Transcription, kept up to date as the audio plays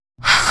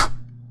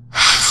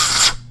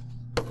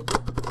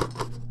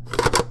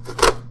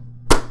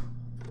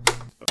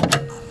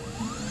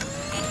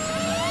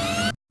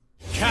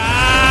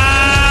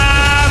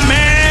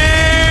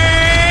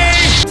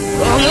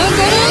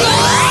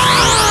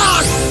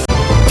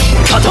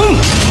Okay,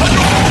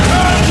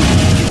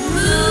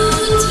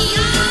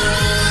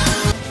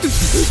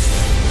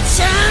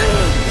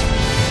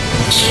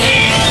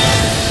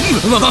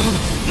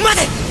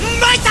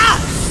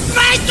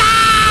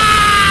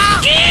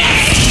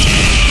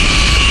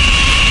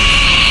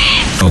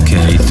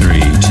 3,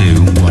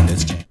 2, 1,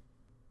 it's game.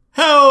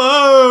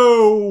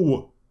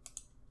 Hello,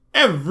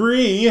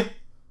 everybody.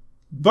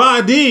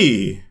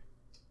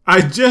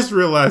 I just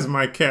realized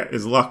my cat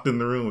is locked in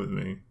the room with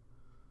me.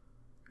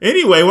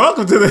 Anyway,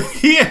 welcome to the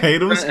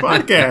Hiatus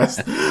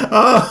podcast.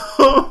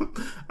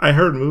 I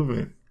heard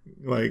movement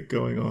like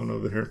going on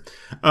over here.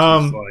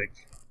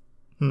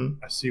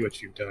 I see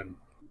what you've done.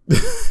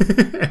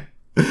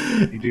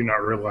 You do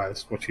not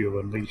realize what you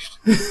have unleashed.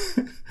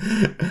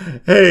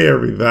 Hey,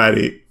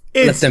 everybody.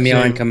 Let them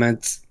yawn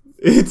comments.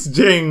 It's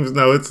James.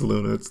 No, it's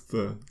Luna. It's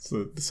the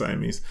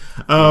Siamese.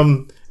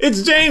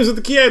 It's James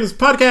with the Hiatus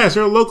podcast,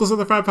 your local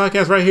Southern Fried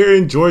podcast right here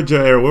in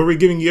Georgia, where we're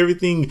giving you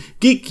everything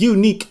geek,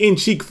 unique, and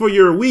chic for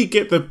your week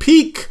at the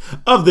peak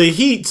of the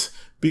heat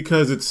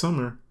because it's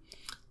summer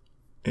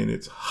and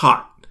it's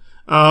hot.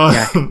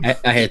 I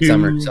hate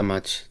summer so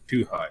much.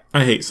 Too hot.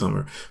 I hate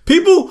summer.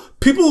 People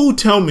who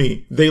tell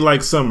me they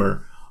like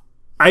summer,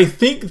 I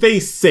think they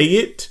say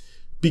it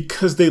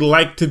because they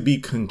like to be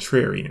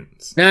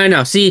contrarians.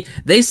 No. See,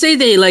 they say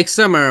they like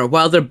summer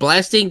while they're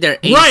blasting their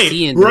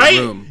AC in the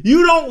room.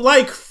 You don't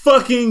like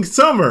fucking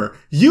summer.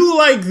 You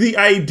like the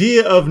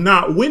idea of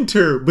not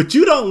winter, but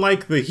you don't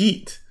like the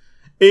heat.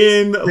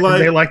 And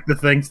they like the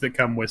things that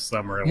come with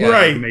summer, like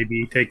right?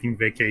 Maybe taking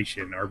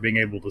vacation or being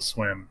able to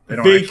swim. They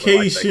don't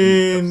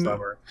vacation, like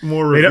summer.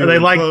 More. They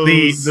like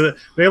clothes.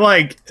 they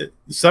like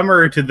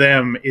summer to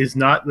them is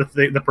not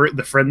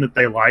the friend that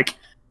they like.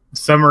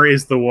 Summer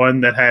is the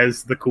one that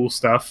has the cool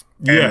stuff,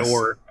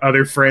 or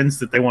other friends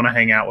that they want to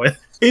hang out with.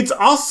 It's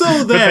also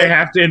that but they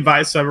have to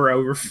invite summer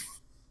over.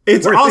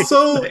 It's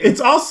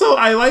also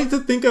I like to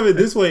think of it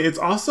this way. It's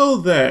also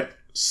that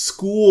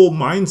school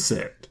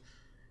mindset.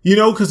 You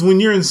know, because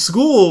when you're in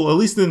school, at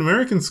least in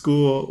American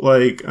school,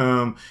 like,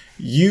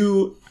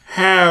 you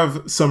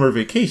have summer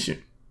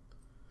vacation.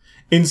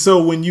 And so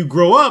when you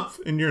grow up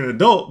and you're an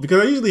adult,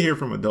 because I usually hear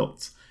from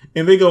adults,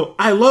 and they go,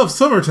 I love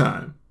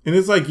summertime. And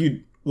it's like,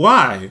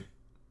 why?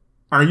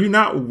 Are you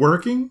not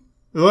working?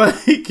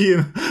 Like,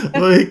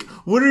 like,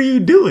 what are you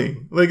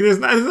doing? Like, it's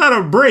not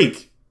a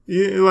break.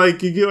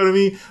 Like, you get what I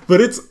mean? But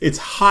it's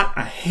hot.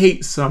 I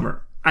hate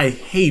summer. I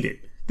hate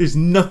it. There's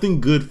nothing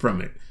good from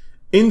it.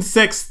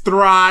 Insects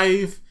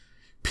thrive.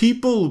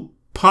 People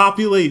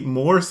populate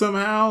more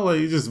somehow. Like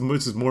it's just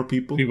more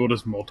people. People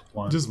just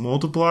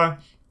multiply.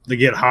 They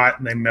get hot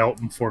and they melt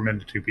and form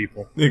into two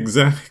people.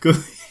 Exactly.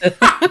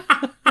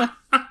 I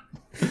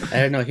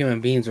didn't know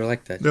human beings were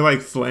like that. They're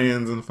like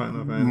flans in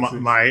Final Fantasy.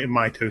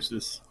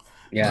 Mitosis.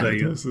 Yeah.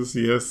 Mitosis,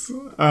 yes.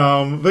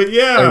 But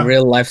yeah. They're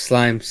real life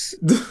slimes.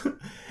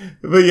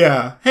 But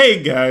yeah.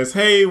 Hey guys.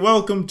 Hey,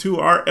 welcome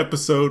to our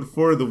episode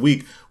for the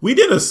week. We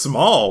did a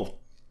small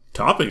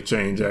topic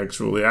change,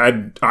 actually.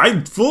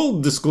 I full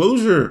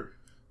disclosure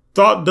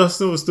thought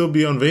Dustin would still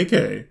be on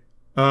vacay,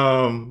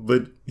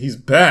 but he's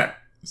back.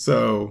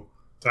 So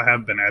I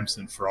have been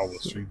absent for all the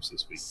streams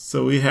this week.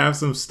 So we have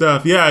some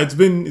stuff. Yeah, it's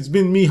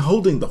been me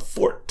holding the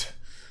fort.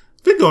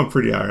 It's been going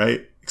pretty all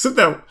right, except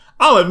that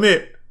I'll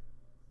admit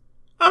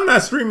I'm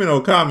not streaming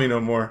Okami no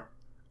more.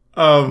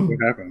 What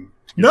happened?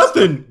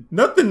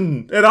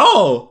 Nothing at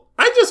all.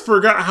 I just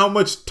forgot how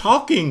much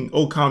talking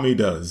Okami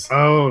does.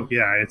 Oh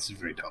yeah, it's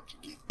very talky.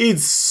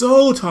 It's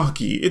so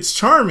talky. It's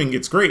charming.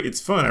 It's great.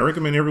 It's fun. I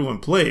recommend everyone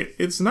play it.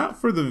 It's not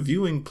for the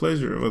viewing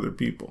pleasure of other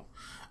people.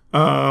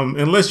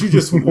 Unless you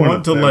just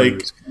want to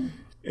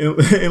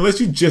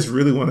unless you just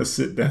really want to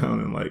sit down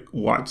and like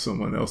watch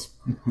someone else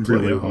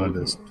really want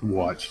to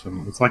watch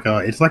them. It's like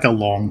a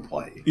long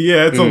play.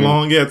 Yeah, it's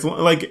it's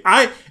like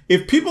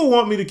if people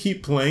want me to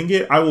keep playing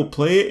it, I will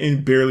play it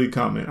and barely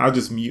comment. I'll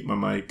just mute my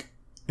mic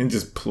and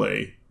just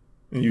play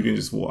and you can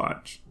just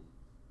watch.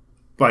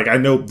 Like, I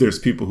know there's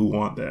people who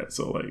want that,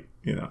 so, like,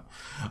 you know.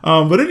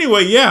 But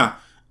anyway, yeah.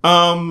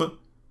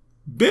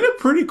 Been a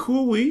pretty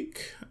cool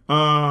week.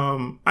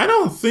 I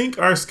don't think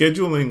our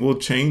scheduling will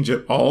change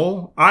at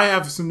all. I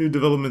have some new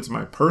developments in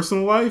my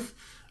personal life,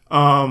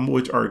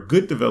 which are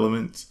good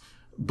developments,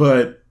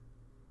 but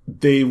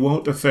they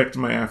won't affect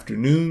my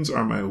afternoons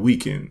or my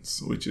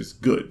weekends, which is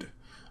good.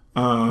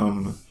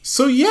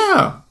 So,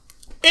 yeah.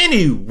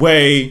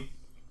 Anyway,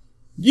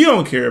 you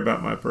don't care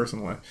about my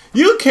personal life.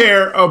 You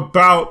care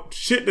about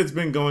shit that's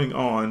been going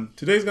on.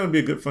 Today's going to be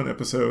a good, fun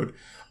episode.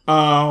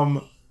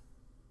 I'll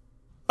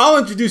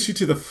introduce you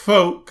to the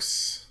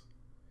folks.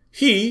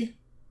 He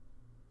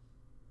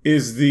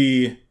is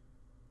the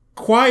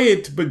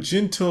quiet but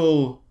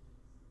gentle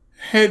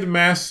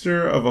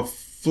headmaster of a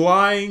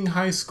flying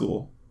high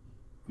school.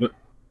 What?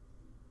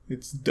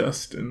 It's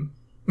Dustin.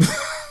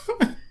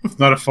 It's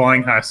not a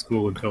flying high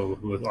school until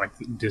like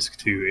Disc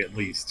 2 at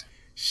least.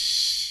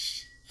 Shh.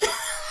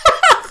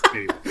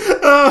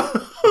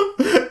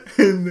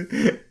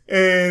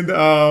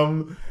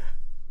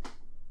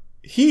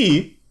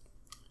 He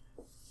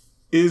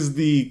is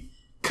the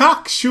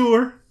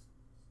cocksure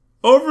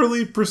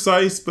overly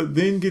precise, but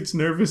then gets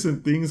nervous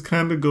and things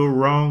kind of go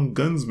wrong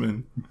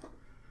gunsman.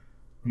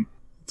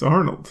 It's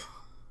Arnold.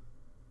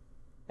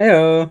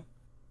 Heyo.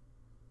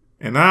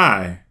 And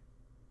I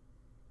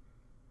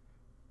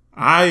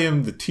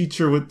am the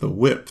teacher with the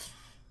whip.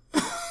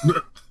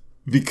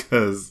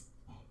 Because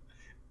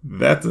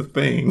that's a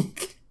thing.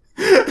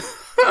 A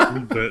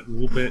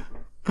little bit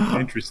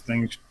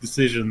interesting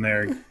decision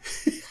there.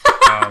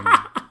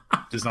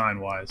 Design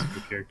wise for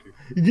the character.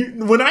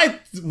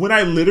 When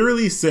I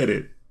literally said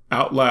it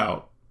out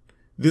loud,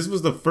 this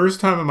was the first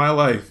time in my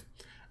life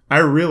I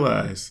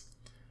realized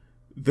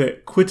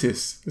that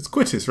Quistis, it's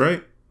Quistis,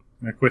 right?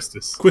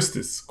 Quistis.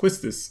 Quistis.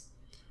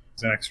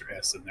 There's an extra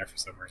S in there for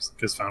some reason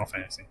because Final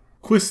Fantasy.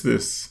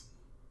 Quistis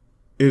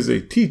is a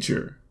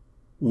teacher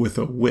with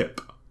a whip.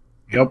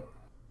 Yep.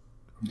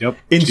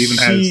 And she even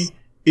has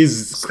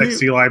is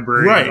sexy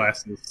library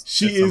glasses.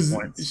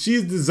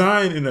 She's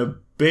designed in a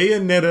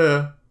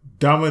Bayonetta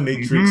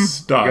dominatrix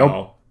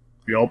style.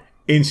 Yep.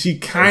 And she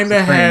kind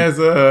of has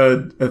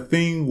a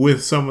thing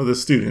with some of the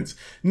students.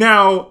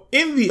 Now,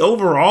 in the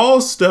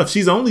overall stuff,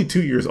 she's only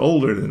 2 years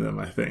older than them,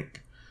 I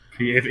think.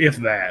 If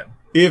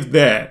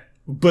that.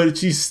 But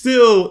she's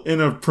still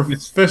in a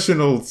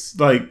professional,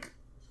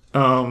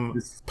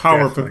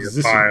 power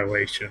position.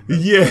 Violation.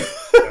 Yeah.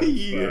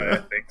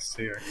 Ethics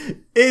here.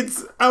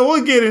 I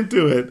will get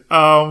into it.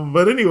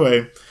 But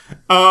anyway,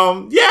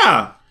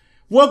 yeah.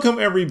 Welcome,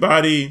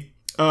 everybody.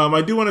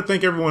 I do want to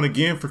thank everyone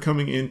again for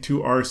coming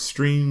into our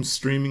stream.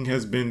 Streaming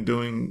has been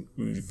doing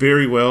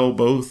very well,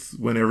 both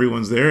when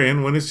everyone's there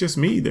and when it's just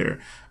me there.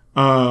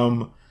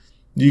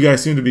 You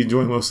guys seem to be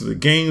enjoying most of the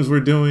games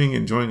we're doing,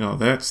 enjoying all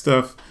that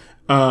stuff.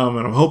 And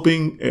I'm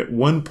hoping at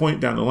one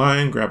point down the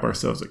line, grab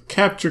ourselves a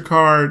capture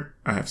card.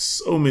 I have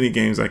so many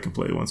games I can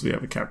play once we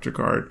have a capture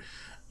card,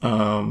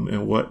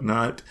 and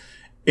whatnot.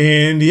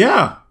 And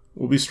yeah,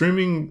 we'll be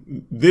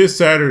streaming this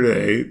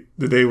Saturday,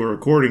 the day we're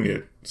recording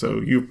it. So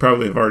you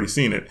probably have already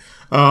seen it.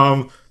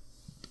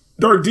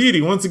 Dark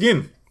Deity, once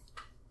again.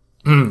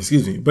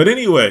 Excuse me. But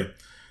anyway,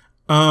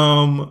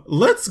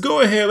 let's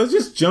go ahead. Let's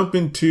just jump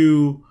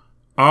into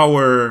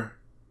our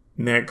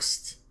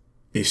next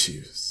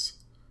issues.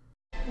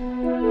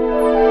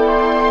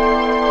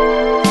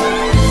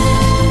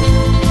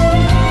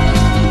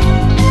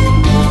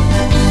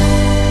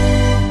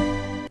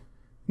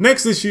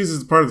 Next Issues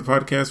is part of the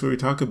podcast where we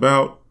talk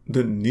about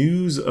the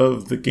news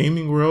of the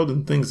gaming world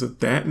and things of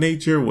that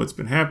nature, what's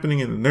been happening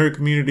in the nerd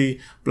community,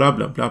 blah,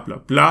 blah, blah, blah,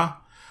 blah.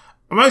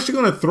 I'm actually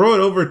going to throw it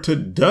over to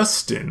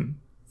Dustin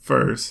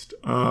first,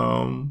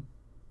 and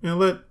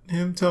let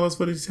him tell us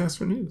what he has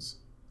for news.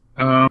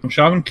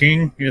 Shaman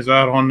King is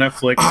out on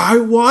Netflix. I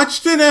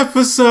watched an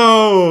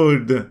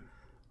episode!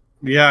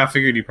 Yeah, I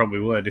figured you probably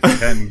would. If you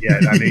hadn't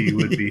yet, I knew you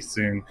would be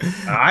soon.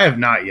 I have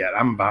not yet.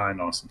 I'm behind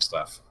on some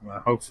stuff.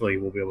 Hopefully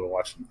we'll be able to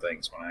watch some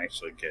things when I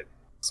actually get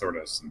sort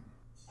of some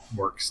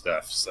work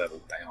stuff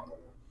settled down.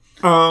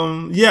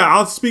 Yeah,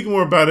 I'll speak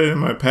more about it in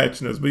my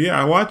patch notes. But yeah,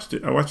 I watched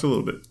it. I watched a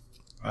little bit.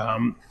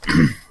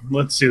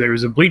 Let's see. There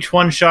was a Bleach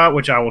one shot,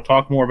 which I will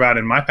talk more about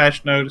in my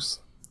patch notes.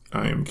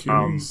 I am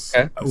curious.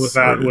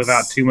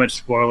 Without too much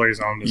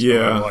spoilers, I'm just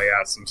going to lay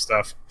out some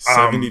stuff.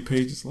 70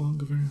 pages long.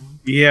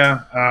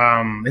 Yeah,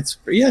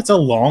 it's a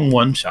long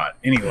one shot.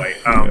 Anyway,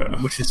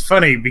 which is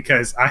funny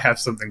because I have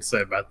something to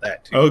say about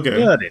that too.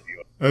 Okay. But anyway.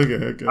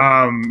 Okay.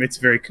 It's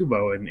very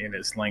Kubo in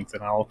its length,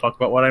 and I'll talk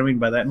about what I mean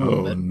by that in a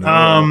little bit.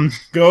 No.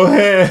 Go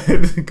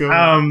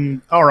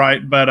ahead. All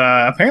right, but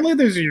apparently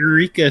there's a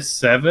Eureka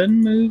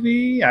 7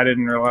 movie. I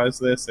didn't realize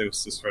this. It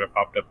was just sort of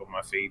popped up on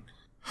my feed.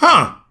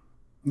 Huh.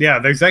 Yeah,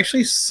 there's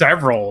actually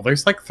several.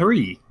 There's like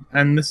 3,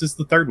 and this is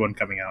the 3rd one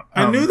coming out.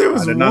 I knew there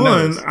was one.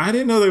 I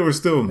didn't know they were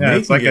still making it.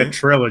 It's like a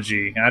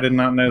trilogy. I did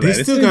not know that. They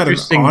still it's got an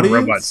interesting an audience?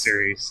 robot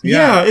series.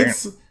 Yeah,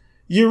 it's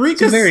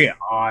Eureka. It's a very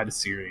odd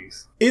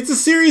series. It's a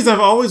series I've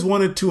always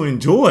wanted to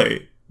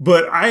enjoy,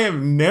 but I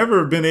have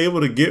never been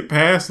able to get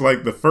past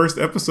like the first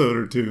episode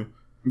or 2.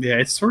 Yeah,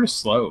 it's sort of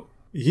slow.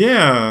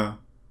 Yeah.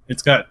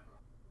 It's got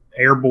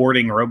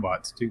airboarding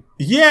robots too.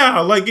 Yeah,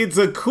 like it's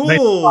a cool. They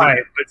fly,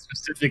 but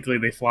specifically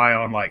they fly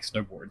on like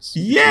snowboards.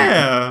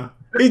 Yeah,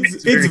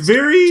 it's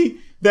very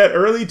that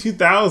early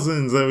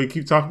 2000s that we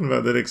keep talking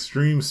about, that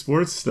extreme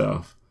sports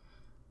stuff.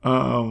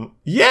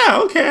 Yeah,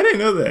 okay, I didn't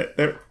know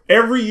that.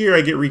 Every year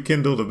I get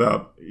rekindled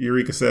about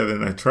Eureka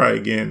 7. I try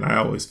again. I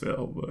always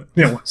fail, but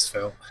it always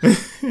fail.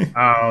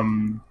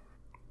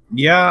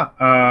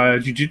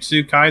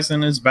 Jujutsu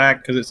Kaisen is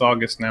back because it's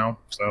August now,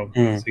 so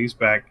he's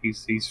back.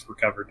 He's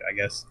recovered, I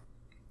guess.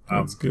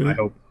 That's good. I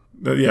hope.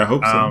 Yeah, I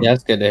hope so. Yeah,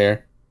 that's good to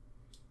hear.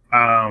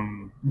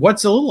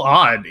 What's a little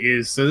odd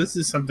is, so this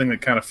is something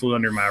that kind of flew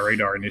under my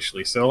radar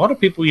initially. So a lot of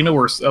people,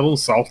 were a little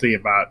salty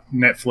about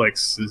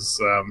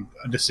Netflix's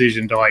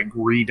decision to like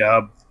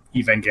redub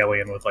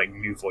Evangelion with like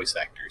new voice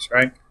actors,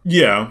 right?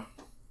 Yeah.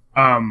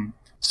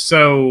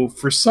 So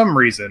for some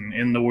reason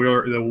in the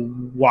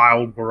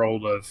wild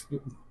world of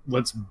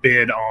let's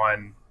bid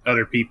on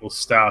other people's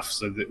stuff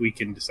so that we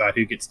can decide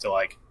who gets to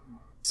like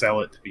sell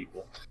it to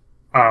people.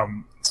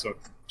 So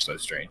So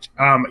strange.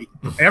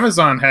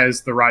 Amazon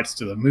has the rights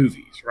to the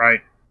movies,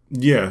 right?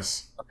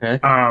 Yes. Okay.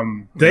 They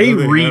No, they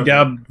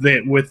redubbed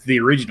it with the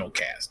original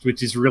cast,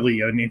 which is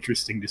really an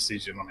interesting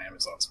decision on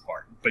Amazon's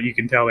part. But you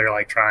can tell they're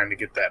like trying to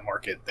get that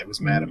market that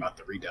was mad about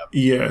the redub.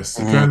 Yes.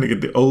 Trying to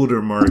get the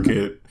older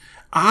market.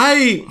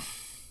 I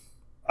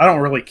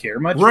don't really care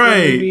much for Right.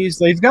 the movies.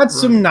 They've got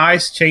some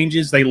nice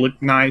changes. They look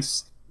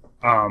nice.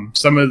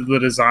 Some of the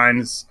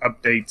designs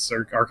updates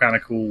are kind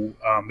of cool.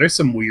 There's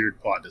some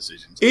weird plot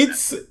decisions.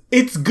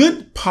 It's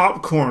good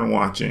popcorn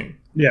watching.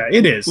 Yeah,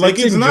 it is. Like,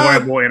 it's it's not-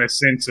 enjoyable in a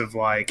sense of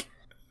like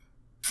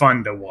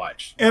fun to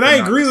watch. And but I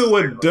not agree with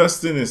what necessarily.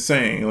 Dustin is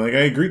saying. Like, I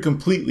agree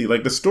completely.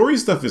 Like, the story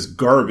stuff is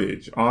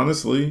garbage,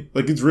 honestly.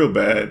 Like, it's real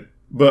bad.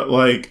 But,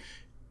 like,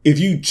 if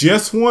you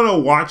just want to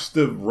watch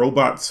the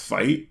robots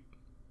fight,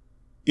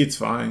 it's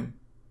fine.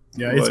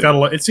 Yeah, it's like-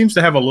 got it seems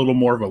to have a little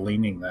more of a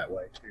leaning that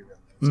way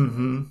too.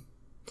 Mm-hmm.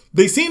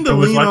 They seem to It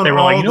was lean like on they were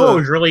all like, you know, it the...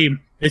 was really.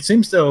 It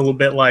seems to a little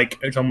bit like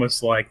it's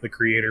almost like the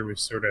creator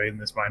was sort of in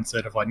this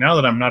mindset of like, now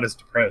that I'm not as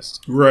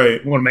depressed, Right.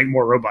 I want to make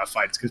more robot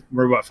fights because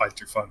robot fights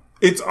are fun.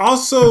 It's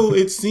also,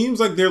 it seems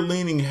like they're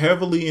leaning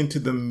heavily into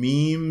the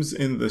memes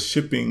and the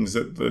shippings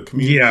that the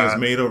community has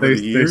made over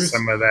there's, the years, there's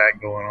some of that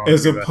going on,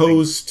 as too, I think.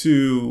 opposed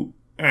to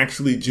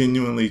actually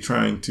genuinely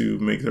trying to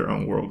make their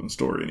own world and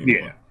story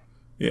anymore.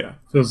 Yeah.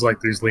 Feels like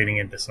there's leaning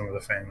into some of the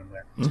fandom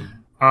there.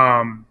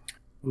 Mhm.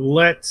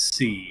 Let's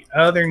see.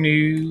 Other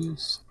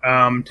news.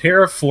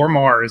 Terraform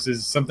Mars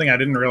is something I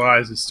didn't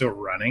realize is still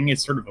running.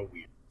 It's sort of a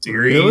weird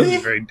series. Really?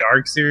 It's a very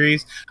dark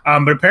series.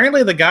 But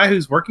apparently the guy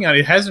who's working on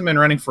it hasn't been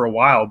running for a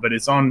while, but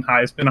it's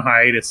been a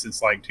hiatus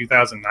since like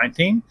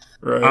 2019.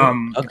 Right.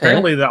 Okay.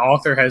 Apparently the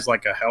author has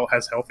like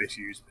has health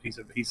issues,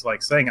 but he's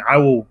like saying, I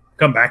will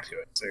come back to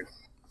it soon.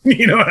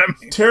 You know what I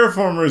mean?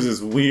 Terraformers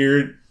is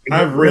weird. It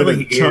I've read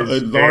really a is very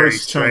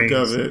large chunk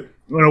of strange. it.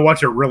 I'm gonna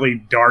watch a really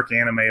dark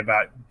anime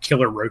about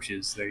killer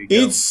roaches. There you go.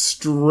 It's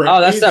strange. Oh,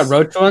 that's that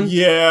roach one?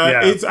 Yeah,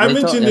 Yeah. it's. I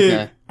Lethal? mentioned Okay.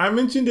 it. I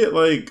mentioned it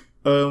like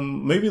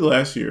maybe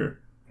last year.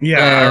 Yeah, I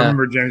Yeah.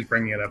 remember James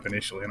bringing it up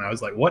initially, and I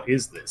was like, "What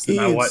is this?" And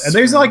It's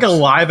there's like a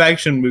strange. live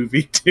action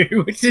movie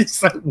too, which is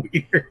so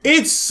weird.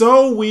 It's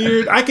so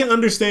weird. I can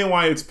understand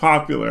why it's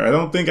popular. I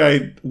don't think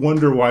I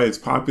wonder why it's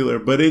popular,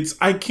 but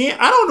I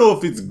don't know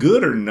if it's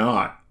good or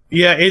not.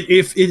 Yeah,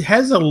 it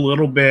has a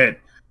little bit.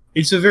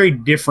 It's a very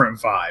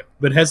different vibe,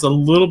 but has a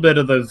little bit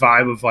of the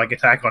vibe of like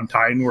Attack on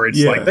Titan, where it's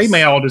like Yes. they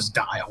may all just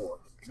die horribly.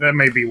 That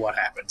may be what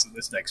happens in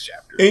this next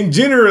chapter. And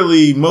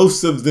generally,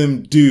 most of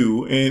them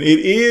do. And it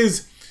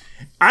is,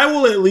 I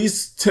will at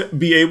least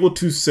be able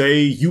to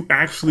say you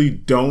actually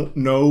don't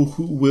know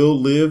who will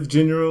live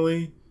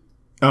generally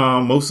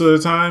most of the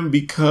time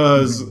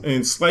because,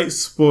 and slight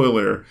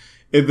spoiler,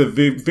 at the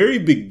very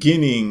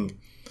beginning,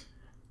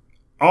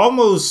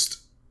 almost,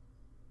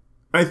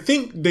 I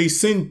think they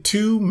send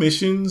 2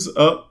 missions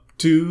up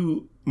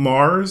to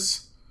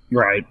Mars.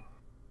 Right.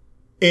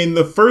 And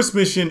the first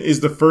mission is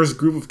the first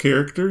group of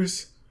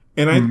characters.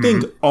 And I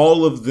think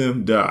all of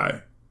them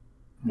die.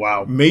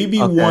 Wow.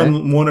 Maybe Okay.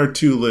 one or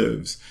 2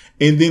 lives.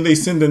 And then they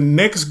send the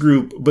next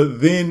group,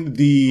 but then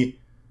the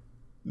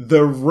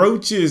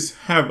roaches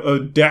have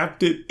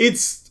adapted.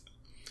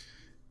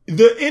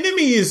 The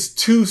enemy is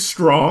too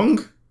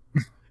strong.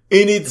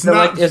 And it's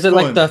not Is it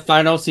fun. like the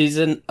final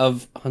season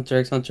of Hunter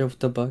x Hunter with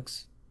the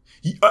bugs?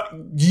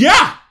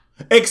 Yeah!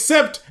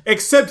 Except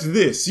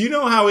this. You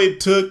know how it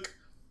took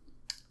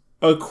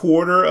a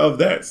quarter of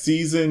that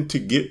season to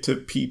get to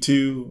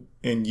P2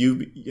 and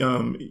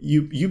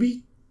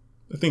UB?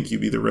 I think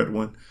UB, the red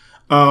one.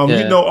 Yeah.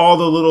 You know, all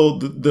the little,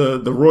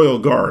 the Royal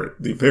Guard,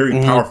 the very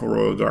powerful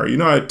Royal Guard. You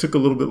know how it took a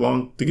little bit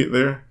long to get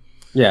there?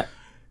 Yeah.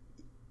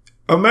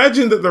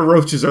 Imagine that the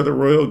roaches are the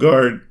Royal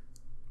Guard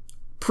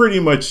pretty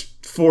much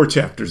 4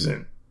 chapters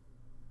in.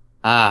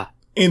 Ah.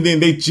 And then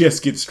they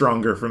just get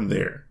stronger from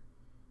there.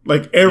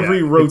 Like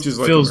every roach is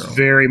like feels a girl.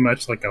 very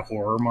much like a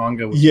horror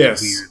manga, which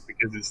Yes. is weird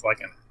because it's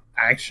like an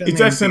action. It's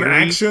in like some theory.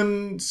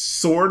 action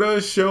sorta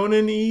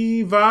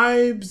shonen-y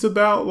vibes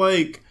about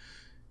like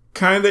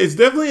kinda, it's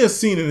definitely a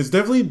scene and it's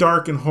definitely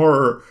dark and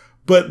horror,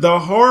 but the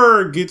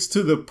horror gets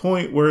to the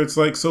point where it's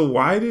like, so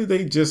why do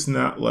they just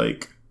not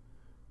like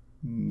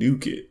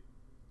nuke it?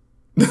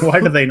 Why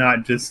do they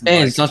not just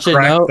Hey, like, don't you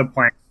crack know- the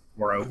plant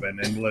more open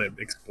and let it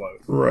explode?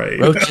 Right.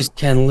 Roaches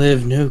can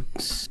live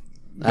nukes.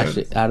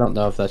 Actually, I don't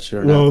know if that's true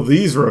or not. Well,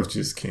 these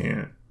roaches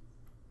can't.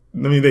 I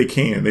mean, they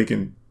can. They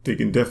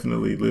can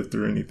definitely live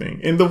through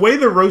anything. And the way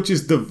the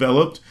roaches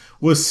developed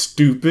was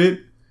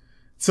stupid.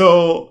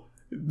 So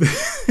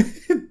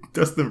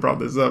Dustin brought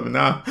this up, and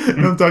now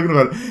I'm talking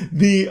about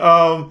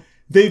it.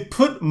 They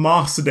put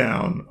moss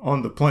down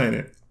on the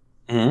planet,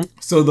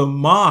 so the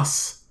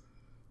moss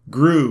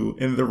grew,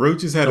 and the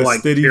roaches had To, a like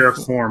steady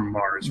terraform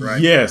Mars,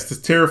 right? Yes, to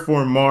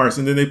terraform Mars,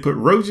 and then they put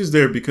roaches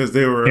there because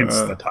they were Hence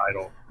the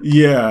title.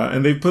 yeah,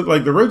 and they put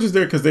like the roaches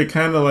there because they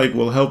kind of like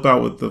will help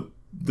out with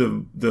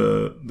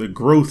the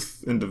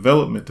growth and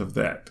development of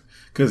that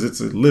because it's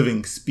a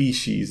living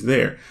species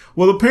there.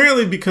 Well,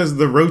 apparently because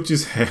the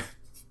roaches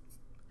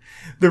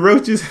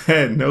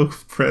had no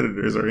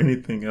predators or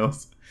anything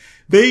else,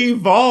 they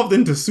evolved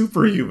into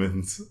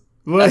superhumans.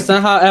 Like, That's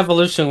not how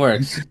evolution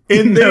works.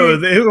 and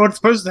what's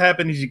supposed to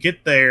happen is you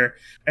get there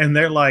and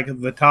they're like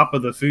the top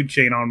of the food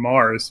chain on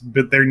Mars,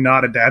 but they're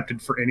not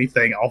adapted for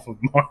anything off of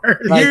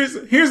Mars.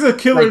 Like- here's a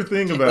killer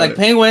thing about Like it.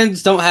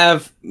 penguins don't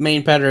have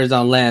main predators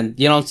on land.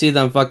 You don't see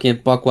them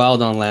fucking buck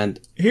wild on land.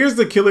 Here's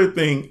the killer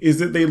thing: is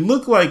that they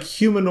look like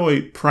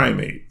humanoid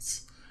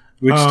primates,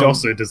 Which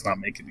also does not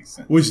make any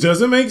sense. which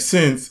doesn't make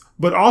sense.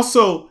 But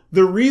also,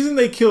 the reason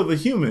they kill the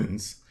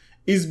humans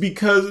is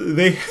because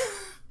they.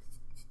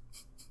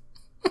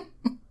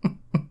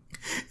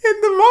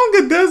 And the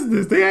manga does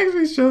this. They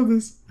actually show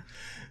this.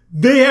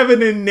 They have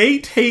an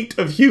innate hate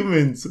of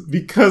humans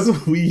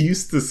because we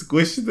used to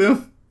squish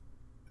them.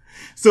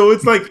 So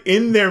it's like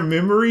in their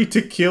memory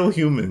to kill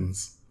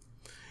humans.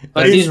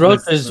 But these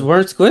roaches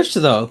weren't squished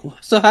though.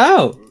 So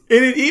how?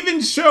 And it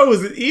even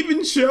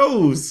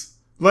shows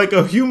like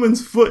a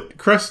human's foot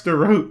crushed a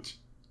roach.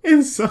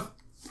 And so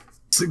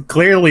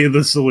Clearly,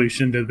 the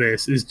solution to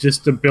this is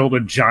just to build a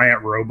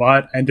giant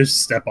robot and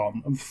just step on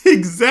them.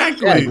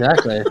 exactly. Yeah,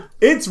 exactly.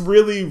 It's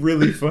really,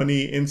 really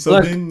funny. And so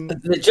Look, then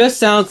it just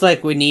sounds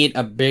like we need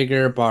a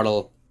bigger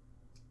bottle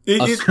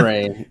of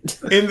spray.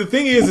 And the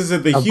thing is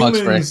that the Of bug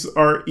humans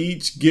are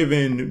each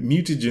given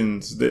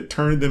mutagens that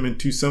turn them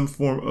into some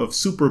form of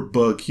super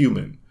bug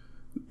human.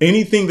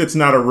 Anything that's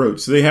not a roach.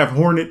 So they have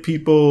hornet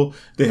people,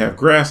 they have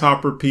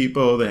grasshopper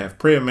people, they have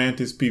praying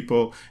mantis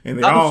people, and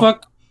they How all. the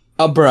fuck?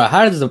 Oh, bro,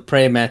 how does the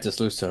praying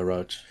mantis lose to a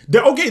roach?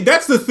 Okay,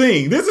 that's the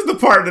thing. This is the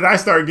part that I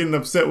started getting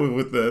upset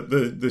with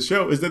the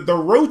show, is that the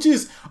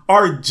roaches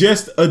are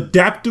just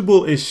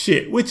adaptable as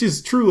shit, which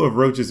is true of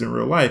roaches in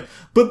real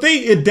life, but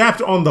they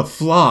adapt on the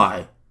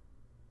fly.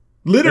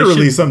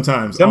 Literally,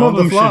 sometimes Some on of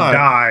them the fly. should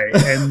die,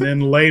 and then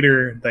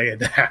later they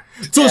adapt.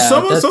 So Yeah,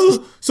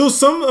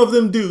 some of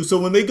them do. So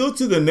when they go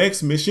to the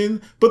next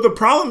mission, but the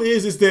problem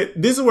is that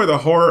this is where the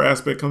horror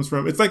aspect comes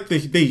from. It's like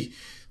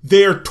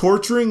they are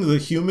torturing the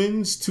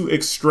humans to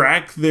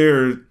extract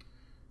their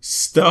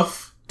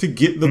stuff to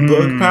get the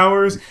bug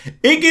powers.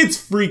 It gets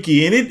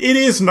freaky, and it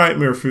is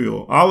nightmare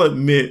fuel. I'll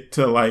admit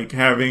to like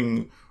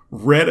having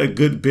read a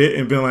good bit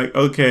and been like,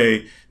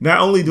 okay, not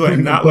only do I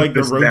not like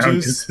the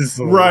roaches,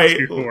 right?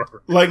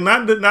 Like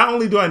not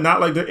only do I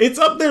not like it's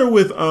up there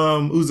with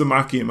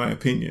Uzumaki in my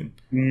opinion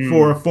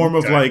for a form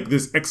of like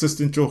this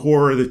existential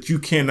horror that you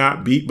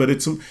cannot beat. But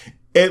it's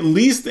at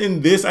least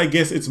in this, I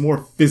guess it's more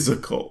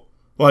physical.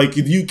 Like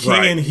you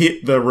can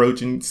hit the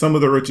roach, and some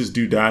of the roaches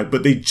do die,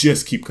 but they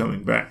just keep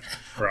coming back.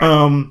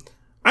 Right.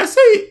 I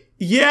say,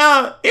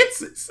 yeah,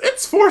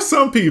 it's for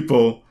some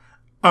people.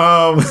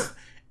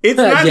 It's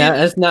not.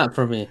 Yeah, it's not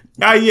for me.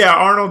 Yeah,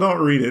 Arnold, don't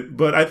read it,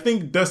 but I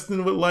think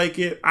Dustin would like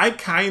it. I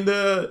kind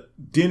of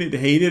didn't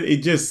hate it.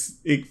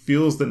 It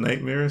feels the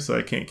nightmare, so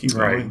I can't keep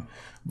going.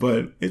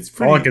 But it's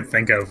pretty. All I could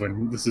think of,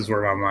 and this is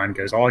where my mind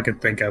goes, all I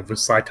could think of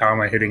was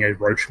Saitama hitting a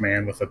roach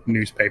man with a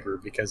newspaper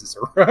because it's a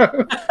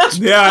roach.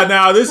 Yeah,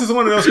 now this is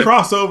one of those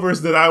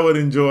crossovers that I would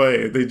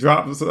enjoy. They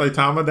drop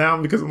Saitama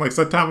down because I'm like,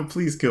 Saitama,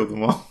 please kill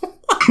them all.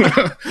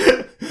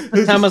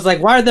 Saitama's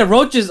like, why are there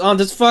roaches on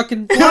this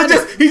fucking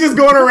planet? He's just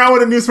going around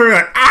with a newspaper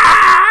like,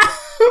 ah!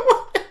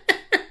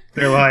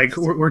 They're like,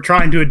 we're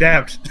trying to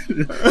adapt.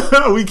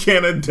 We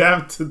can't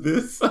adapt to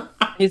this.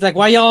 He's like,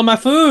 why y'all on my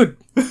food?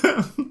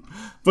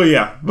 But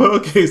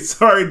okay,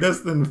 sorry,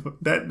 Dustin.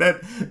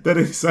 That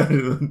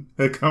excited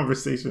a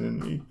conversation in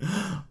me.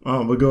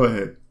 But go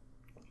ahead.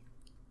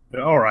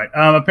 All right.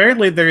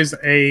 Apparently, there's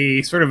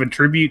a sort of a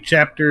tribute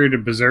chapter to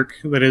Berserk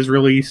that is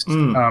released.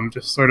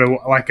 Just sort of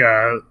like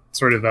a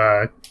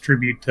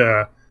tribute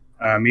to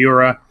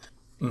Miura.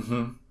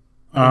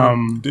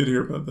 Mm-hmm. Did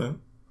hear about that.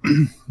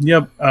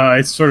 Yep.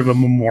 It's sort of a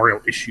memorial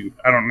issue.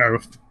 I don't know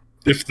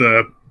if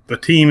the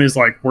team is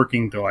like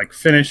working to like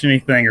finish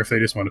anything, or if they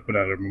just want to put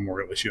out a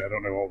memorial issue. I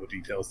don't know all the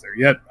details there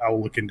yet.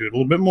 I'll look into it a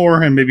little bit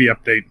more and maybe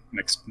update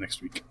next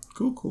week.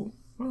 Cool.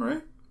 All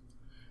right.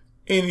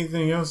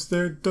 Anything else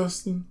there,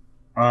 Dustin?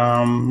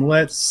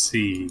 Let's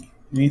see.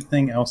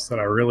 Anything else that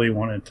I really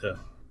wanted to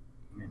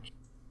mention?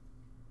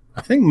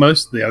 I think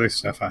most of the other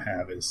stuff I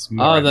have is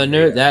more the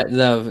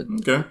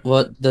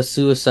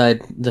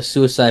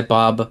suicide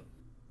Bob,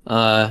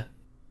 that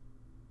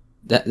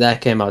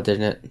came out,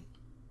 didn't it?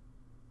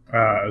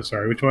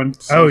 Sorry, which one?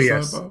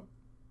 Yes. Bob?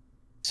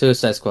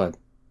 Suicide Squad.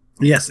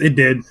 Yes, it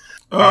did.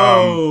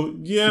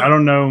 Yeah. I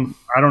don't know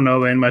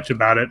very much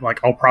about it. Like,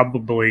 I'll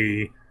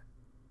probably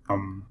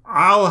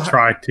I'll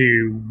try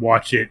to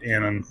watch it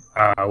in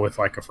with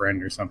like a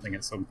friend or something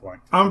at some point.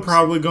 I'm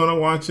probably gonna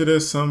watch it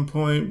at some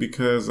point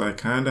because I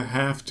kind of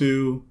have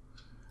to,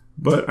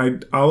 but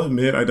I'll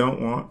admit I don't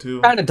want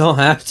to. Kind of don't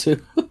have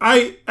to.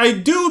 I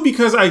do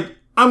because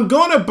I'm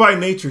gonna by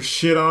nature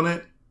shit on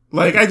it.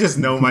 Like I just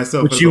know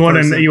myself. But you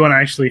want to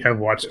actually have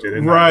watched it,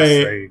 and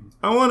right?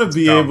 I want to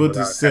be able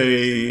to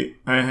say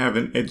I have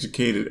an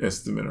educated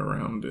estimate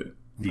around it.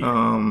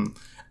 Yeah.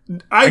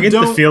 I get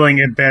the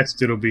feeling at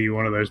best it'll be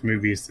one of those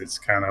movies that's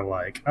kind of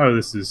like, oh,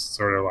 this is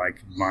sort of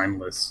like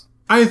mindless.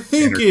 I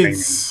think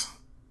it's.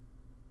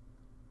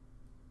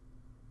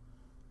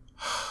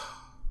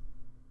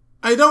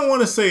 I don't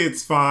want to say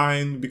it's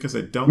fine because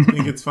I don't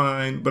think it's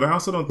fine, but I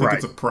also don't think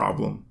it's a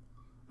problem.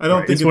 I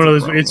don't think it's one of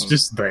those. Problem. It's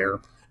just there.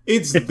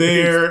 It's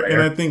there,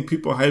 and I think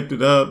people hyped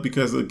it up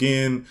because,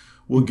 again,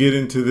 we'll get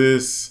into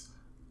this.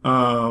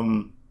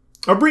 I'll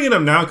bring it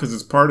up now because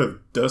it's part of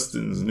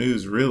Dustin's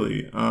news,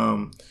 really.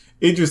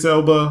 Idris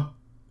Elba,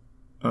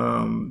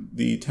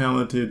 the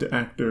talented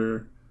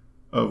actor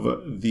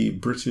of the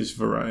British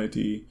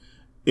variety,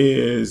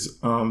 is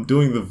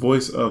doing the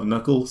voice of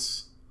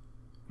Knuckles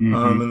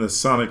in the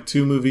Sonic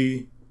 2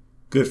 movie.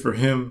 Good for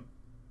him.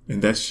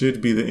 And that should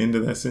be the end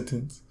of that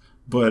sentence.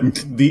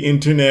 But the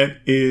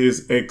internet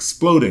is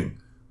exploding.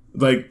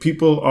 Like,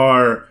 people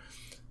are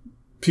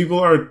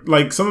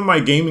like, some of my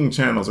gaming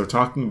channels are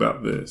talking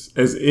about this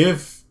as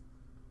if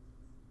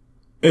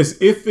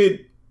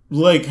it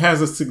like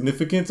has a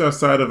significance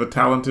outside of a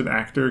talented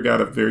actor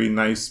got a very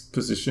nice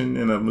position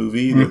in a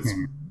movie that's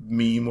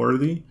meme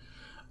worthy.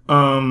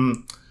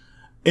 And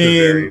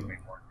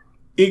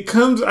it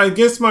comes, I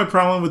guess my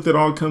problem with it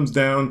all comes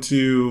down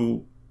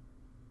to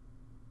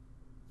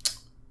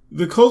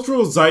the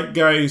cultural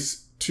zeitgeist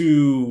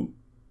to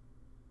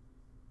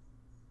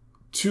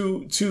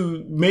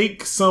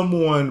make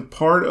someone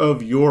part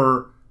of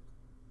your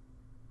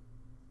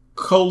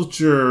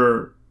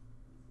culture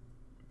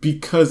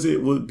because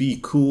it would be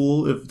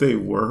cool if they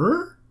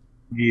were.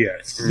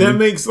 Yes. That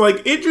makes,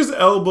 like, Idris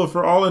Elba,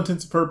 for all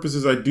intents and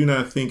purposes, I do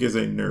not think is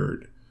a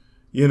nerd.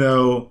 You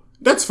know,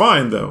 that's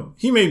fine though.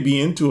 He may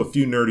be into a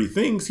few nerdy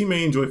things. He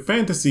may enjoy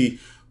fantasy,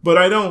 but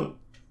I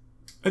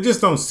just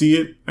don't see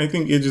it. I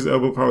think Idris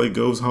Elba probably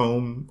goes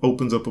home,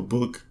 opens up a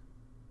book,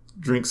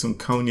 drinks some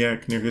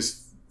cognac near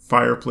his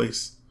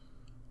fireplace,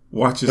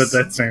 watches. But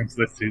that seems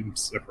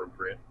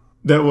appropriate.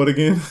 That what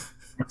again?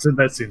 I said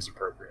that seems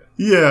appropriate.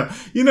 Yeah,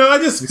 you know, I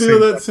just feel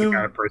that's him. The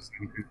kind of person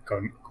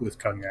with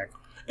cognac.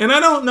 And I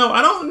don't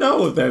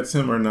know if that's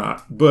him or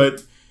not,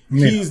 but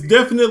he's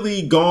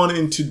definitely gone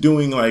into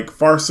doing like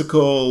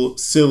farcical,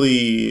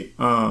 silly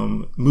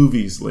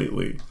movies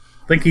lately.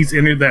 I think he's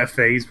entered that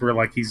phase where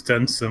like he's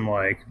done some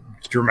like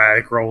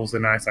dramatic roles,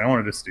 and I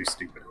want to just do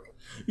stupid roles.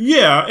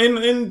 Yeah,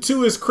 and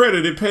to his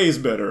credit, it pays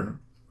better.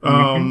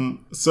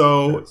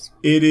 So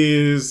it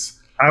is.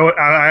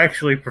 I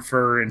actually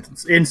prefer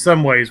in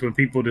some ways when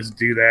people just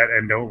do that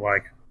and don't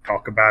like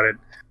talk about it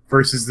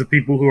versus the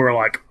people who are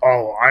like,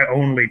 oh, I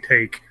only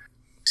take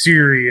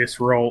serious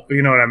role.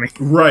 You know what I mean?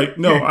 Right.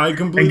 No, I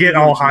completely and get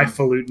all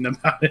highfalutin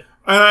about it.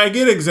 And I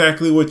get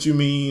exactly what you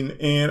mean.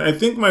 And I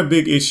think my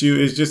big issue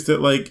is just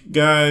that, like,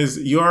 guys,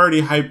 you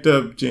already hyped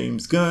up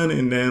James Gunn,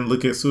 and then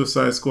look at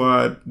Suicide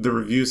Squad. The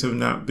reviews have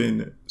not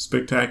been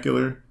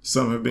spectacular.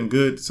 Some have been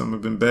good. Some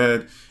have been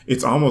bad.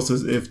 It's almost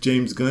as if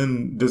James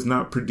Gunn does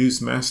not produce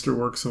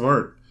masterworks of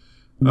art.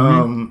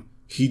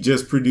 He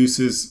just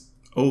produces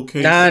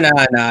okay.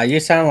 Nah.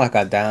 You sound like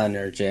a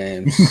downer,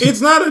 James.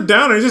 It's not a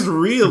downer. It's just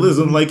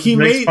realism. Like, he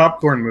made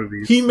popcorn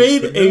movies. He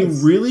made a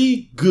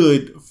really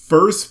good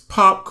first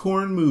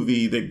popcorn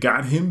movie that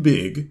got him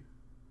big.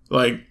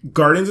 Like,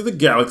 Guardians of the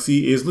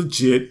Galaxy is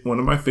legit one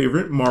of my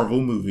favorite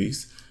Marvel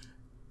movies.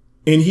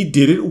 And he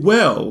did it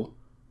well.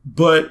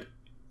 But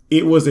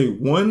it was a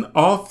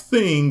one-off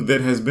thing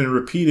that has been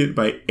repeated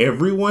by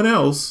everyone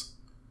else.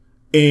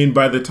 And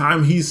by the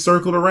time he's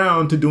circled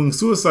around to doing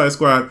Suicide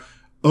Squad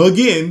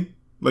again,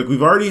 like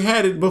we've already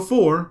had it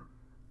before,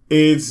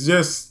 it's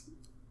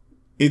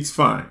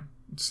fine.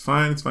 It's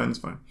fine.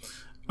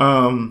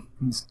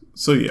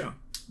 So yeah,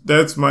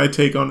 that's my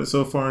take on it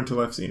so far until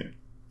I've seen it.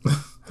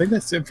 I think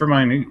that's it for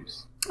my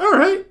news. All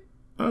right.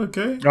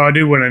 Okay. Oh, I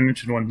do want to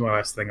mention one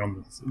last thing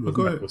on the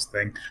Knuckles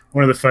thing.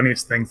 One of the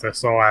funniest things I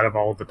saw out of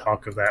all of the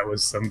talk of that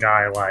was some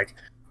guy like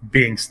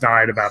being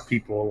snide about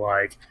people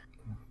like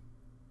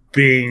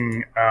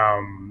being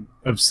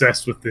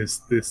obsessed with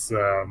this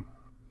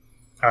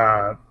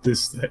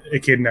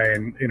echidna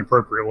in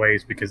inappropriate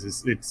ways because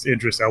it's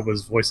Idris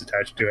Elba's voice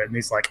attached to it, and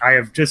he's like, I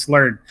have just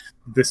learned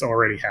this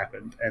already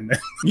happened. And then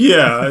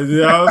yeah,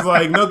 I was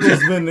like, Knuckles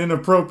been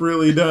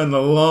inappropriately done a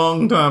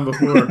long time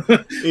before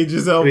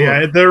Idris Elba.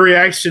 Yeah, the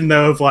reaction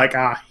though of like,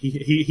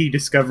 he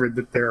discovered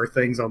that there are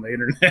things on the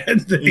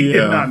internet that he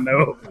did not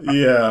know.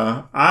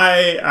 Yeah,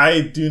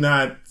 I do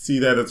not see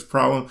that as a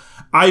problem.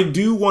 I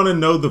do want to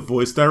know the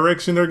voice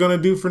direction they're going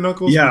to do for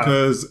Knuckles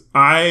because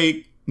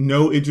I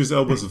know Idris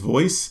Elba's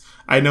voice.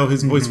 I know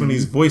his voice when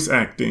he's voice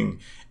acting,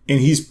 and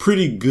he's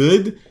pretty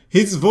good.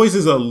 His voice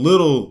is a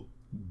little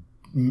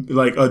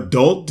like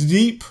adult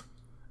deep,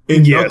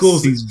 and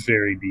Knuckles, he's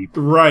very deep,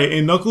 right?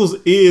 And Knuckles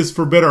is,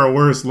 for better or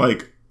worse,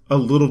 like a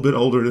little bit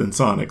older than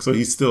Sonic, so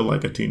he's still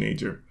like a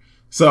teenager.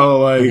 So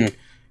like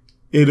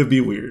it'll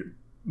be weird,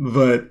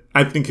 but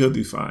I think he'll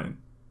do fine.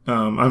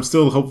 I'm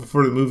still hopeful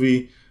for the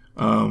movie.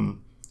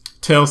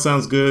 Tails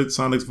sounds good.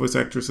 Sonic's voice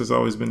actress has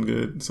always been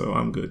good, so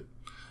I'm good.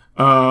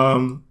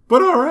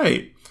 But all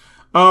right.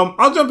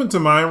 I'll jump into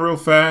mine real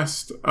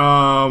fast.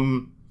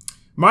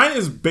 Mine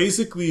is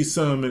basically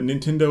some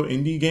Nintendo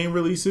indie game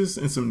releases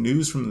and some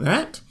news from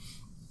that.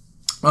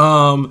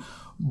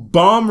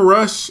 Bomb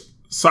Rush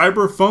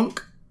Cyberpunk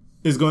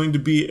is going to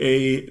be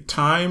a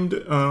timed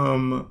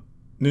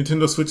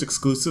Nintendo Switch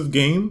exclusive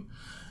game.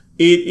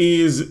 It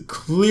is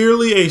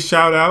clearly a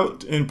shout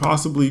out and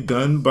possibly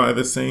done by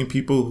the same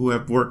people who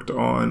have worked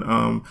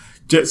on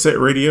Jet Set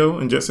Radio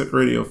and Jet Set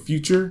Radio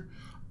Future.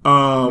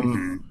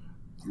 I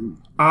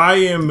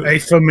am a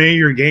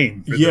familiar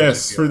game.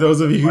 For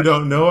those of you who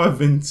don't know, I've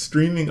been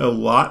streaming a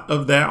lot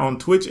of that on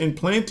Twitch and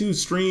plan to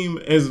stream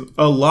as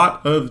a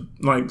lot of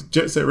like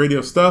Jet Set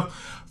Radio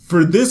stuff.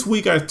 For this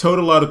week, I've told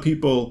a lot of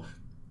people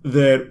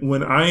that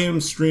when I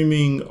am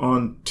streaming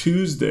on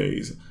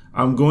Tuesdays,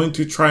 I'm going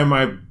to try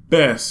my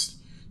best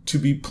to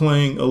be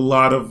playing a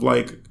lot of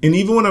and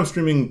even when I'm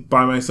streaming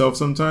by myself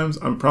sometimes,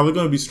 I'm probably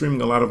going to be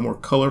streaming a lot of more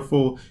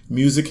colorful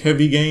music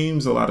heavy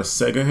games, a lot of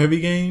Sega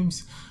heavy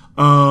games.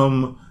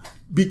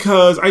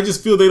 Because I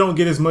just feel they don't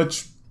get as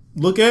much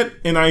look at.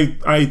 And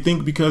I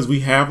think because we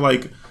have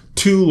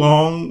two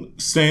long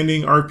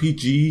standing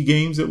RPG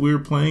games that we're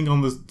playing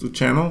on the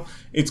channel,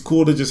 it's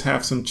cool to just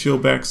have some chill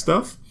back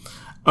stuff.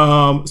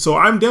 So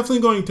I'm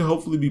definitely going to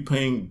hopefully be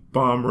playing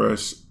Bomb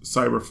Rush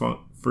Cyberpunk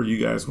for you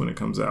guys when it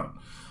comes out.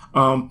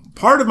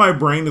 Part of my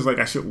brain is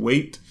I should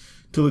wait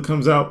till it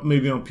comes out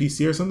maybe on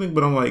PC or something,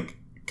 but I'm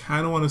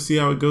kind of want to see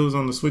how it goes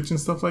on the Switch and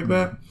stuff like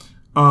that.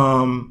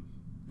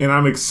 And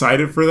I'm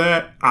excited for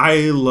that.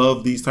 I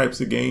love these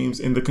types of games,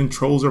 and the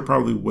controls are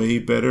probably way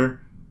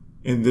better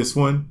in this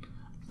one.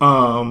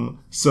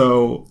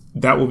 So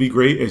that will be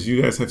great, as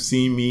you guys have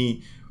seen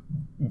me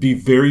be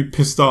very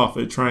pissed off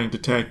at trying to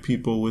tag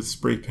people with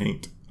spray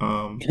paint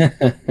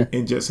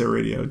in Jet Set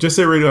Radio. Jet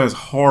Set Radio has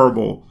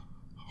horrible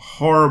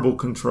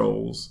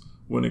controls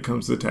when it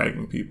comes to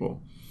tagging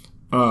people.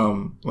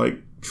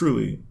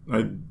 Truly,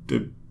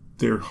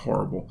 they're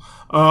horrible.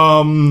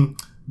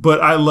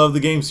 But I love the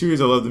game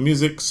series. I love the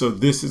music. So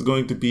this is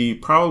going to be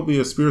probably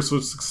a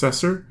spiritual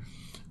successor.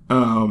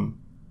 And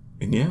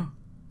yeah,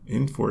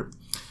 in for it.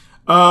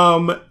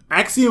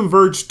 Axiom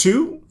Verge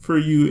 2 for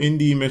you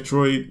indie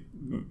Metroid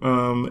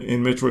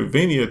and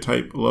Metroidvania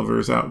type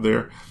lovers out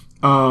there.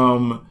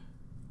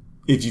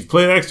 If you've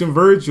played Axiom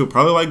Verge, you'll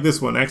probably like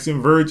this one.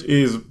 Axiom Verge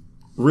is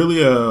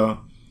really a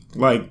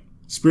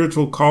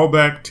spiritual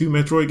callback to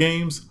Metroid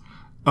games.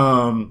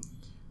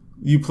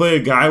 You play a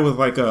guy with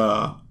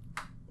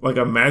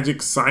a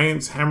magic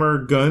science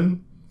hammer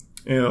gun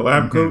and a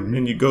lab coat,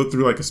 and you go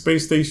through a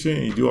space station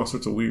and you do all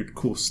sorts of weird,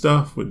 cool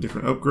stuff with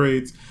different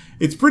upgrades.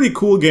 It's a pretty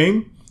cool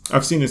game.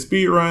 I've seen it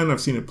speed run.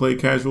 I've seen it play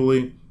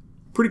casually.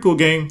 Pretty cool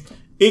game.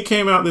 It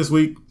came out this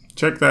week.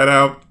 Check that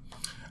out.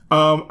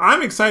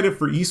 I'm excited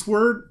for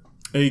Eastward,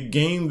 a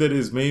game that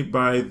is made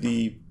by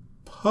the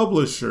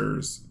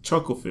publishers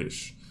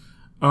Chucklefish,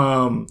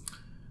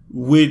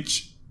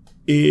 which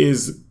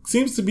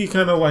seems to be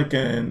kind of like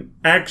an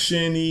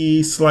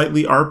action-y,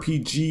 slightly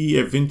RPG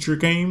adventure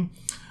game.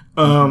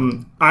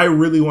 I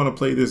really want to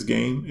play this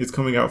game. It's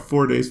coming out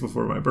 4 days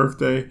before my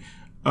birthday.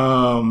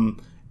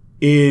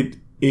 It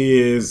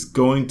is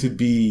going to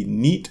be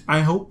neat,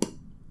 I hope.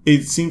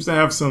 It seems to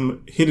have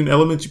some hidden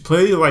elements. You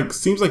play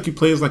seems like you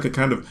play as a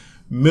kind of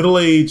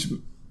middle-aged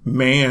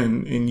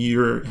man, and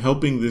you're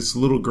helping this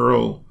little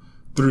girl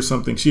through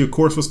something. She, of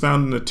course, was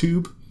found in a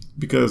tube,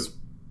 because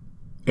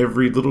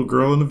every little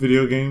girl in a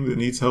video game that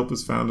needs help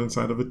is found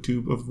inside of a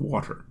tube of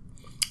water.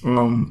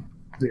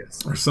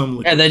 Yes. Or some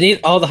liquid. Yeah, they need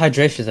all the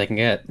hydration they can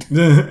get.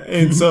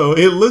 And so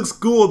it looks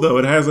cool, though.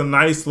 It has a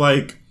nice,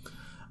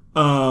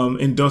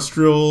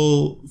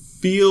 industrial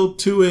feel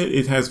to it.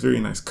 It has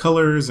very nice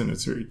colors, and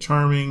it's very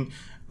charming.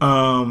 Very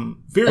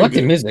I like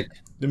good. the music.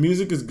 The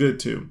music is good,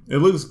 too. It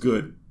looks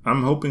good.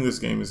 I'm hoping this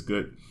game is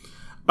good.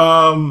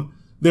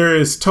 There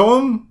is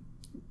Toem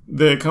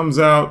that comes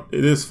out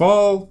this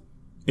fall.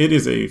 It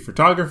is a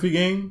photography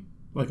game,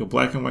 like a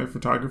black and white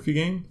photography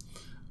game.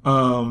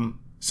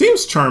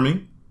 Seems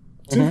charming.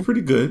 Seems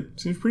pretty good.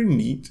 Seems pretty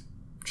neat.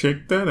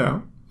 Check that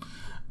out.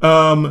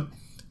 I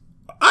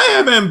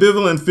have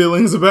ambivalent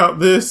feelings about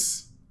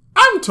this.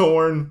 I'm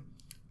torn.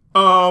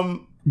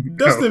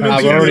 Dustin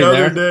mentioned the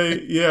other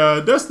day.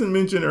 Yeah, Dustin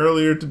mentioned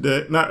earlier in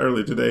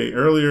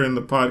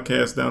the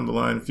podcast down the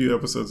line a few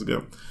episodes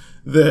ago,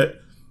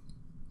 that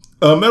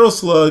a Metal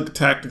Slug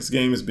Tactics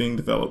game is being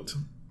developed.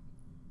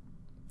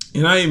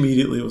 And I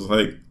immediately was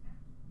like,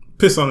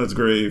 piss on its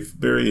grave,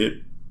 bury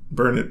it,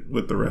 burn it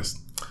with the rest.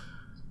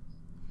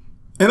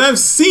 And I've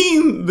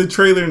seen the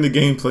trailer and the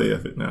gameplay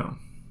of it now.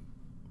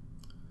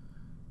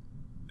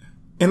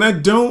 And I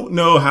don't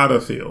know how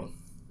to feel.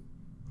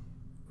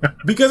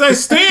 Because I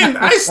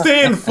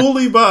stand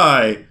fully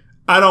by,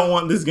 I don't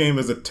want this game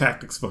as a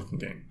tactics fucking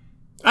game.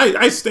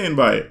 I stand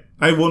by it.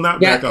 I will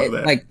not back off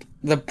that. Like,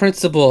 the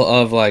principle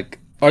of,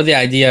 or the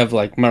idea of,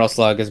 Metal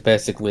Slug is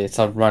basically it's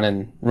a run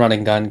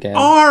and gun game.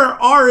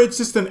 Or it's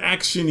just an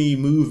action-y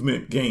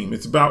movement game.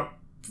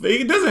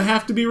 It doesn't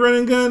have to be run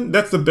and gun.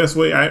 That's the best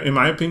way, in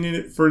my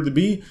opinion, for it to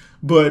be.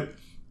 But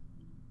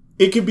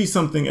it could be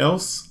something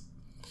else.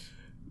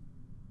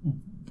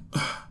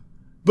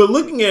 But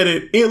looking at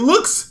it, it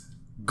looks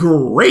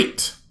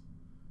great.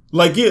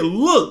 It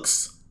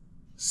looks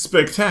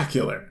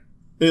spectacular.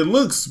 It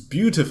looks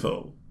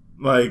beautiful.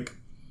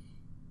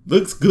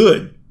 Looks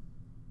good.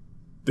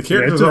 The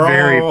characters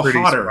are all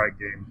hotter.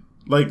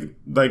 like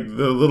the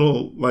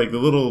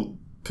little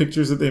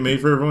pictures that they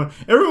made for everyone.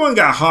 Everyone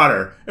got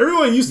hotter.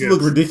 Everyone used to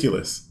look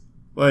ridiculous.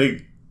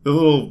 Like the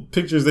little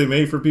pictures they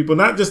made for people,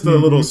 not just the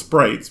little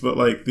sprites, but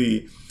like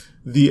the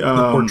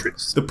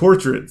portraits. The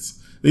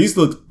portraits. They used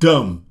to look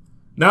dumb.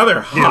 Now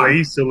they're hot. Yeah, they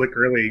used to look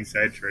really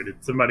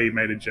exaggerated. Somebody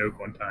made a joke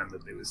one time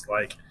that it was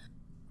like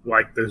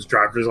those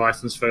driver's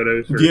license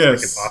photos where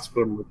it's like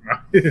impossible to look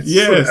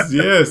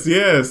nice.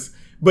 Yes.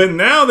 But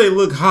now they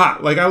look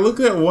hot. Like I looked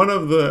at one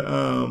of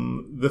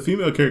the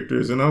female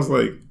characters and I was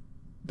like,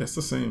 that's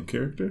the same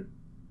character?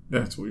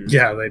 That's weird.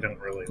 Yeah, they don't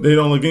really They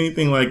don't look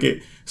anything like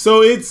it.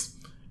 So it's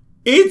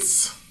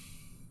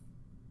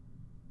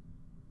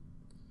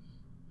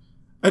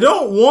I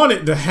don't want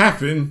it to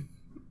happen.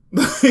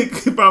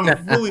 Like, if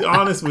I'm fully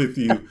honest with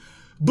you.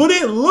 But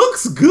it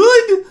looks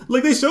good.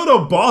 Like, they showed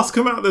a boss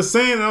come out of the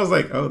sand, and I was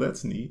like, oh,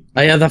 that's neat.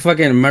 Oh, yeah, the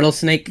fucking Metal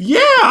Snake. Yeah,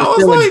 I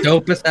was like,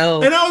 dope as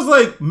hell. And I was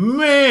like,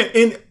 man,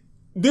 and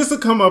this will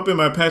come up in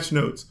my patch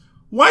notes.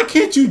 Why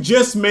can't you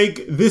just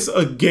make this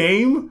a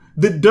game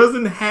that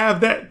doesn't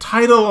have that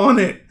title on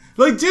it?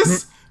 Like,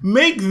 just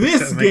make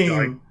this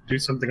game. Do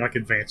something like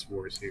Advance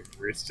Wars here,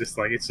 where it's just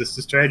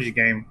a strategy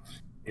game.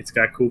 It's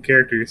got cool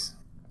characters.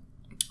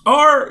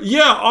 And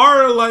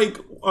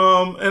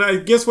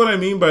I guess what I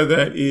mean by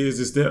that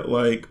is that,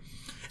 like,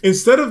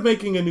 instead of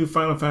making a new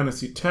Final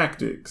Fantasy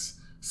Tactics,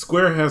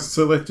 Square has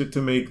selected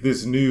to make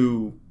this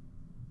new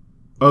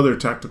other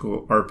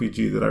tactical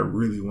RPG that I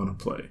really want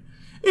to play.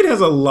 It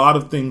has a lot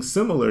of things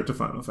similar to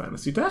Final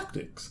Fantasy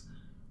Tactics,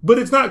 but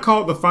it's not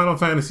called the Final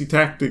Fantasy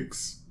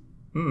Tactics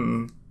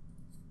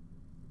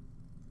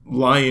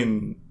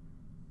lion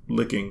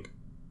licking.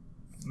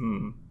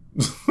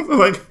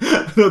 Like,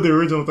 I know the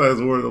original title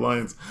is War of the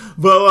Lions,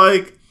 but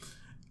like,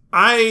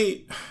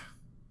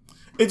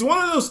 it's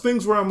one of those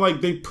things where I'm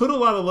like, they put a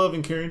lot of love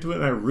and care into it,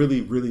 and I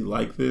really, really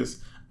like this.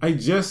 I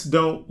just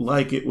don't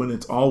like it when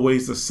it's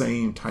always the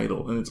same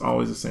title and it's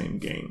always the same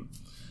game.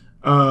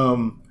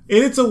 And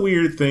it's a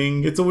weird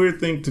thing. It's a weird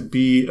thing to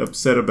be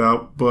upset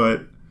about,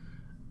 but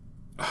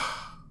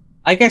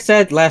like I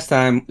said last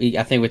time,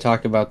 I think we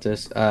talked about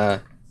this.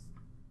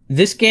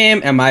 This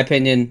game, in my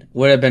opinion,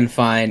 would have been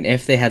fine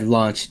if they had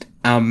launched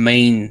a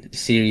main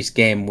series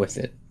game with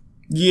it.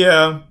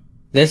 Yeah.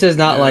 This is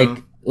not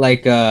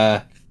like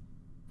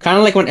kind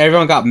of like when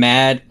everyone got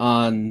mad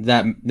on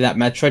that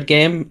Metroid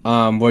game,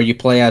 where you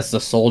play as the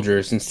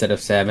soldiers instead of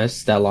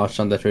Samus that launched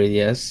on the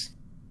 3DS.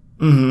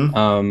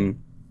 Mm-hmm.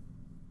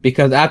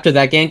 Because after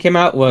that game came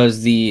out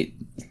was the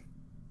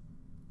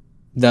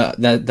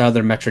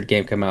other Metroid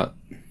game came out.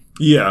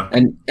 Yeah.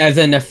 And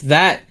then if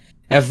that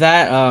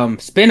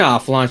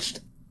spin-off launched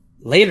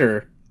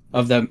later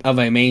of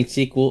a main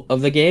sequel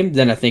of the game,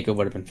 then I think it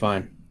would have been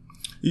fine.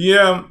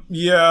 Yeah.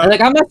 And,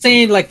 like, I'm not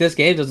saying like this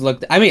game doesn't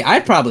look. I mean,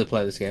 I'd probably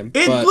play this game.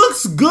 It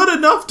looks good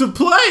enough to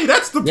play.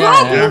 That's the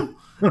problem.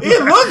 Yeah.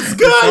 It looks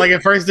good. So, like,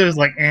 at first it was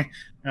like, eh.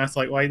 And I was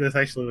like, wait, this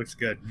actually looks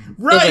good.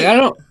 Right. Like,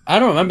 I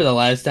don't remember the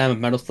last time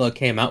Metal Slug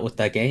came out with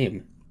that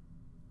game.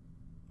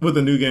 With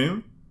a new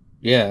game?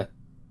 Yeah.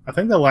 I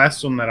think the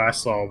last one that I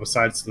saw,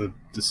 besides the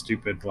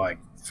stupid like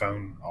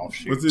phone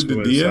offshoot, was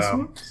DS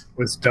one?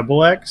 Was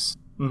Double X,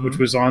 which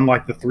was on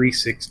like the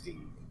 360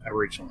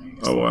 originally.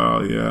 Oh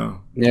wow, yeah.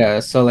 Yeah,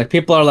 so like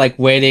people are like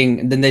waiting,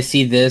 and then they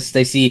see this,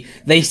 they see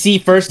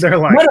first they're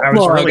like, Metal I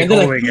was Slug, really and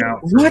they're holding like, out.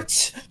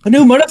 What? A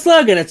new Metal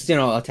Slug? And it's,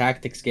 a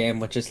tactics game,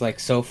 which is like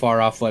so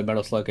far off what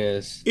Metal Slug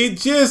is. It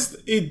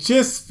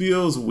just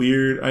feels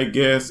weird, I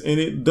guess, and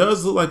it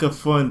does look like a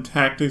fun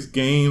tactics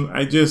game.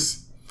 I just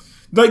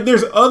like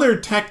there's other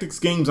tactics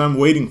games I'm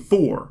waiting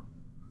for.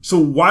 So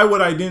why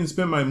would I then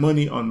spend my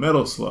money on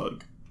Metal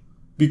Slug?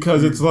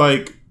 Because it's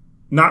like,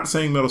 not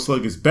saying Metal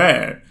Slug is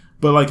bad,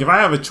 but like if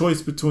I have a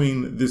choice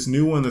between this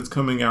new one that's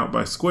coming out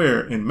by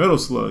Square and Metal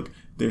Slug,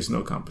 there's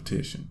no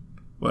competition.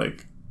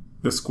 Like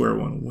the Square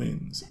one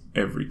wins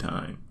every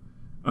time.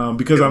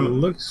 Because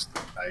looks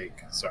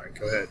like, sorry,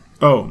 go ahead.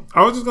 Oh,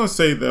 I was just gonna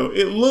say though,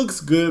 it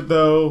looks good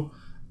though.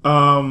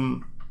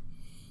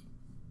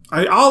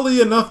 I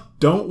oddly enough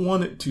don't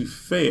want it to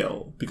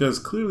fail because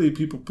clearly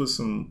people put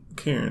some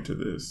care into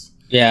this.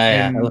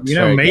 Yeah.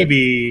 And,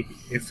 maybe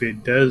if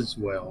it does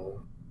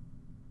well,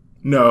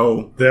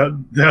 no,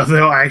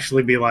 they'll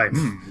actually be like,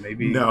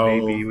 maybe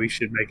we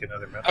should make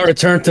another Metal. A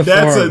return to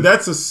form.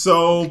 That's a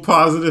so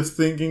positive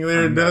thinking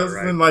there,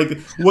 Dustin. Right? Like,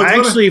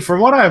 from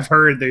what I've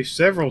heard, there's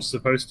several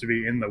supposed to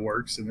be in the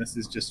works, and this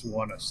is just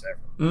one of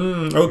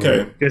several.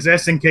 Okay, because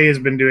SNK has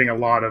been doing a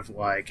lot of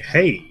like,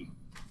 hey,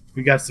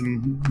 we got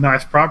some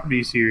nice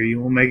properties here. You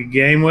want to make a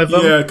game with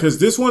them? Yeah, because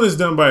this one is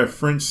done by a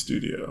French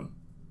studio,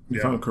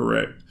 if I'm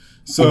correct.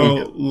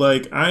 So,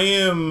 like, I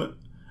am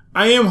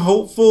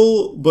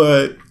hopeful,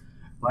 but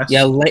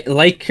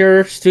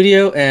Laker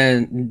Studio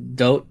and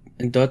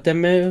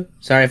Dotemu.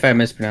 Sorry if I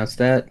mispronounced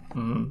that.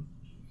 Mm-hmm.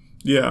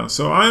 Yeah,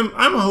 so I'm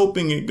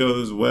hoping it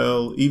goes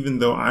well, even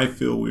though I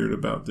feel weird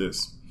about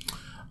this.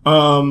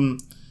 The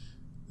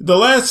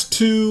last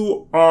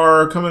two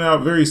are coming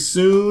out very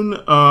soon.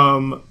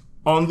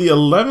 On the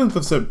 11th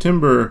of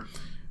September,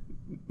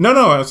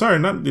 No, sorry,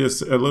 not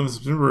this 11th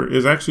September.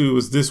 It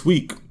was this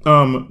week.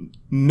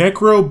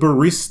 Necro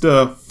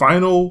Barista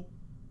Final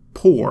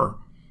Pour.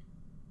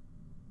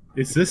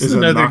 Is this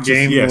another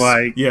game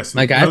yes,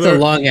 Like that's a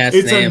long ass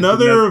name. It's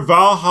another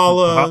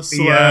Valhalla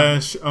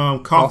slash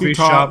coffee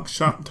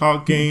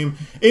talk game.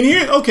 And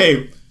here,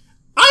 okay,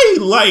 I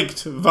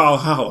liked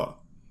Valhalla.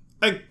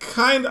 I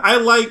kind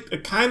of like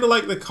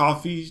the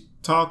coffee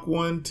talk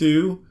one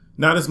too.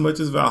 Not as much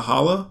as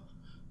Valhalla.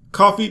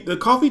 The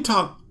coffee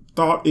talk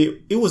thought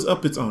it was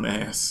up its own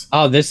ass.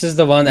 Oh, this is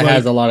the one that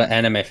has a lot of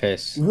anime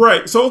face.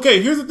 Right. So,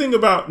 okay, here's the thing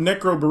about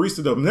Necro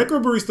Barista, though.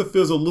 Necro Barista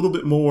feels a little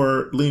bit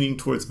more leaning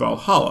towards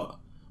Valhalla,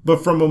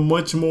 but from a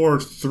much more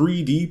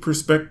 3D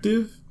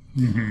perspective.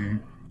 Mm-hmm.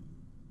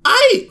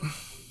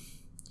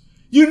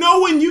 You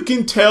know when you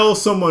can tell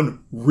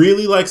someone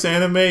really likes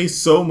anime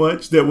so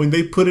much that when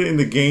they put it in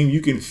the game, you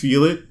can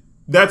feel it?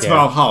 That's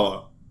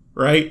Valhalla,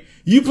 right?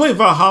 You play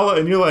Valhalla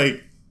and you're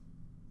like,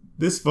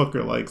 this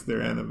fucker likes their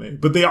anime.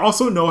 But they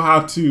also know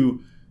how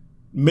to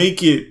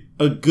make it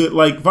a good,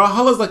 like,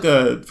 Valhalla's like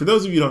for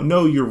those of you who don't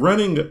know, you're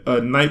running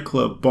a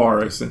nightclub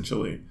bar,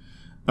 essentially,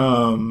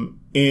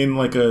 in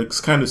like a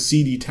kind of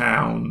seedy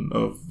town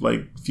of,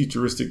 like,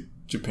 futuristic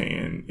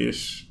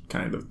Japan-ish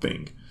kind of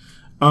thing.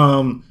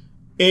 And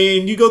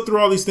you go through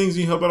all these things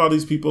and you help out all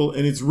these people,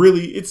 and it's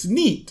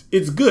neat.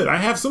 It's good. I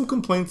have some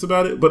complaints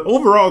about it, but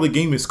overall the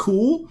game is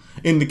cool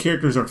and the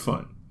characters are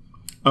fun.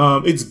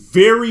 It's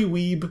very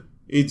weeb.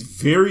 It's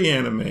very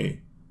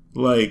anime,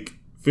 like,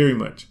 very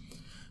much.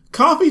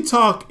 Coffee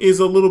Talk is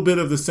a little bit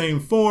of the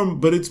same form,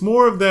 but it's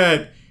more of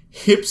that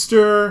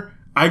hipster,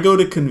 I go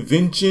to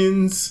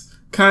conventions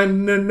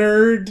kind of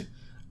nerd,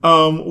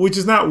 which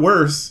is not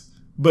worse,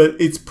 but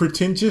it's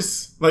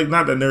pretentious. Like,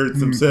 not the nerds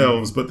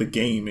themselves, but the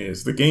game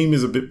is. The game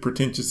is a bit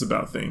pretentious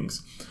about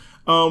things.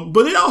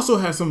 But it also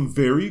has some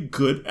very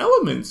good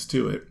elements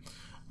to it.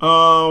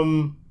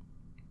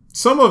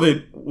 Some of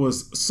it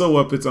was so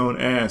up its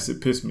own ass, it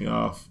pissed me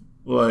off.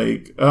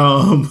 Like,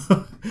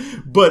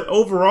 but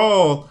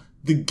overall,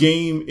 the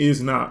game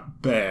is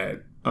not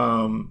bad.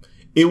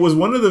 It was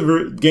one of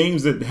the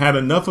games that had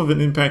enough of an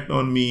impact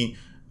on me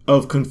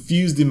of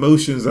confused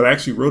emotions that I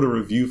actually wrote a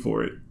review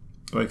for it.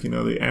 Like, you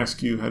know, they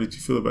ask you, how did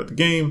you feel about the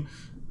game?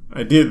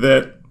 I did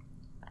that.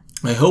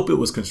 I hope it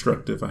was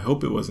constructive. I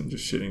hope it wasn't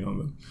just shitting on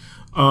them.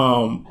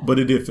 But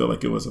it did feel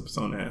like it was up its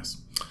own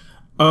ass.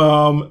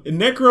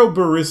 Necro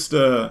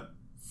Barista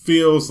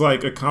feels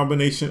like a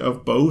combination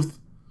of both.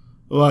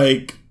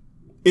 Like,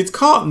 it's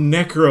called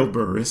Necro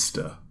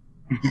Barista.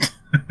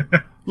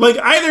 Like,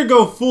 either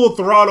go full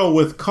throttle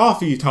with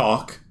Coffee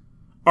Talk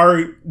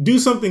or do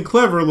something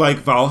clever like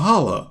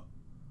Valhalla.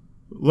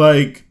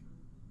 Like,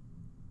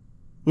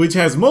 which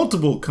has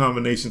multiple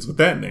combinations with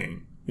that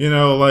name. You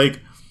know, like,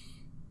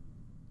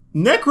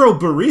 Necro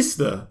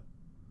Barista.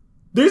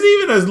 There's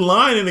even a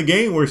line in the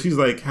game where she's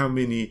like, how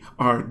many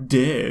are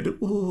dead?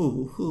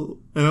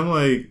 Ooh. And I'm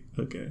like,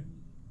 okay.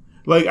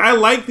 Like, I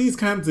like these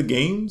kinds of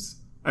games.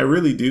 I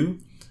really do.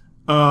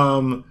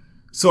 So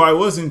I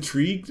was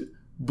intrigued,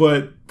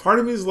 but part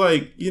of me is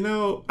like, you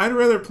know, I'd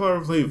rather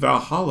play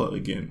Valhalla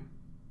again.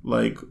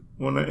 Like,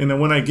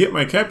 when I get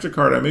my capture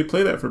card, I may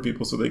play that for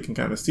people so they can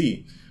kind of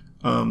see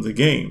the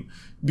game.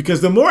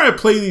 Because the more I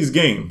play these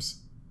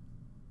games,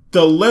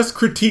 the less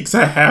critiques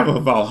I have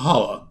of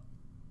Valhalla.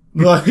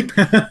 Like,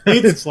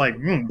 it's like,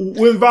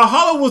 when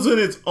Valhalla was in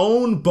its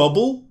own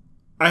bubble,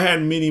 I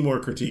had many more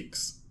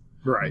critiques.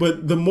 Right.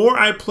 But the more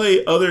I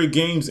play other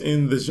games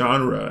in the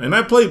genre, and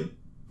I played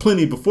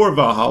plenty before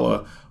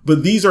Valhalla,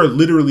 but these are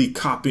literally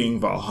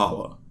copying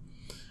Valhalla.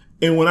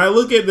 And when I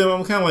look at them,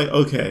 I'm kind of like,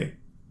 okay,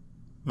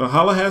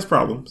 Valhalla has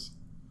problems,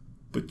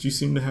 but you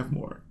seem to have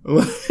more.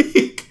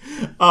 Like,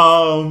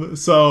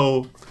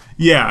 so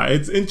yeah,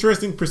 it's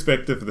interesting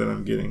perspective that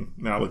I'm getting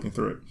now looking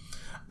through it.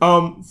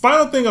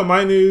 Final thing on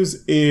my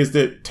news is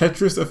that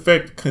Tetris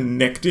Effect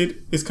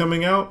Connected is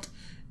coming out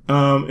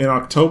in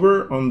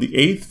October on the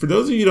 8th. For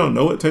those of you who don't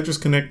know what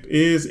Tetris Connect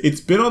is, it's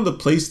been on the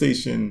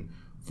PlayStation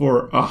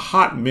for a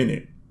hot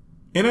minute,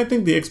 and I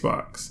think the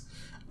Xbox.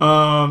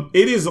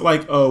 It is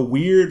like a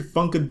weird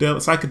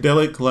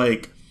psychedelic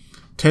like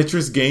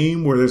Tetris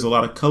game where there's a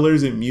lot of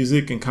colors and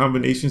music and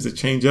combinations that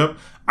change up.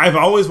 I've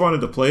always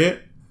wanted to play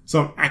it,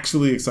 so I'm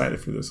actually excited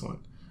for this one.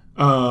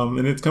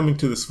 And it's coming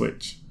to the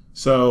Switch,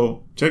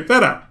 so check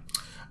that out.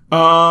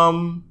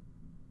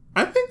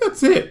 I think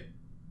that's it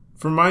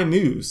for my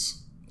news.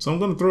 So I'm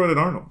going to throw it at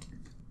Arnold.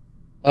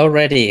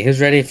 Already,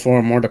 who's ready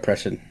for more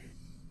depression?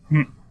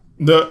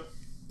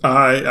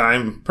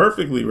 I'm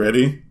perfectly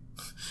ready.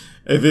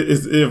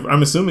 If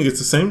I'm assuming it's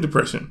the same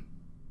depression.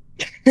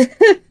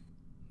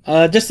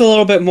 Just a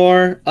little bit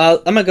more.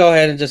 I'm gonna go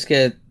ahead and just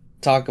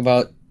talk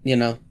about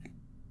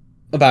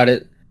about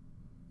it.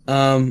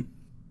 Now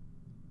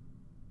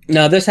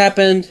this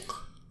happened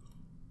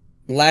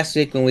last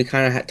week when we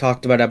kind of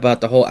talked about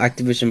the whole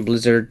Activision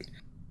Blizzard.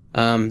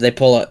 They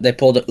pulled a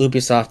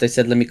Ubisoft. They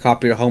said, "Let me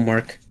copy your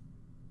homework."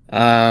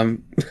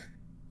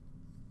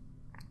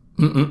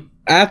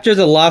 After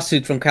the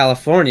lawsuit from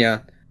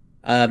California,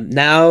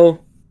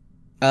 now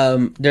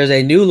there's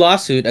a new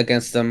lawsuit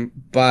against them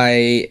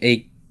by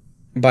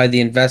the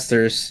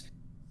investors,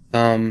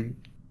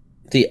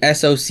 the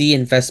SOC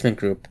Investment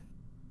Group.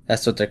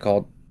 That's what they're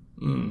called.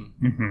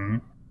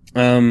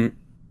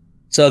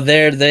 So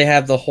they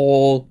have the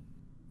whole,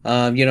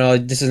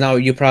 this is not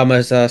what you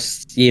promised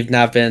us. You've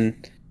not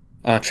been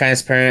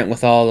transparent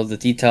with all of the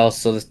details.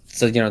 So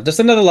there's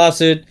another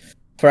lawsuit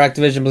for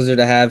Activision Blizzard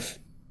to have,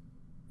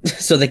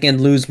 so they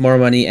can lose more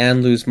money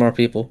and lose more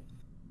people.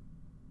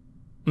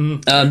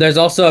 There's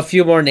also a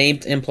few more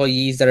named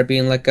employees that are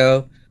being let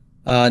go,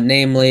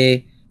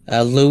 namely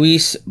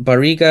Luis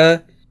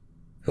Barriga,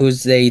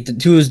 who's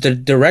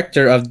the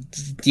director of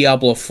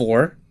Diablo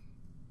 4,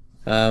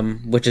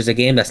 which is a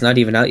game that's not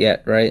even out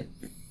yet, right?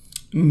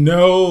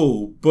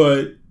 No,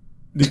 but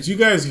did you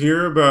guys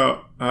hear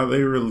about how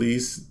they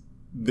released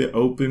the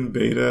open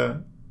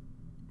beta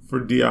for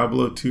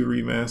Diablo 2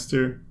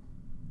 Remaster?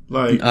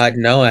 Like,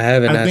 no, I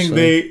haven't.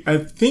 I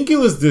think it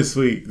was this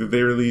week that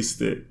they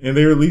released it, and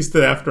they released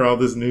it after all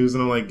this news,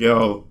 and I'm like,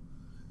 yo,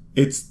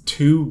 it's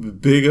too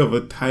big of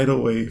a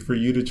tidal wave for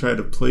you to try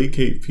to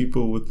placate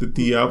people with the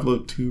Diablo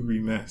 2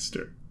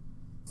 Remaster.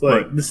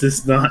 Like, this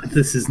is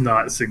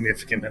not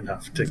significant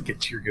enough to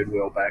get your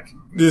goodwill back.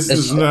 This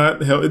is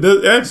not help.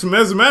 As a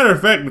matter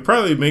of fact, it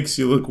probably makes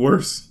you look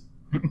worse.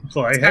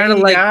 Like,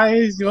 hey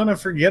guys, you want to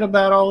forget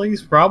about all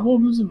these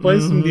problems and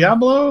play some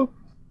Diablo?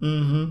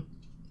 Mm-hmm.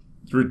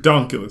 It's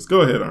redonkulous.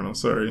 Go ahead, Arnold.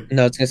 Sorry.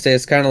 No, I was gonna say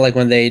it's kind of like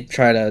when they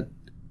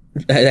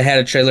they had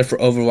a trailer for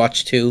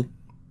Overwatch 2.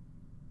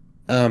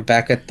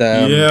 Back at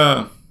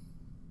the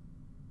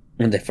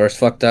when they first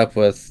fucked up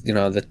with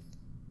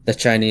the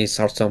Chinese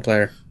Hearthstone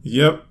player.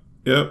 Yep.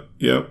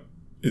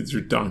 It's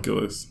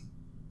redonkulous.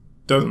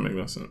 Doesn't make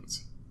no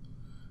sense.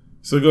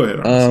 So go ahead.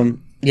 Arnold.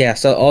 Yeah.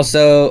 So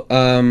also,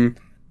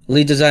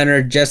 lead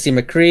designer Jesse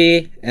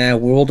McCree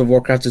and World of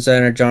Warcraft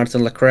designer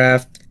Jonathan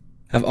LeCraft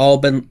have all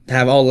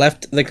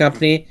left the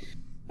company.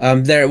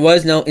 There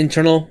was no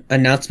internal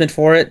announcement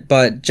for it,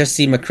 but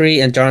Jesse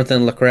McCree and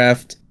Jonathan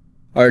LeCraft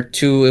are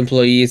two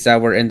employees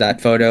that were in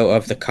that photo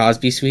of the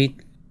Cosby Suite.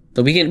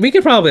 So we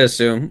can probably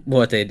assume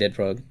what they did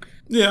wrong.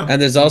 Yeah.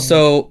 And there's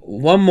also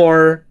one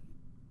more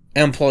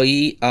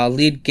employee,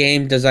 lead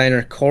game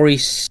designer Corey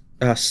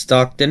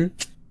Stockton.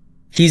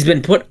 He's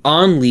been put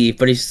on leave,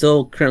 but he's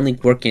still currently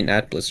working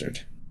at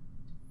Blizzard.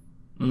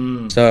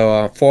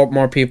 So 4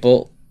 more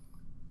people.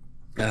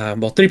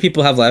 3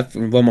 people have left,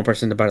 and 1 more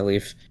person about to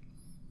leave.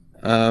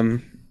 But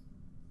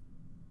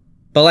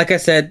like I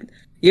said,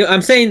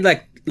 I'm saying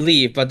like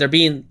leave, but they're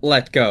being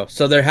let go,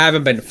 so they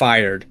haven't been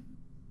fired,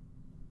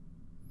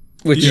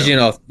 which is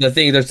the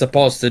thing they're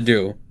supposed to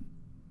do.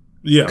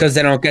 Yeah, because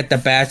they don't get the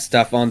bad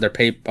stuff on their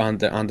paper, on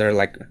their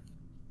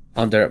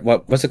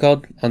what's it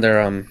called, on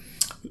their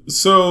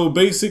So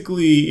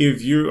basically,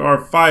 if you are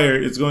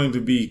fired, it's going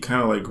to be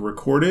kind of like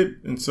recorded,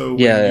 and so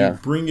when you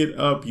bring it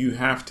up, you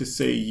have to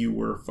say you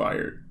were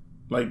fired.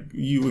 Like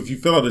if you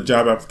fill out a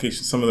job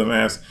application, some of them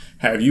ask,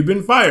 "Have you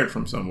been fired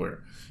from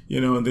somewhere?"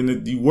 And then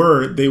if you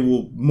were, they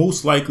will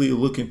most likely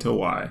look into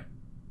why.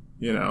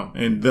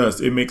 And thus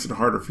it makes it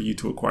harder for you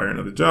to acquire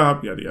another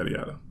job. Yada yada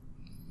yada.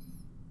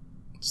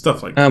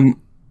 Stuff like that.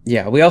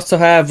 Yeah, we also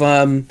have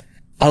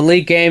a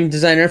lead game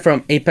designer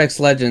from Apex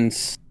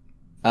Legends.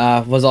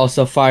 Was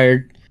also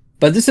fired,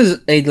 but this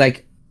is a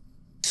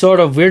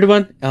sort of weird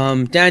one.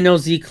 Daniel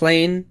Z.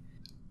 Klein,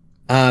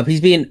 he's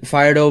being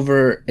fired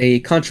over a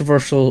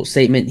controversial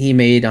statement he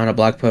made on a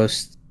blog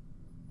post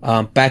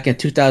back in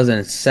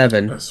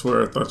 2007. I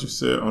swear, I thought you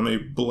said on a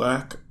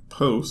black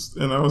post,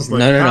 and I was like,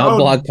 no,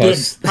 blog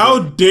post. How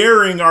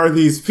daring are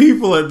these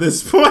people at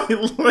this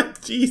point? Like,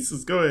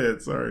 Jesus, go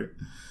ahead. Sorry.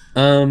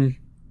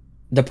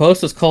 The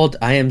post was called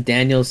 "I Am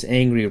Daniel's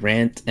Angry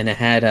Rant," and it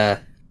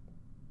had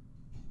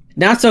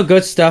not so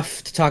good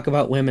stuff to talk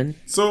about women.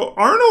 So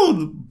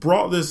Arnold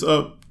brought this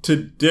up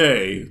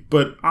today,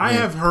 but I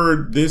have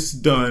heard this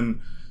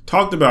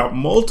talked about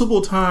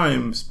multiple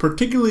times,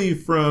 particularly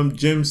from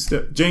James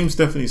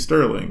Stephanie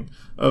Sterling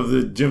of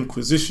the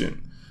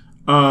Jimquisition.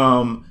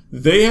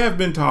 They have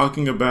been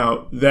talking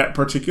about that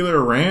particular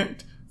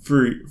rant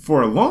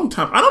for a long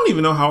time. I don't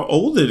even know how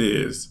old it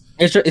is.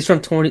 It's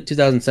from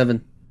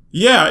 2007.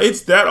 Yeah,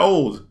 it's that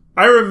old.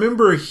 I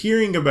remember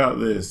hearing about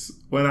this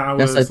when I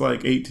was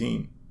like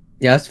 18.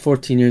 Yeah, that's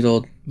 14 years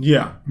old.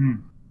 Yeah.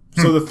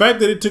 So the fact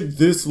that it took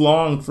this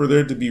long for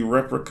there to be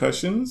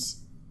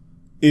repercussions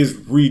is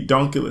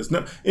redonkulous.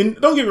 Now, and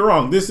don't get me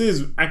wrong, this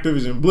is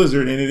Activision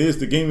Blizzard, and it is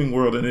the gaming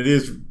world, and it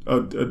is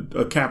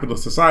a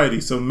capitalist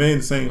society. So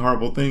men saying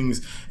horrible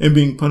things and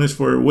being punished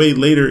for it way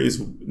later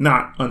is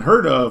not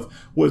unheard of.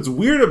 What's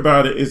weird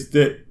about it is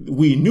that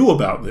we knew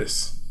about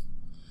this.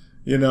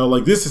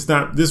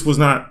 This was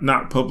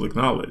not public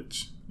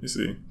knowledge. You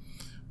see,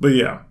 but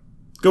yeah,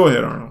 go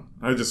ahead, Arnold.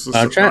 I'm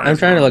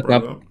trying to look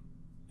up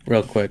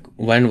real quick.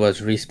 When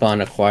was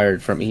Respawn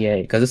acquired from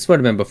EA? Because this would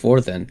have been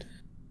before then.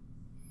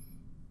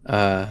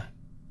 Yeah,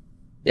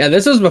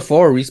 this was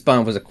before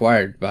Respawn was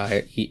acquired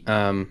by.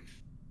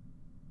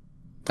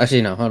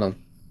 Actually, no. Hold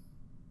on.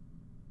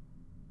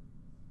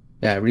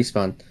 Yeah,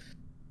 Respawn.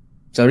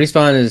 So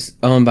Respawn is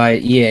owned by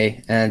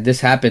EA, and this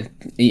happened.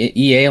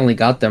 EA only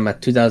got them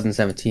at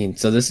 2017,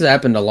 so this has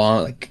happened a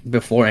long, like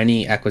before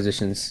any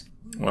acquisitions.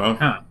 Wow.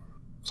 Huh.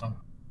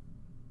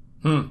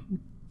 So,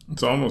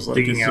 It's almost like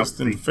Digging it's out just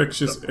the-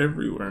 infectious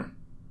everywhere.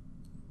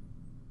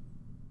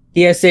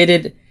 He has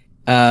stated,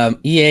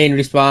 EA and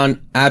Respawn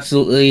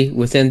absolutely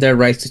within their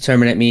rights to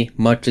terminate me,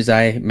 much as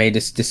I may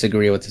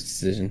disagree with this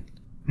decision.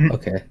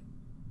 Okay.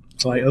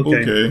 it's like,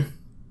 okay.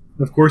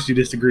 Of course you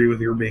disagree with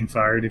your being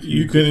fired. If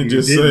You couldn't if you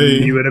just didn't,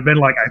 say- you would have been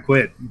like, I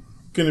quit.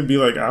 Gonna be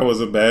like I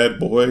was a bad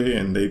boy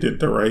and they did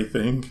the right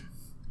thing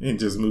and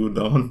just moved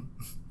on.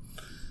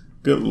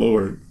 Good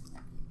lord.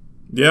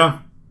 Yeah.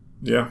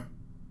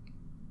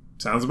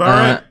 Sounds about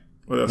right.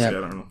 What else yeah.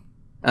 you got, Arnold?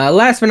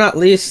 Last but not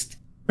least,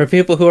 for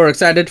people who are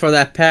excited for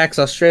that PAX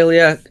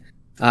Australia,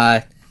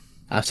 I'm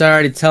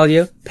sorry to tell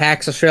you,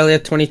 PAX Australia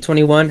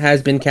 2021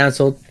 has been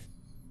cancelled.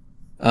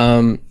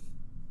 It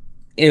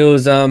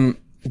was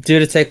due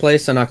to take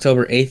place on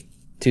October 8th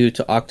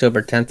to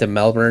October 10th in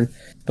Melbourne,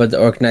 but the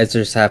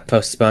organizers have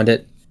postponed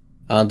it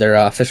on their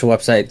official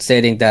website,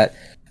 stating that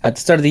at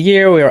the start of the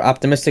year, we were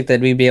optimistic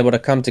that we'd be able to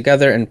come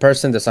together in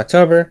person this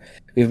October.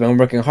 We've been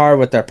working hard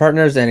with our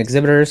partners and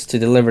exhibitors to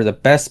deliver the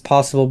best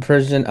possible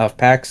version of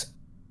PAX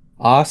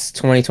Aus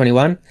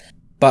 2021,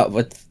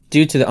 but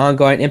due to the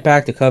ongoing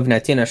impact of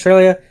COVID-19 in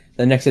Australia,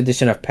 the next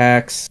edition of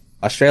PAX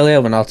Australia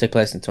will now take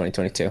place in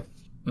 2022.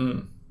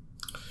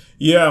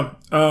 Yeah,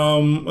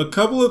 a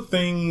couple of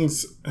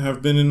things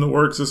have been in the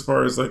works as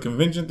far as like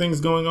convention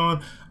things going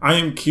on. I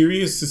am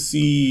curious to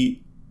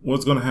see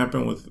what's going to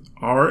happen with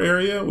our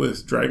area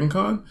with Dragon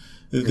Con.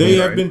 They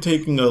have been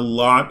taking a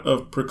lot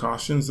of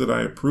precautions that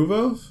I approve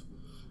of,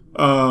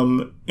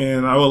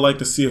 and I would like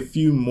to see a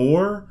few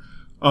more.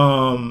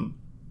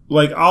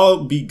 Like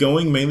I'll be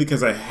going mainly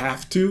because I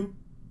have to.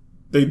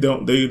 They're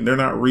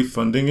not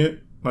refunding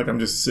it. Like I'm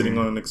just sitting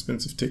on an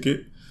expensive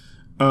ticket.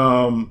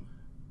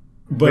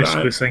 But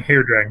Basically saying,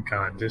 here, Dragon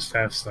Con, just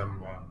have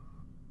some,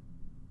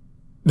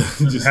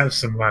 just have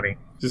some money.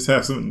 Just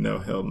have some. No,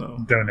 hell no.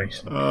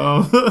 Donation.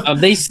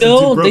 They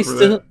still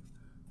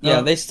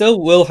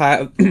will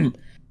have.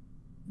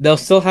 They'll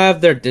still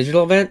have their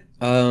digital event,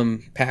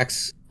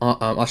 PAX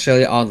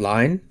Australia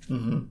Online,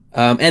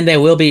 and they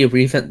will be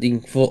refunding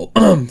full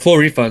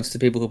refunds to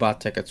people who bought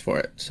tickets for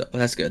it. So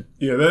that's good.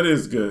 Yeah, that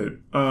is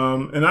good.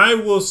 And I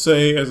will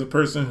say, as a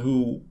person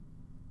who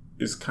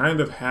is kind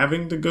of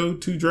having to go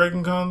to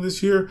Dragon Con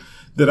this year,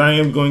 that I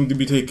am going to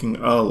be taking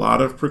a lot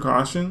of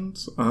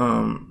precautions.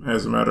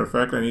 As a matter of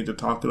fact, I need to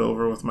talk it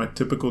over with my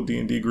typical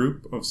D&D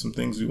group of some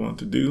things we want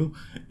to do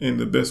and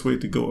the best way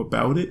to go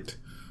about it.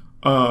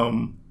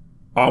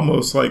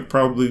 Almost like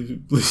probably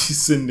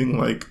sending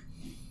like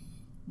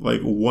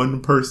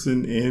one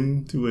person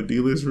into a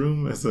dealer's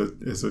room as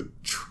a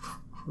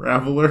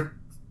traveler.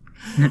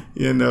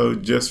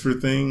 Just for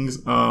things.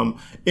 And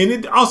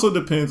it also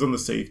depends on the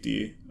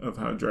safety of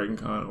how Dragon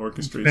Con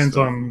orchestrates. Depends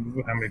stuff.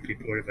 on how many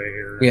people are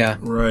there. Yeah.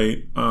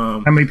 Right.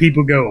 How many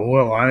people go,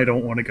 well, I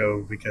don't want to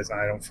go because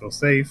I don't feel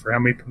safe. Or how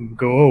many people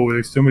go, oh,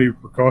 there's so many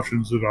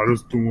precautions that I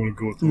just don't want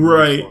to go through.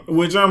 Right.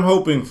 Which I'm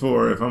hoping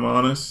for, if I'm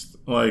honest.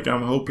 Like,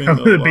 I'm hoping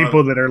the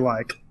people that are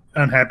like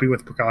unhappy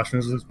with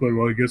precautions, it's like,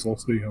 well, I guess I'll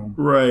stay home.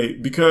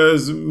 Right.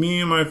 Because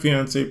me and my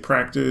fiance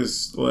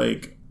practice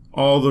like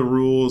all the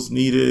rules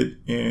needed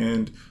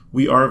and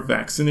we are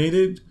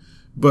vaccinated,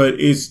 but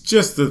it's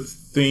just a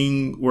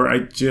thing where I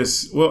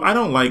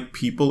don't like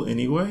people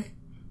anyway.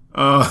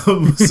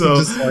 So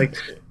just like,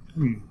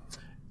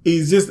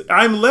 it's just,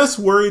 I'm less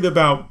worried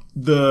about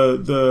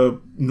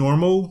the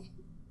normal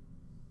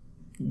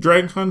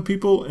Dragon Con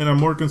people, and I'm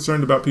more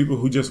concerned about people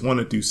who just want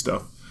to do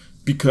stuff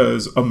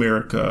because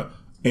America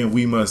and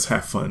we must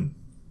have fun.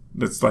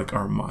 That's like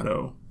our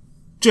motto.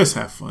 Just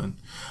have fun.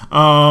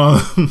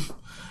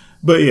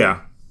 But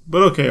yeah.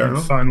 But okay,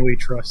 Arnold. In fun we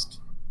trust.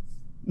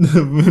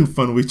 In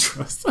fun we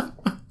trust.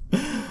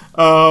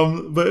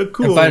 But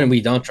cool. And finally, we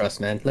don't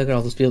trust, man. Look at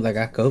all those people that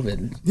got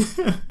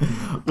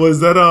COVID. Was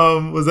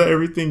that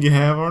everything you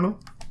have,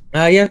 Arnold?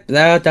 Yeah,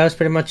 that was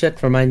pretty much it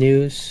for my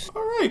news.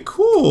 All right,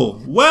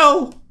 cool.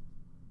 Well,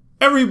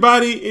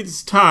 everybody,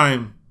 it's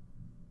time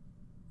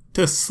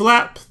to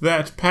slap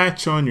that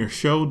patch on your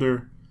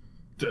shoulder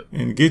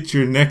and get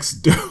your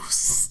next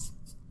dose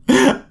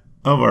of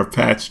our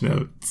patch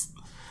notes.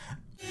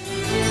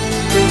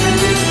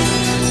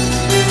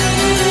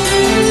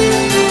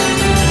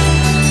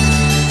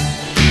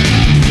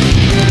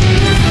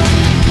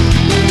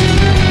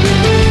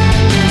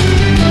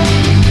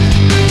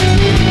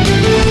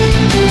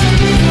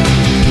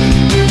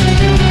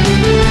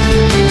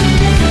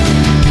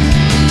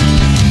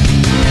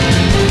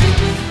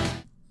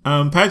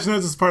 Patch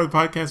Notes is part of the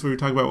podcast where we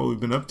talk about what we've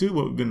been up to,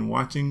 what we've been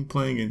watching,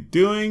 playing, and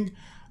doing.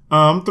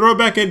 Throw it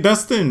back at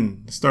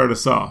Dustin to start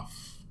us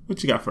off.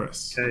 What you got for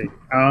us? Okay.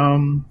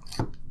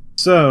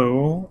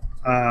 So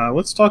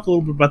let's talk a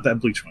little bit about that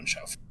Bleach one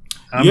shelf.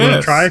 I'm going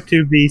to try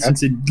to be,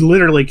 since it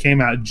literally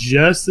came out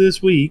just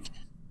this week,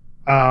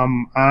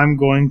 I'm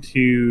going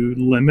to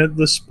limit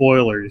the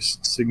spoilers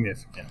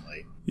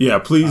significantly. Yeah,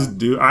 please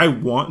do. I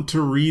want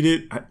to read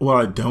it. Well,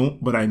 I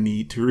don't, but I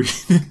need to read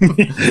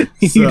it.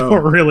 You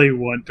don't really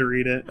want to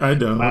read it. I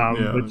don't.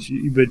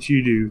 But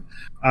you do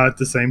at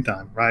the same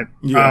time, right?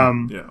 Yeah.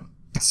 Yeah.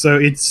 So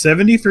it's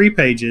 73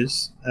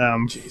 pages.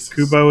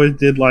 Kubo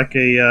did like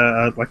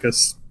a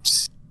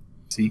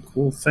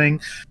sequel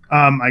thing.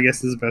 I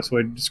guess is the best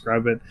way to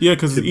describe it. Yeah,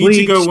 because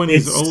Ichigo when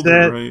he's older,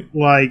 set, right?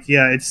 Like,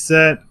 yeah, it's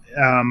set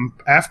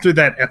after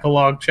that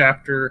epilogue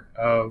chapter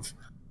of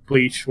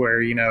Bleach,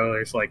 where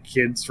there's like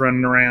kids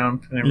running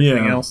around and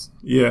everything else.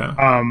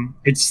 Yeah.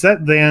 It's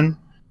set then.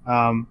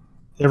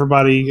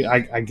 Everybody,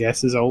 I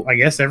guess, is old. I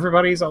guess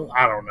everybody's old.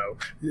 I don't know.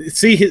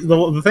 See,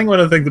 one of the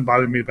things that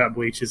bothered me about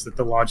Bleach is that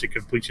the logic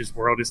of Bleach's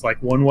world is like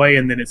one way,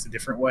 and then it's a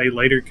different way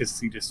later because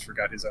he just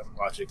forgot his own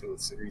logic of the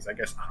series. I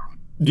guess. I don't know.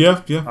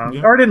 Yeah.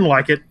 Or didn't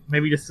like it.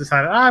 Maybe just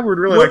decided I would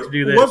really like to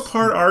do this. What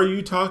part are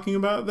you talking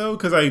about though?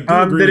 Because I do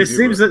agree that it with you,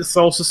 seems that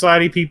Soul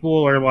Society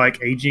people are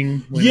like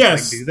aging.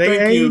 Yes, do they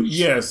thank age? you.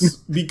 Yes,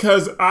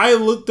 because I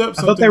looked up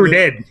something. I thought they were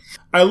dead.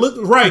 I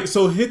looked right.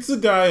 So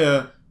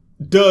Hitsugaya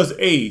does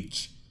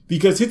age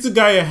because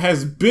Hitsugaya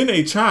has been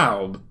a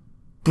child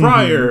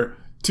prior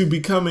to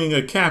becoming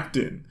a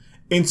captain,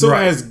 and so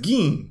has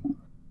Gin.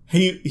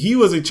 He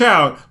was a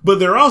child, but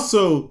they're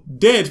also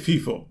dead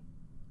people.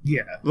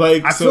 Yeah,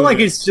 I feel like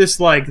it's just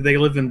like they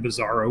live in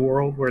Bizarro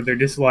world where they're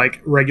just like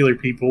regular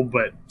people,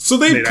 but so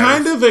they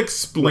kind of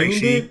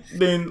explained it.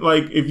 Then,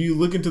 like if you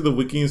look into the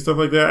wiki and stuff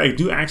like that, I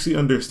do actually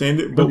understand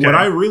it. But what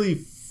I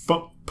really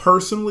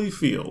personally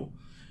feel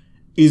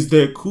is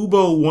that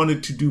Kubo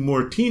wanted to do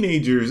more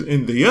teenagers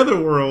in the other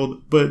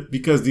world, but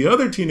because the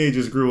other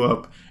teenagers grew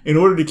up, in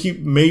order to keep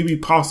maybe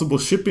possible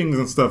shippings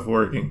and stuff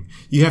working,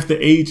 you have to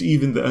age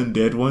even the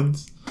undead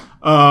ones.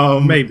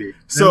 Maybe.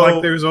 So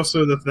and there's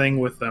also the thing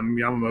with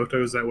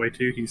Yamamoto is that way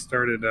too. He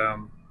started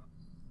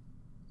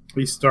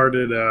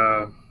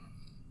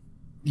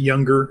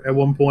younger at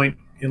one point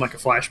in like a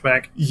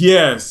flashback.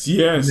 Yes.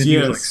 And then he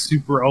was like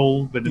super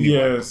old, but then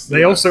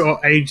they also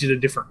age at a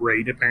different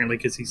rate apparently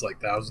because he's like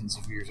thousands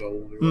of years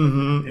old.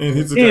 And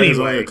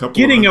anyway,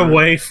 getting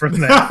away from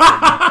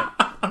that.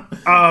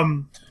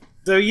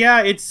 So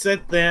yeah, it's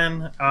set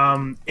then.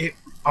 It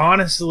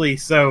honestly,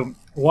 so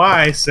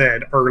why I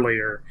said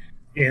earlier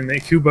in the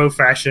Kubo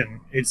fashion,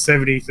 it's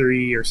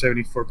 73 or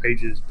 74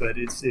 pages, but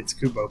it's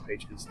Kubo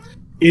pages.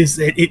 Is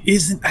that it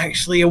isn't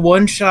actually a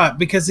one shot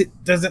because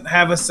it doesn't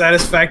have a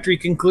satisfactory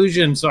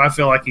conclusion. So I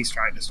feel like he's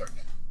trying to start.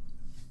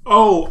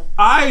 Oh,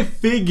 I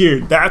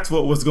figured that's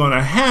what was going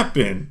to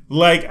happen.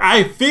 Like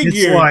I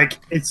figured,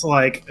 it's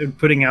like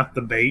putting out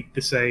the bait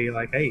to say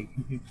like, hey,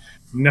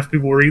 enough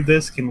people read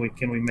this. Can we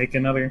make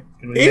another?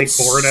 Can we make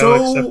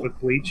Boruto except with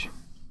Bleach?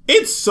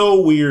 It's so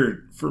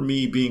weird for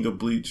me being a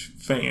Bleach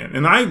fan,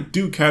 and I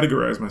do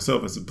categorize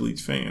myself as a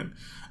Bleach fan,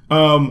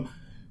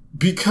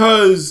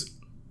 because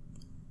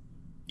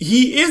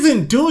he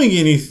isn't doing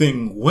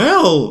anything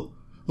well.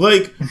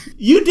 Like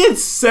you said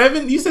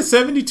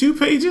 72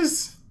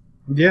 pages?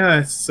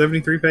 Yeah, it's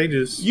 73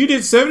 pages. You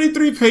did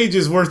 73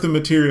 pages worth of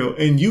material,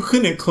 and you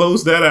couldn't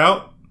close that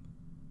out?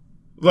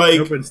 Like,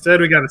 nope, instead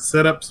we got to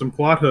set up some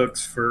plot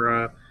hooks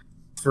for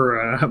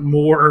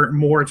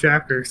more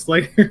chapters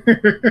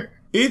later.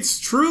 It's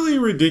truly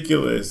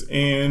ridiculous,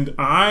 and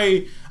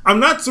I'm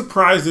not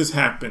surprised this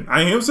happened.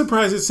 I am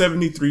surprised it's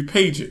 73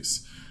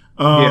 pages.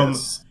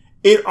 Yes.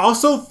 It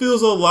also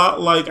feels a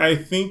lot like I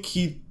think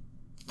he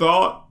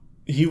thought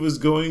he was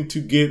going to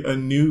get a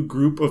new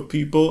group of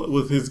people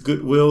with his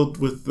goodwill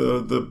with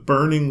the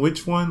Burning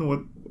Witch one. What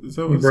is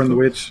that? Burn the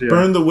Witch. Yeah.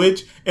 Burn the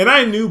Witch, and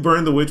I knew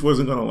Burn the Witch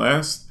wasn't going to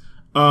last.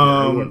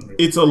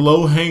 It's a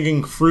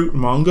low-hanging fruit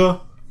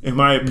manga, in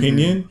my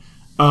opinion.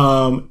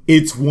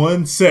 It's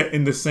one set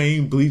in the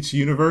same Bleach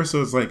universe,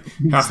 so it's like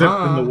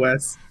except in the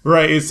West,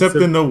 right? Except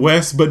in the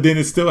West, but then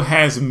it still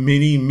has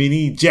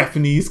many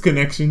Japanese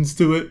connections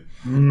to it,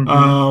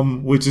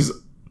 which is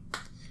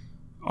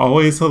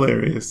always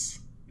hilarious.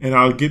 And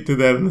I'll get to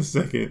that in a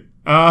second.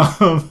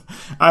 I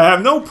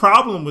have no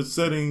problem with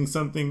setting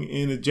something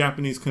in a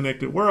Japanese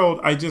connected world.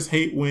 I just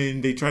hate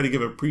when they try to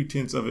give a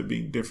pretense of it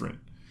being different.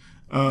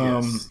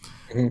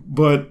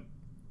 But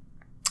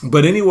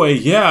anyway,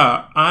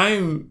 yeah,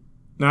 I'm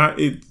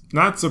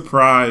not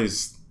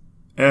surprised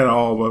at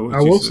all by what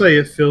I will say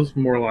it feels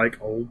more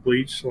like old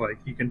Bleach. Like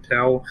you can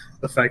tell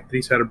the fact that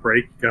he's had a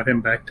break got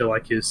him back to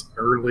like his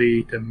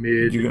early to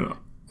mid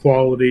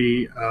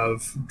quality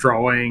of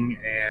drawing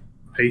and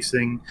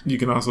pacing. You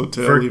can also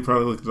tell he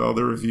probably looked at all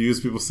the reviews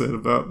people said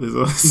about his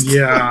other stuff.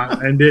 Yeah,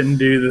 and didn't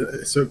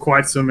do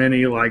quite so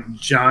many like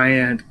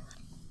giant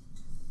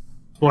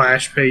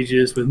splash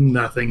pages with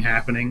nothing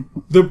happening.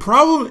 The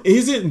problem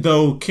isn't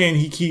though can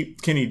he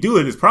do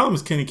it? His problem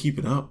is can he keep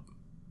it up?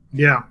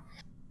 Yeah.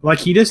 Like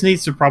he just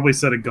needs to probably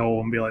set a goal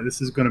and be like,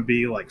 this is going to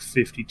be like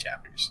 50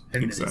 chapters.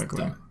 And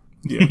exactly.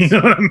 Yes. You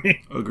know what I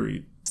mean?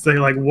 Agreed. Say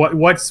like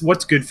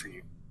what's good for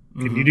you?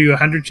 Can you do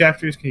 100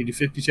 chapters? Can you do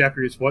 50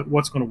 chapters?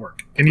 What's going to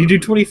work? Can you do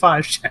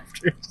 25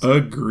 chapters?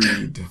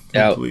 Agreed.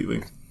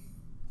 Completely.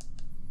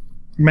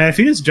 Man, if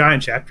he does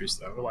giant chapters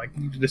though, like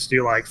you could just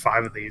do like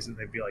 5 of these and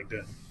they'd be like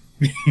done.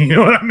 You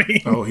know what I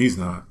mean? Oh, he's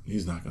not.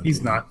 He's not going to.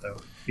 He's not though.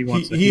 He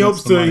wants. He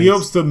hopes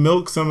to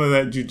milk some of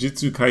that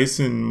Jujutsu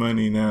Kaisen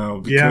money now.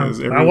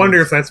 Because I wonder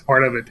if that's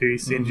part of it too.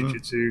 He's seen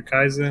Jujutsu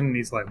Kaisen, and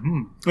he's like,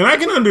 And I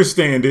can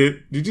understand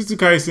it. Jujutsu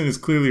Kaisen is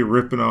clearly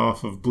ripping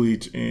off of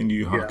Bleach and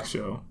Yu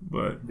Hakusho,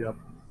 but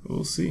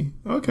we'll see.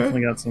 Okay,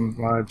 definitely got some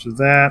vibes of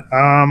that.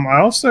 I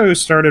also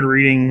started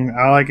reading.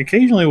 I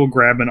occasionally will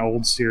grab an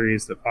old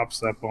series that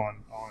pops up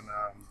on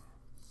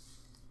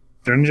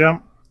Shonen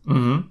Jump.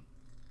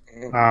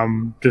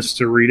 Just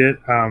to read it,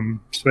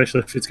 especially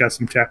if it's got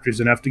some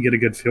chapters enough to get a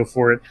good feel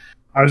for it.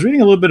 I was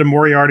reading a little bit of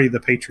Moriarty the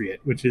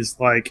Patriot, which is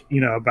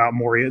about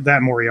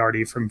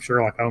Moriarty from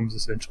Sherlock Holmes,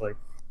 essentially.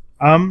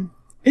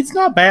 It's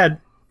not bad.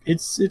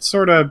 It's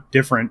sort of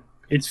different.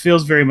 It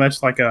feels very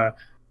much like a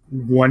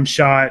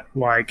one-shot,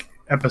 like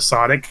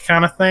episodic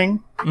kind of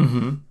thing.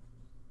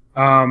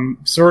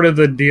 Sort of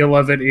the deal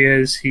of it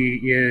is he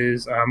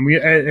is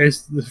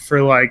as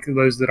for like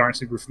those that aren't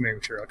super familiar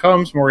with Sherlock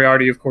Holmes,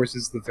 Moriarty of course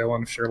is the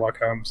villain of Sherlock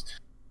Holmes.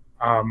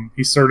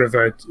 He's sort of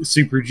a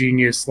super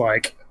genius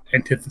like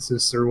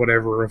antithesis or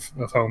whatever of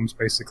Holmes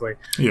basically.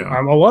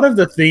 A lot of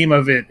the theme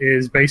of it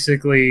is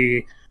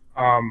basically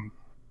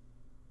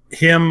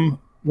him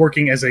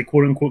working as a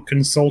quote unquote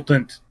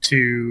consultant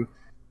to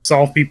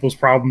solve people's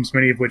problems,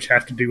 many of which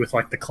have to do with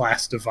like the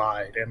class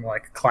divide and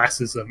like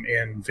classism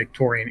in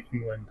Victorian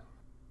England.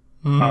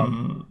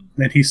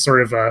 And he's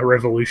sort of a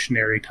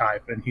revolutionary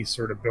type, and he's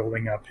sort of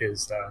building up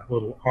his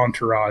little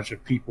entourage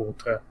of people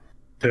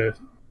to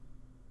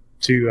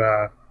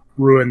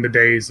ruin the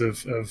days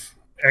of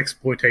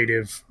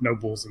exploitative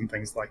nobles and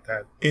things like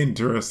that.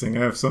 Interesting.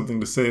 I have something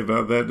to say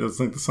about that. That's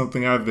like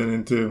something I've been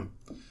into.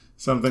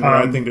 Something where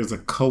I think there's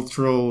a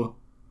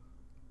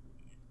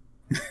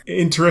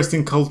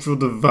interesting cultural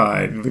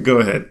divide. But go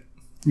ahead.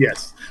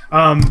 Yes.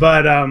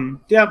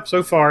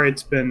 So far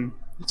it's been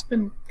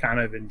kind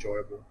of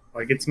enjoyable.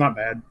 Like, it's not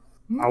bad.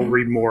 I'll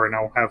read more and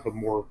I'll have a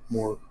more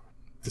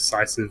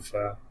decisive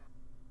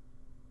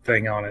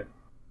thing on it.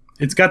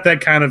 It's got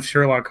that kind of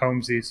Sherlock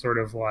Holmesy sort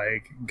of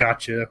like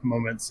gotcha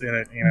moments in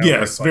it.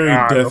 Yes, like, very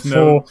Death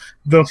Note.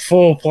 The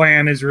full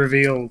plan is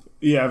revealed.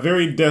 Yeah,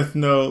 very Death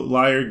Note,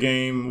 Liar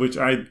Game, which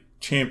I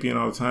champion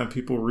all the time.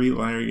 People read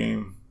Liar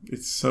Game.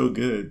 It's so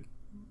good.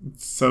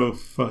 It's so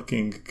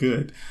fucking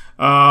good.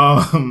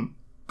 Gonna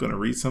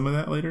read some of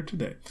that later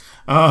today.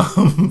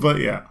 But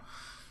yeah.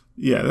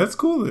 Yeah, that's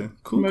cool then.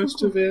 Cool.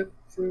 Most of it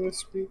for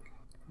this week.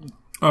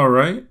 All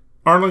right.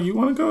 Arnold, you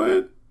want to go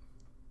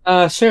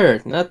ahead?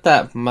 Sure. Not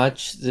that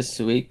much this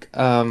week.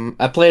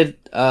 I played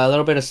a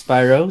little bit of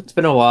Spyro. It's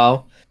been a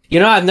while.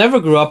 I've never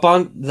grew up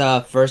on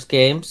the first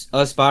games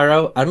of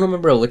Spyro. I don't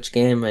remember which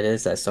game it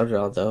is that I started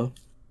on though.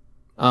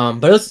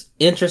 But it was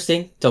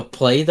interesting to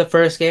play the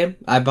first game.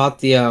 I bought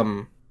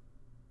the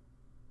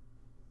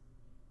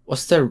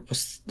what's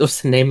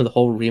the name of the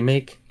whole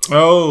remake?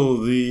 Oh,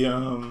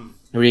 the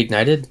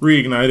Reignited?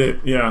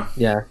 Reignited, yeah.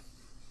 Yeah.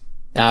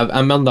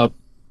 I'm on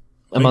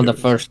the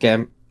first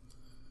game.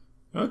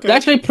 Okay. It's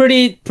actually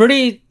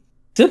pretty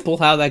simple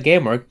how that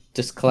game worked.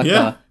 Just collect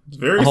a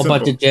whole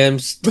bunch of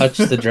gems, touch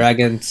the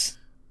dragons.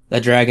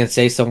 The dragons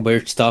say some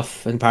weird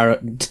stuff, and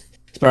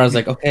Spyro's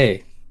like,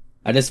 okay,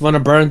 I just want to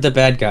burn the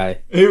bad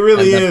guy. It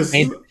really is.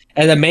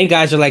 And the main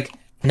guys are like,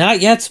 not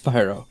yet,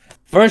 Spyro.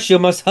 First, you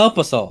must help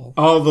us all.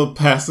 All the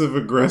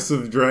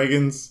passive-aggressive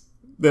dragons.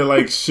 They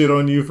like shit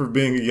on you for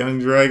being a young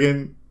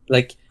dragon.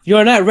 Like,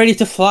 you're not ready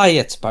to fly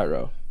yet,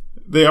 Spyro.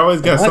 They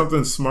always got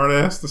something smart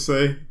ass to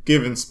say.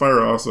 Given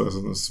Spyro also has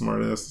something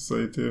smart ass to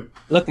say too.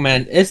 Look,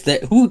 man, it's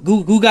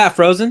who got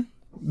frozen?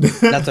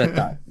 That's what I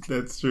thought.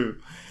 That's true.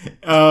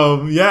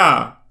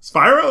 Yeah.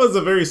 Spyro is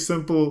a very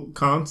simple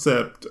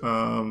concept,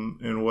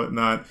 and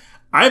whatnot.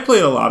 I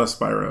played a lot of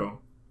Spyro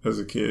as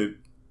a kid.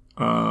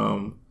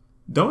 Don't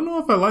know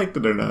if I liked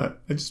it or not.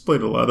 I just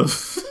played a lot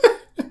of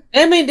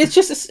I mean,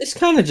 it's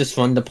kind of just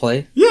fun to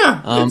play.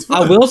 Yeah, it's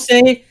fun. I will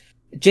say,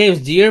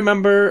 James, do you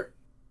remember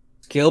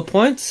skill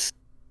points?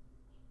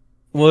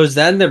 Was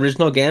that in the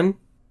original game?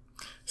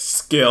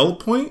 Skill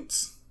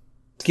points?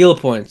 Skill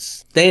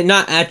points. They're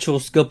not actual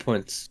skill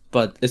points,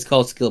 but it's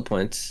called skill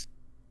points.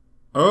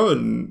 Oh,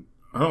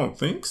 I don't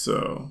think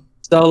so.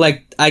 So,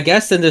 like, I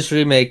guess in this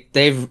remake,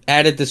 they've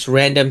added this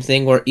random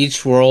thing where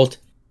each world,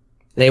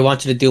 they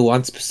want you to do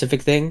one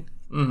specific thing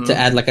to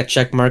add, like, a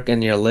check mark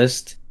in your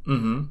list.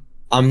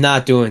 I'm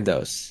not doing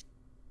those.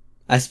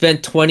 I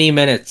spent 20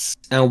 minutes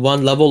on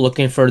one level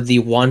looking for the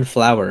one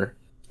flower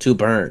to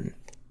burn.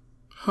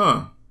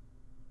 Huh.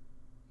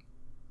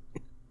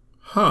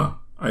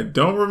 I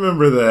don't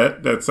remember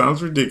that. That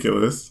sounds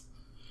ridiculous.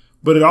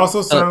 But it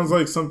also sounds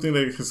like something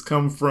that has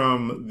come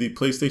from the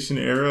PlayStation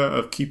era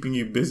of keeping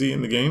you busy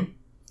in the game.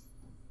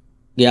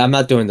 Yeah, I'm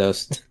not doing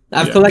those.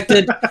 I've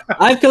collected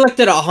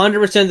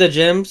 100% of the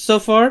gems so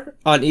far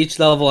on each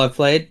level I've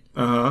played.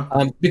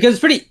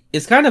 Because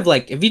it's kind of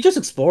like, if you just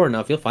explore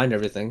enough, you'll find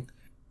everything.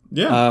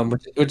 Yeah.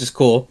 Which is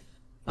cool.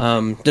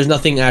 There's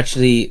nothing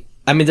actually,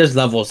 I mean, there's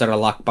levels that are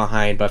locked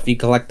behind, but if you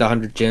collect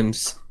 100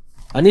 gems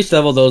on each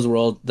level,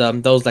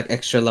 those like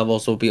extra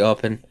levels will be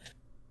open.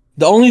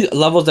 The only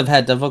levels I've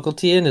had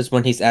difficulty in is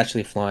when he's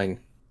actually flying.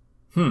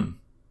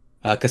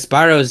 Because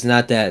Spyro is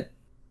not that.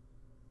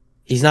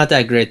 He's not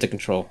that great to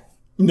control.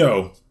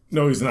 No,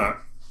 he's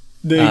not.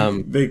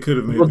 They could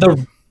have made.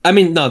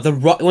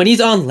 When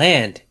he's on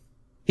land,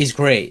 he's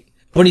great.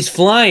 When he's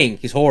flying,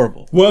 he's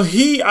horrible. Well,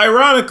 he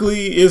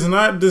ironically is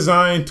not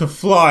designed to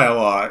fly a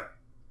lot.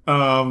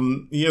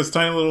 He has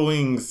tiny little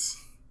wings.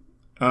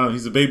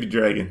 He's a baby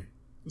dragon,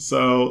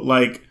 so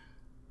like,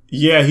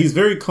 yeah, he's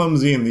very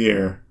clumsy in the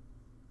air.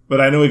 But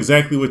I know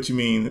exactly what you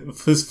mean.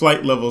 His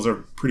flight levels are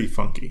pretty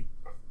funky.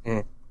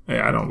 Yeah,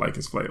 I don't like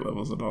his flight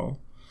levels at all.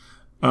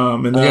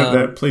 And they have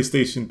that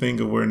PlayStation thing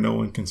of where no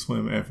one can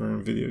swim ever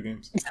in video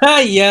games.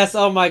 Yes,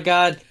 oh my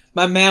god.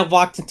 My man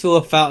walked into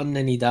a fountain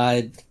and he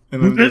died.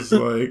 And I'm just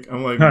like,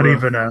 not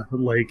even a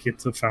lake,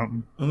 it's a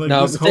fountain. I'm like,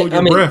 just hold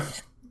your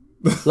breath.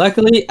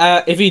 Luckily,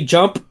 if you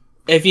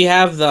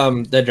have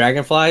the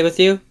dragonfly with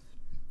you,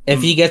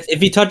 if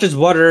he touches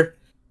water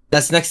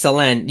that's next to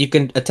land, you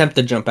can attempt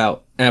to jump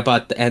out, and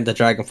the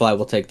dragonfly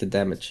will take the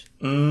damage.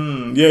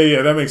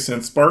 Yeah, that makes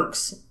sense.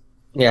 Sparks.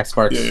 Yeah,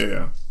 Sparks.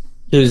 Yeah.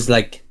 Who's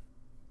like,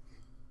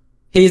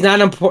 he's not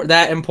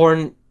that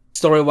important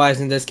story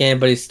wise in this game,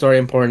 but he's story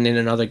important in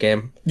another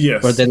game.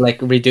 Yes. Where they like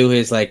redo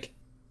his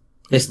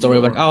story,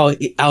 like, oh,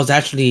 I was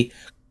actually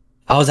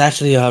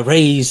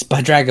raised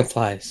by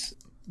dragonflies,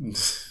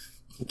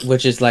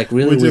 which is like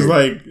really weird. Which is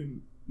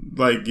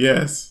like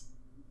yes,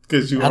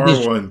 because you are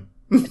one.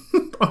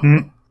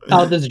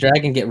 How does a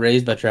dragon get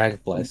raised by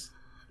dragonflies?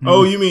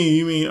 Oh, you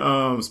mean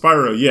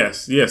Spyro?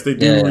 Yes, they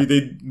do. Yeah.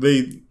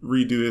 They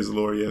redo his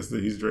lore. Yes,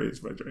 that he's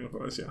raised by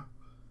dragonflies. Yeah.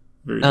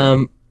 Very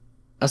good.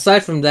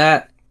 Aside from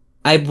that,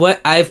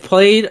 I've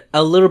played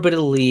a little bit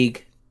of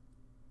League.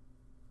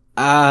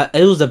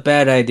 It was a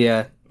bad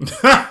idea.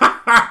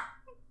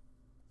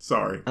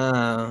 Sorry.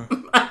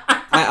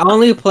 I've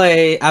only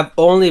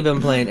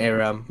been playing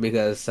ARAM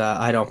because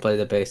I don't play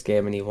the base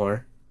game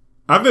anymore.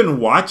 I've been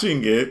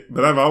watching it,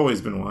 but I've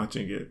always been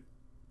watching it.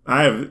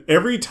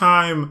 Every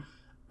time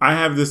I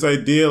have this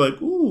idea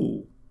like,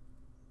 ooh,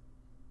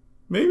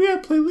 maybe I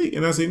play League.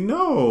 And I say,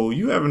 no,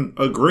 you have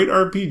a great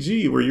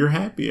RPG where you're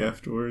happy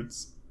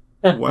afterwards.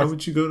 Why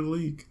would you go to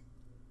League?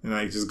 And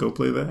I just go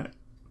play that.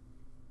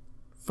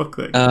 Fuck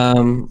that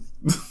game.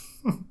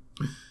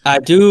 I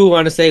do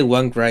want to say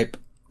one gripe.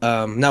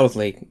 Not with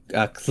League.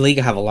 League,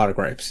 I have a lot of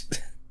gripes.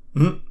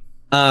 Mm-hmm.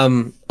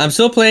 I'm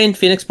still playing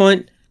Phoenix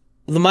Point.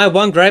 My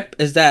one gripe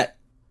is that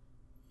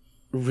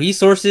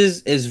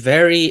resources is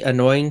very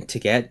annoying to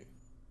get.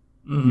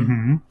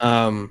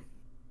 Mm-hmm.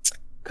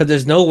 Because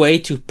there's no way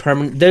to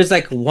there's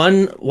like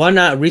one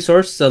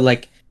resource. So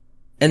like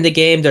in the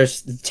game,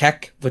 there's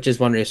tech, which is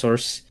one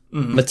resource,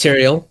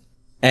 material,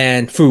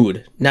 and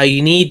food. Now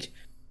you need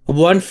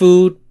one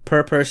food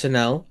per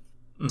personnel.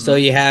 So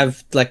you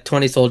have like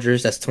 20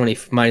 soldiers, that's 20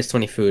 minus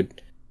 20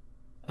 food.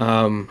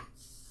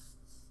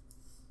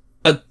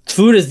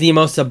 Food is the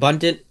most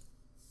abundant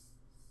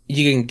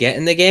you can get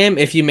in the game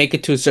if you make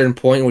it to a certain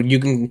point where you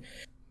can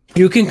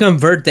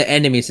convert the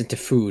enemies into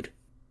food.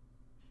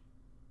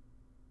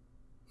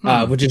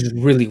 Which is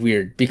really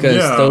weird because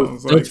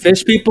those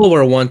fish people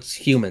were once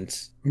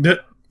humans.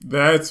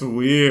 That's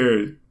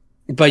weird.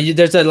 But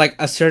there's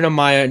a certain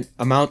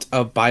amount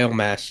of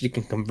biomass you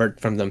can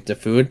convert from them to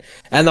food,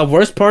 and the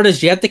worst part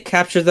is you have to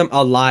capture them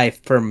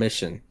alive per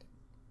mission.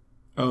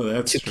 Oh,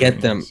 that's to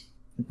get them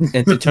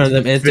and to turn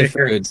them into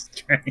food.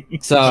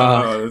 So,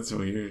 that's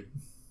weird.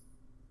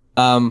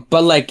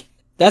 But like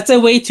that's a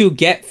way to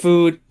get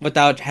food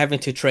without having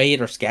to trade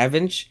or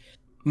scavenge.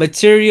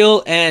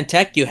 Material and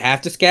tech you have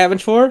to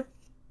scavenge for,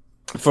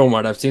 from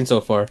what I've seen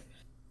so far.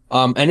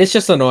 And it's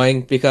just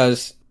annoying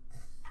because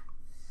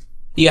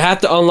you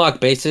have to unlock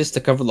bases to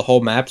cover the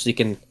whole map so you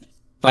can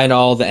find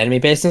all the enemy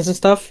bases and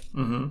stuff.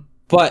 Mm-hmm.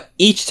 But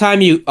each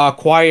time you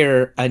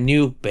acquire a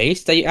new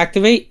base that you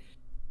activate,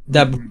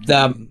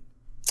 the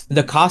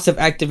cost of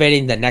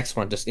activating the next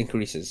one just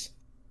increases.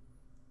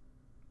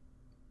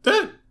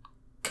 That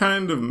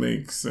kind of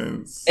makes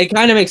sense. It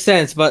kind of makes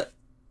sense, but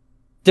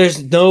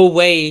there's no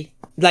way.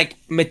 Like,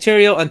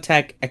 material and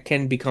tech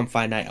can become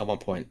finite at one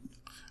point.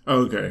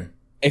 Okay.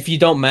 If you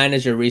don't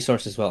manage your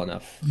resources well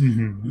enough.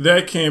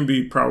 That can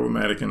be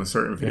problematic in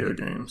certain video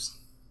games.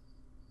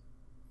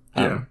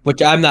 Yeah.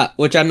 Which I'm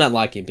not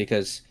liking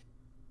because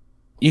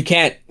you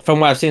can't, from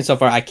what I've seen so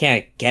far, I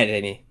can't get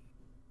any.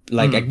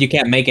 Like, you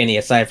can't make any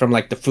aside from,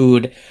 like, the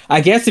food.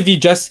 I guess if you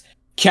just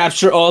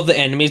capture all the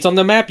enemies on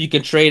the map, you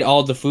can trade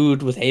all the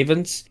food with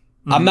havens.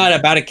 I'm not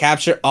about to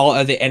capture all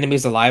of the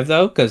enemies alive,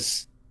 though,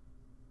 because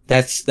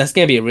that's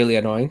going to be really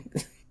annoying.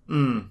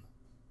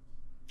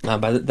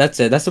 But that's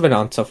it. That's been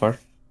on so far.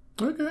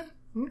 Okay.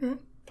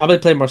 Probably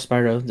play more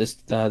Spyro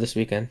this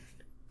weekend.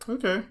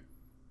 Okay.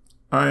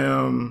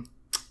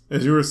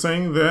 As you were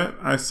saying that,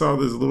 I saw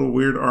this little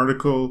weird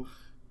article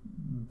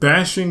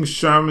bashing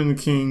Shaman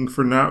King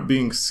for not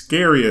being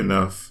scary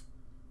enough,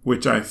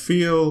 which I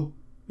feel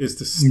is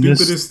the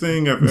stupidest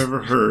thing I've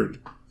ever heard.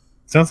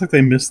 Sounds like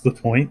they missed the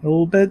point a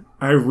little bit.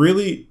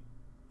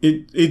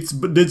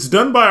 it's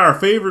done by our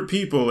favorite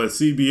people at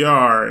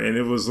CBR, and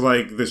it was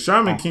like the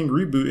Shaman King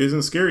reboot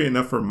isn't scary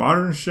enough for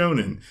modern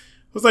shonen.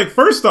 It was like,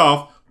 first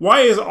off,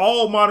 why is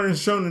all modern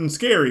shonen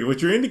scary?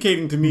 What you're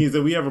indicating to me is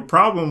that we have a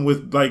problem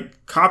with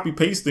like copy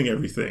pasting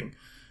everything.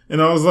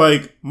 And I was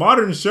like,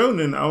 modern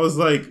shonen. I was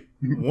like,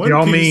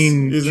 y'all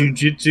mean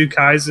Jujutsu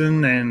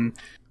Kaisen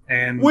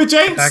and which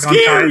ain't Attack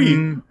scary,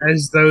 on Titan,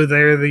 as though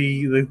they're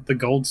the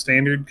gold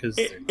standard. Because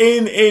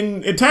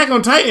in Attack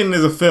on Titan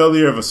is a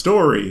failure of a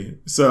story,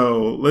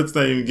 so let's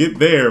not even get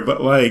there.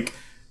 But like,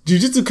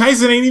 Jujutsu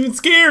Kaisen ain't even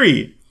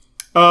scary.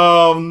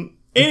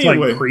 It's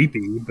Anyway, like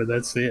creepy, but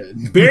that's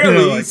it.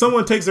 barely Like,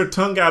 someone takes their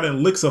tongue out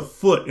and licks a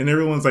foot, and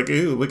everyone's like,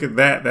 "Ew, look at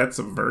that! That's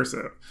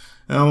subversive."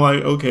 And I'm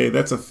like, "Okay,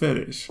 that's a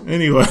fetish."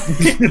 Anyway,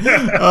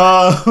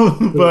 but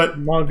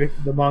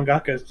the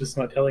mangaka is just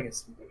not telling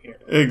us something here.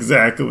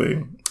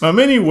 exactly.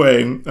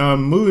 Anyway,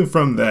 moving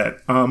from that,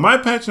 my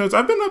patch notes.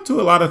 I've been up to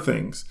a lot of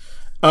things.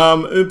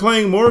 Been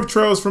playing more of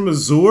Trails from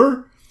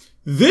Azure.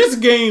 This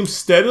game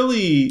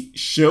steadily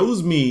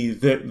shows me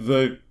that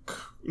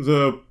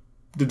the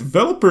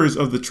developers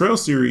of the Trail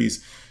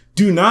series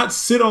do not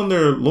sit on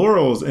their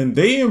laurels, and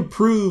they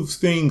improve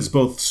things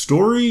both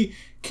story,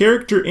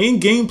 character,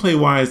 and gameplay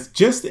wise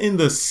just in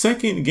the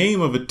second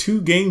game of a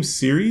 2-game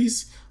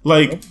series.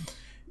 Like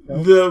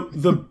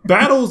the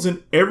battles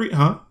in every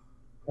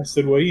I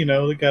said, well,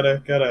 they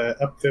gotta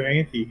up their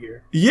ante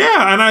here.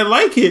 Yeah, and I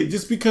like it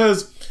just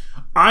because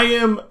I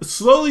am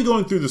slowly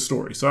going through the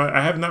story, so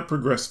I have not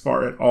progressed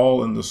far at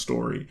all in the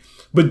story.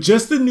 But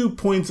just the new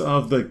points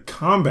of the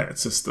combat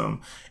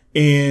system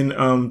in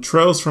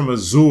Trails from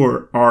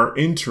Azure are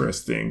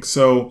interesting.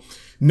 So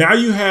now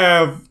you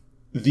have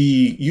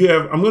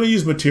I'm going to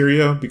use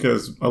Materia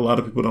because a lot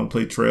of people don't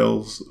play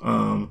Trails,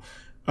 and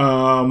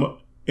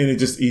it's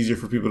just easier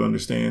for people to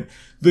understand.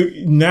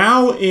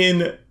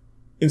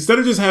 Instead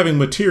of just having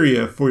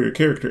Materia for your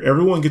character,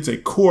 everyone gets a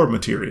core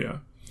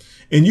Materia.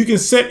 And you can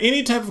set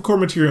any type of core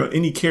material on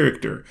any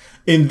character.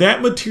 And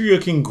that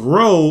material can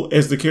grow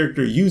as the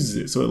character uses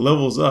it. So it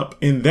levels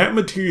up. And that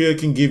material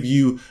can give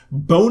you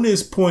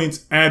bonus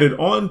points added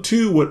on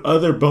to what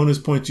other bonus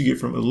points you get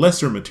from a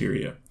lesser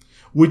materia,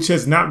 which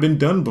has not been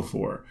done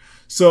before.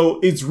 So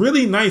it's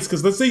really nice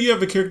because let's say you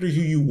have a character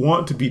who you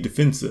want to be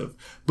defensive,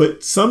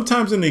 but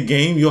sometimes in the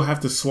game, you'll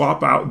have to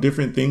swap out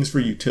different things for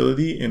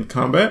utility in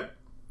combat.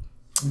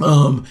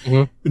 Now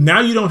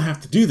you don't have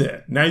to do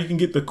that. Now you can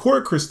get the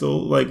core crystal.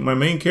 Like my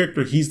main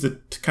character, he's the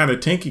kind of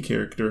tanky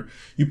character.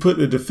 You put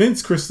the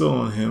defense crystal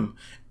on him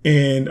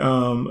and,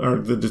 or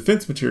the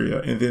defense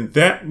materia, and then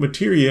that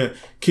materia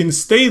can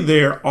stay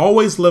there,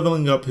 always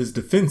leveling up his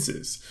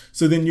defenses.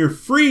 So then you're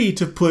free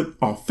to put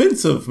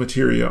offensive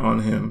materia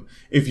on him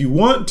if you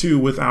want to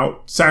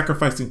without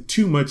sacrificing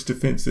too much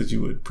defense as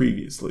you would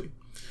previously.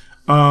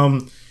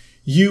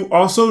 You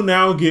also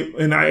now get,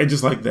 and I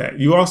just like that,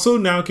 you also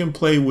now can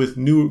play with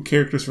new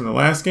characters from the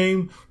last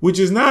game, which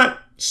is not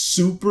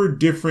super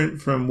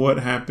different from what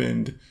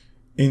happened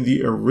in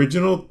the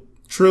original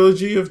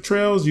trilogy of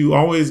Trails. You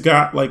always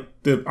got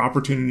like the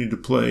opportunity to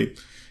play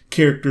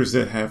characters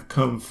that have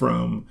come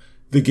from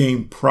the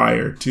game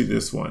prior to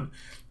this one.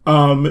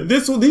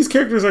 These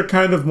characters are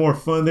kind of more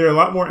fun. They're a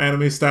lot more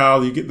anime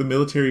style. You get the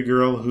military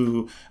girl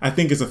who I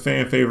think is a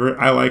fan favorite.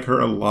 I like her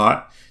a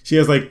lot. She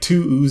has like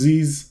 2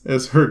 Uzis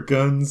as her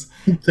guns,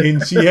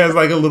 and she has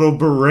like a little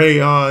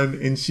beret on,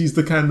 and she's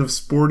the kind of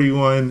sporty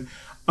one.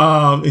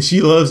 And she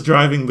loves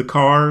driving the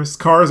cars.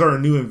 Cars are a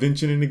new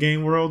invention in the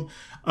game world.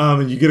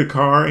 And you get a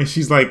car, and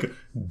she's like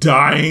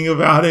dying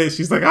about it.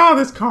 She's like, "Oh,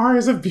 this car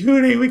is a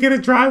beauty. We get to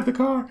drive the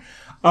car."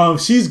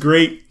 She's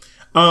great.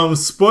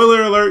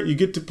 Spoiler alert, you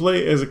get to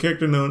play as a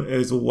character known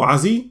as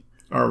Wazi,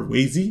 or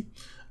Wazy.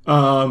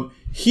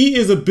 He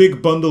is a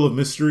big bundle of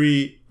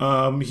mystery.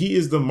 He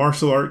is the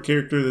martial art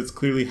character that's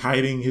clearly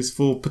hiding his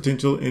full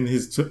potential in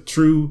his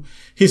true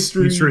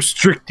history. He's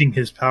restricting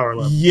his power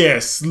level.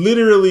 Yes,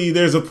 literally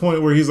there's a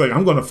point where he's like,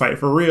 I'm going to fight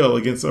for real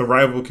against a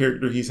rival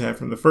character he's had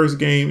from the first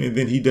game, and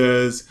then he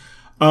does.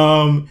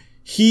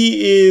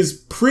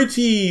 He's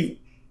pretty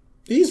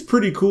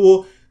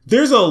cool.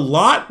 There's a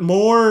lot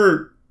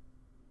more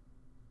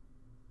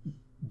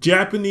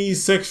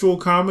Japanese sexual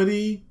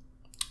comedy,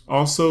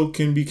 also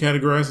can be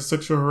categorized as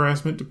sexual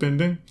harassment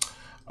depending,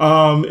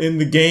 in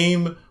the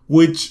game,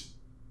 which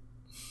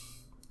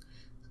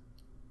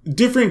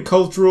different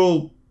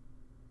cultural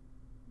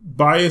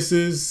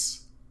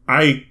biases,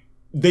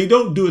 they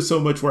don't do it so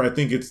much where I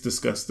think it's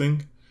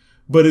disgusting,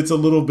 but it's a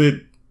little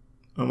bit,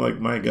 I'm like,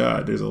 my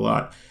God, there's a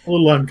lot. A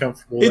little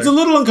uncomfortable. It's a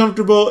little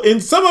uncomfortable,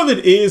 and some of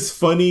it is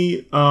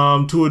funny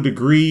to a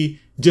degree,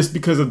 just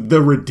because of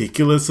the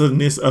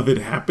ridiculousness of it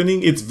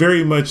happening. It's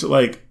very much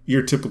like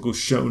your typical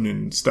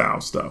shonen style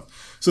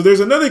stuff. So there's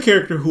another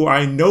character who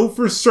I know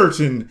for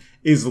certain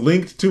is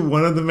linked to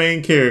one of the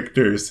main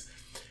characters.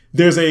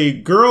 There's a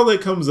girl that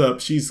comes up.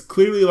 She's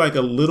clearly like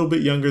a little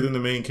bit younger than the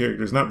main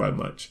characters, not by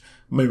much,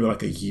 maybe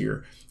like a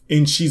year.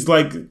 And she's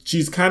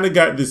kind of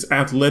got this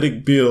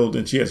athletic build,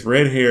 and she has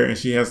red hair, and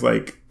she has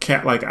like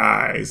cat-like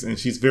eyes, and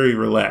she's very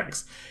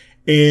relaxed.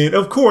 And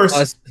of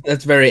course,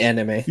 that's very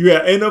anime.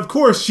 yeah, and of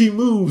course she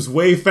moves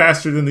way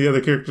faster than the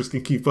other characters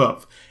can keep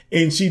up.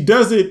 And she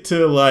does it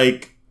to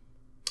like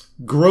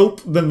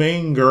grope the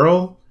main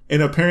girl,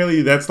 and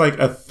apparently that's like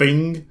a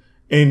thing.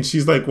 And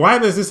she's like, why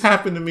does this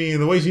happen to me?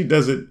 And the way she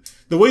does it,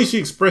 the way she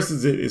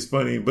expresses it is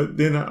funny. But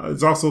then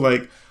it's also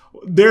like,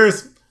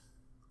 there's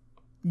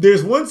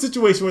one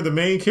situation where the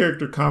main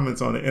character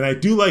comments on it, and I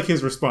do like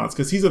his response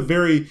because he's a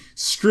very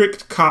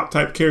strict cop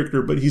type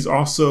character, but he's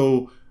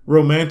also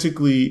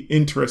romantically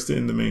interested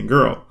in the main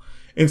girl.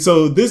 And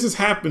so this is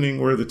happening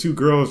where the two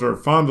girls are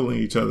fondling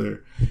each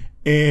other,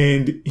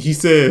 and he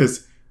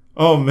says,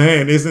 oh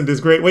man, isn't this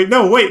great? Wait,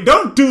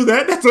 don't do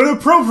that. That's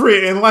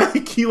inappropriate. And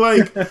like, he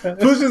like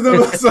pushes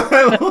them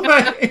aside.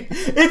 Like,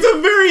 it's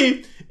a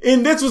very,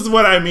 and that's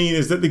what I mean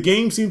is that the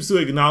game seems to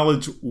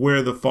acknowledge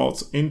where the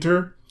faults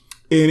enter.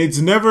 And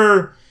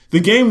the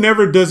game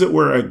never does it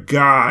where a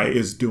guy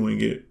is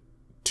doing it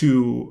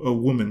to a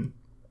woman.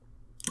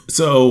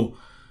 So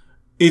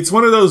it's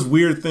one of those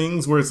weird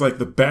things where it's like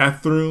the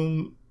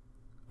bathroom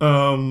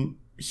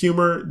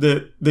humor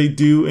that they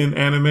do in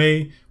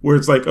anime, where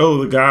it's like, oh,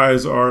 the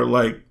guys are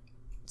like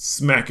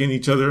smacking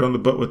each other on the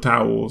butt with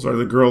towels, or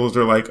the girls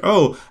are like,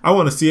 oh, I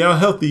want to see how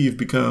healthy you've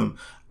become.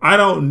 I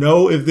don't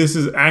know if this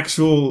is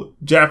actual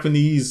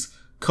Japanese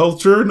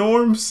culture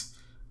norms,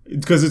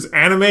 because it's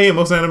anime and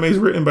most anime is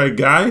written by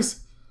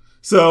guys.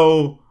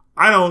 So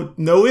I don't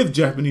know if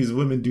Japanese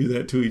women do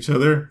that to each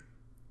other.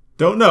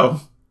 Don't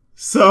know.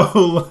 So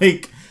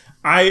like,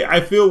 I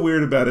feel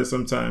weird about it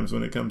sometimes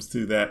when it comes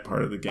to that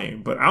part of the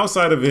game. But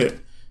outside of it,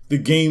 the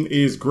game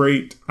is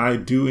great. I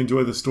do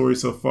enjoy the story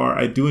so far.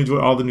 I do enjoy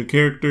all the new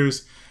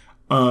characters.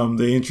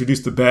 They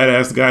introduced the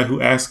badass guy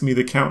who asked me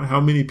to count how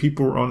many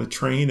people were on a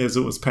train as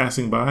it was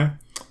passing by.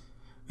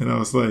 And I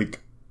was like,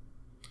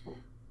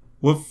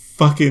 what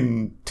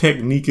fucking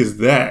technique is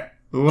that?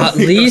 At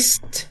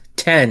least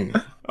 10.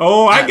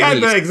 Oh, I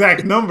got the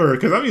exact number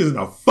because I'm using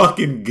a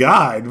fucking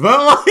guide.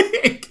 But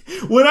like,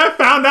 when I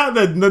found out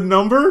the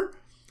number,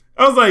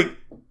 I was like,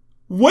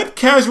 what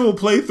casual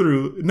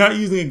playthrough not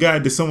using a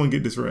guide did someone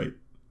get this right?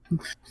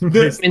 I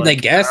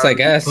guess.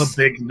 A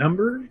big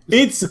number?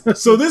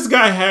 So this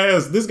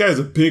guy's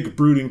a big,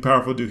 brooding,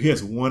 powerful dude. He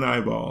has one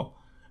eyeball.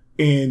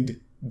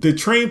 And the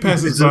train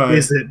passes by.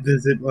 Does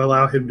it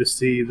allow him to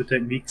see the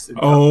techniques?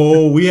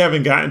 We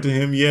haven't gotten to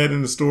him yet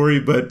in the story,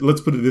 but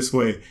let's put it this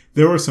way.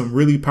 There were some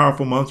really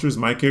powerful monsters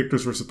my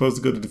characters were supposed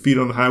to go to defeat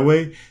on the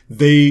highway.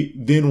 They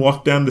then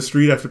walked down the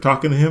street after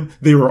talking to him.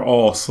 They were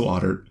all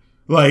slaughtered.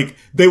 Like,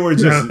 they were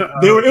just,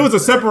 it was a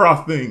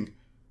Sephiroth thing.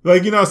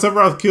 Like, you know,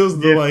 Sephiroth kills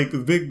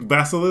the big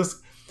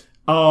basilisk.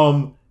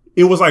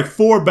 It was like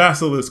 4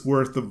 basilisk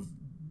worth of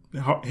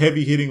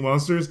heavy hitting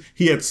monsters.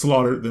 He had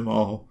slaughtered them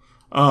all.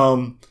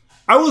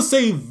 I will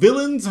say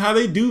villains, how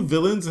they do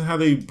villains and how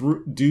they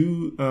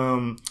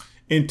do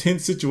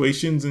intense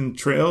situations and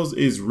trails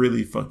is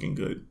really fucking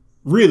good.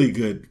 Really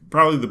good.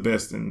 Probably the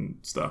best and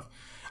stuff.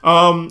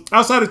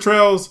 Outside of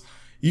trails,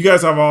 you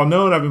guys have all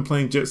known I've been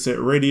playing Jet Set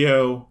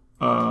Radio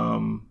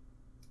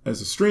as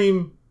a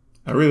stream.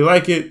 I really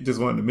like it. Just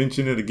wanted to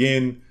mention it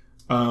again.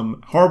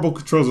 Horrible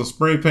controls on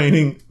spray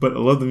painting, but I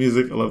love the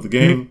music. I love the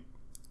game.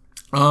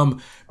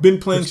 Been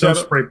playing Shadow.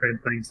 Don't spray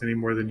paint things any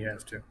more than you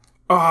have to.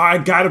 Oh, I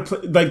gotta play.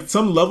 Like,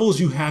 some levels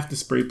you have to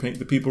spray paint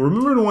the people.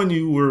 Remember the one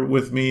you were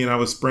with me and I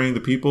was spraying the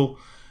people?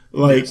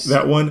 Like,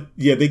 that one?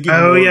 Yeah, they give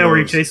where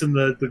you're chasing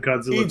the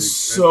Godzilla.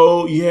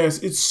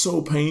 It's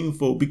so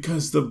painful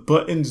because the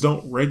buttons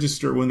don't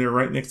register when they're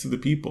right next to the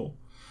people.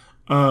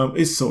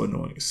 It's so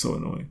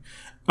annoying.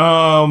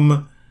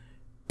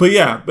 But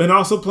yeah, and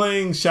also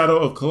playing Shadow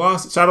of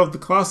the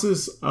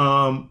Colossus.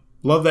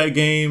 Love that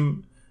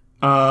game.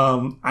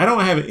 I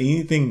don't have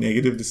anything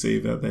negative to say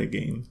about that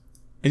game.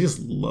 I just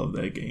love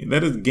that game.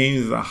 Game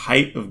is the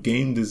height of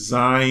game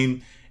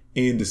design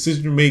and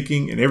decision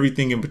making and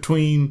everything in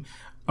between.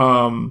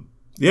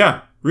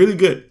 Yeah, really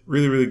good.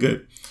 Really, really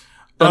good.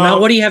 So now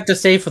what do you have to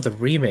say for the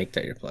remake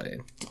that you're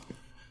playing?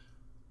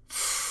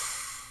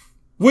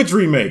 Which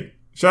remake?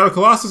 Shadow of the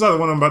Colossus or the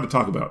one I'm about to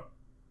talk about?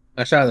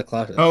 Shadow of the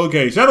Colossus.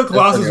 Okay, Shadow of the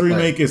Colossus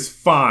remake is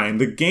fine.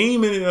 The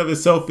game in and of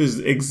itself is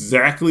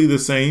exactly the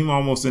same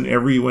almost in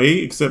every way,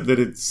 except that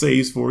it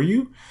saves for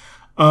you.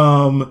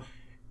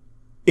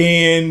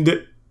 And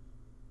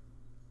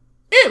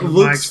it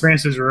looks... My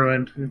experience is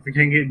ruined. If you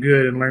can't get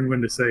good and learn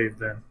when to save,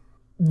 then...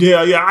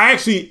 Yeah. I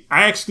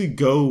actually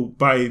go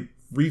by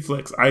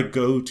reflex. I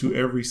go to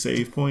every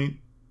save point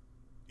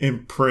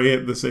and pray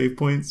at the save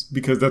points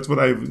because that's what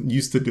I'm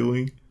used to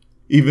doing,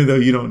 even though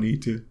you don't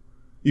need to.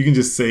 You can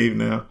just save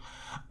now.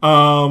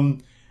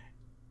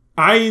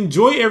 I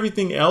enjoy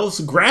everything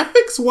else.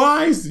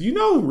 Graphics-wise,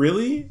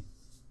 really?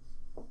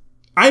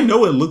 I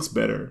know it looks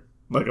better.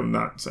 Like, I'm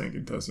not saying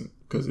it doesn't,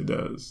 because it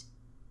does.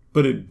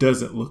 But it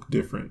doesn't look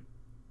different.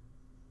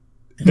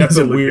 It's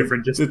a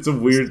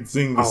weird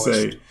thing to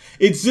say.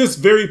 It's just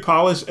very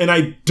polished, and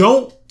I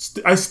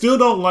still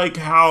don't like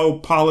how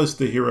polished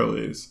the hero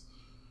is.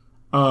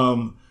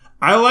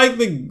 I like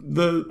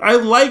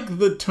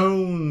the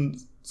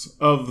tones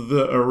of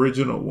the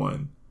original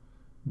one,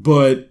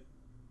 but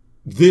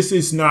this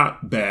is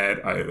not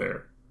bad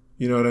either.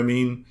 You know what I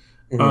mean?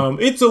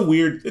 It's a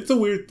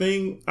weird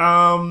thing.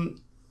 I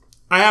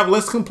have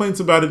less complaints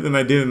about it than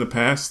I did in the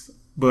past,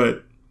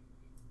 but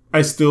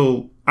I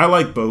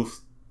like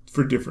both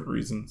for different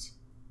reasons.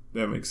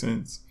 That makes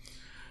sense.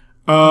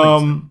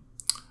 I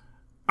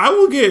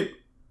will get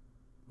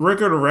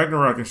Record of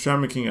Ragnarok and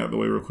Shaman King out of the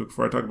way real quick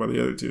before I talk about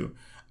the other two.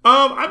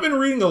 I've been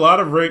reading a lot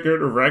of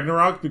Record of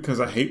Ragnarok because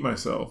I hate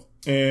myself.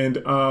 And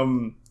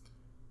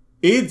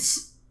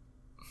it's...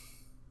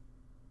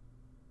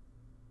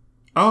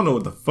 I don't know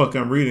what the fuck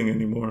I'm reading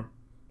anymore.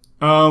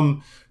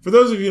 For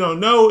those of you who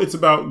don't know, it's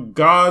about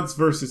gods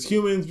versus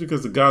humans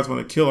because the gods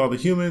want to kill all the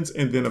humans.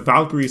 And then a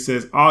Valkyrie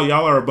says, oh,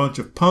 y'all are a bunch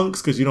of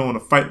punks because you don't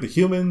want to fight the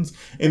humans.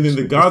 And then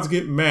the gods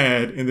get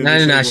mad. And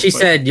then no. She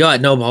said, y'all got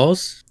no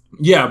balls?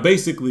 Yeah,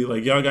 basically,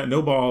 like, y'all got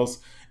no balls.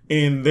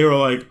 And they were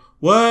like,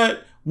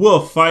 what?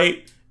 We'll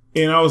fight.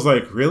 And I was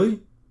like, really?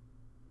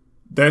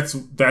 That's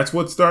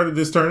what started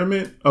this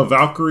tournament? A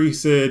Valkyrie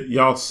said,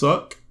 y'all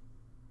suck.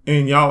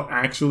 And y'all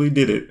actually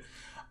did it.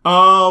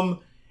 The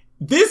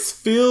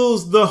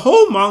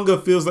whole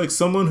manga feels like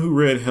someone who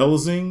read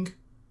Hellsing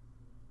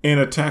and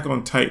Attack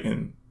on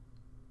Titan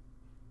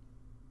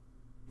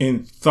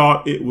and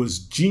thought it was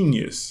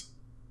genius.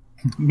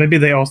 Maybe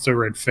they also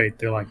read Fate.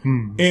 They're like,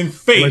 And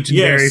Fate,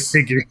 legendary yes.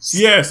 figures.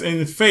 Yes,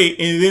 and Fate.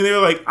 And then they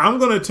were like, I'm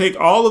going to take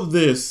all of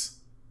this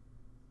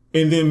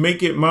and then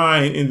make it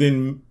mine, and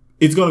then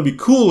it's going to be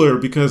cooler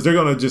because they're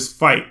going to just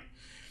fight.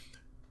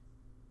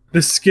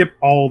 Just skip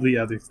all the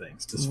other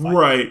things. Just fight.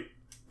 Right.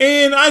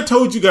 And I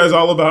told you guys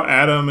all about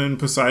Adam and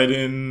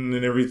Poseidon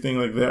and everything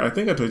like that. I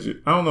think I told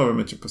you. I don't know if I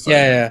mentioned Poseidon.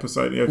 Yeah.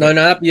 Poseidon. Okay.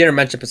 No, you didn't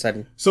mention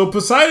Poseidon. So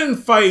Poseidon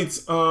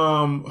fights,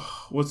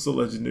 what's the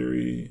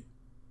legendary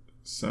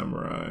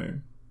samurai?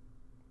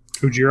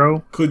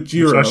 Kujiro?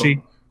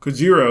 Musashi.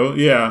 Kujiro,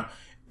 yeah.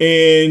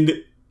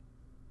 And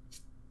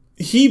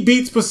he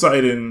beats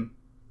Poseidon.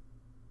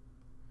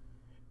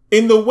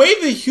 And the way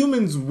the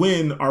humans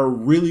win are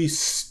really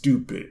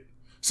stupid.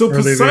 So Are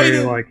Poseidon...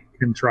 they very,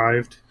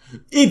 contrived?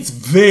 It's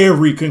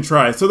very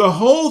contrived. So the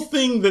whole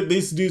thing that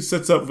this dude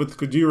sets up with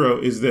Kojiro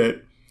is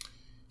that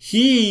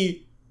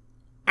he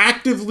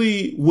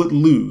actively would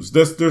lose.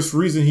 There's the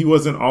reason he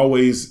wasn't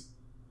always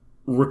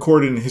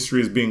recorded in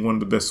history as being one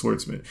of the best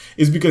swordsmen.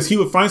 Is because he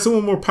would find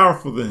someone more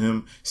powerful than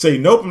him, say,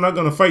 nope, I'm not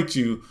going to fight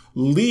you,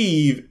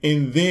 leave,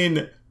 and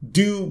then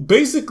do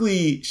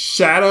basically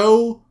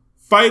shadow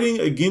fighting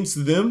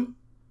against them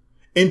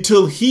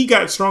until he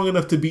got strong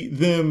enough to beat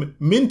them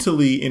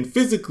mentally and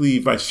physically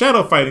by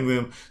shadow fighting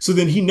them, so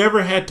then he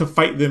never had to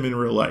fight them in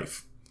real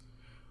life.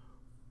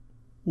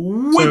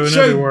 Which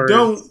I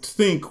don't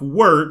think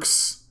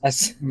works.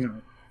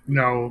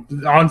 No,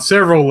 on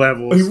several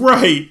levels.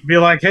 Right. Be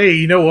like, hey,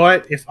 you know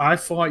what? If I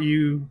fought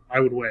you, I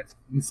would win.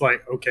 It's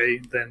like, okay,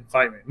 then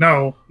fight me.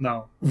 No.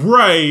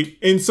 Right.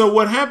 And so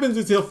what happens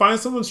is he'll find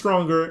someone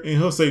stronger and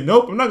he'll say,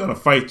 nope, I'm not going to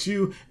fight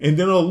you. And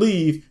then he'll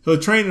leave. He'll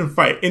train and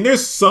fight. And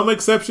there's some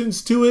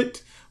exceptions to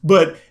it,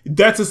 but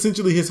that's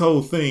essentially his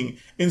whole thing.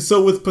 And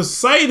so with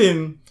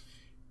Poseidon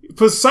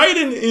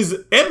is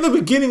at the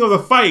beginning of the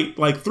fight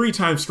like 3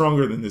 times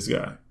stronger than this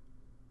guy.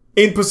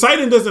 And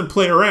Poseidon doesn't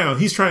play around.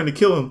 He's trying to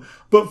kill him.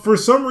 But for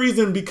some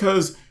reason,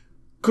 because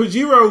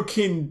Kojiro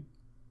can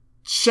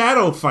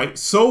shadow fight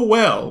so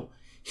well,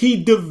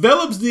 he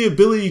develops the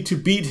ability to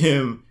beat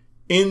him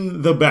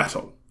in the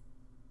battle.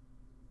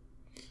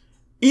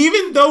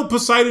 Even though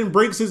Poseidon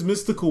breaks his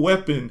mystical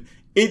weapon,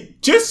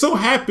 it just so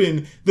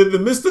happened that the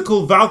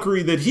mystical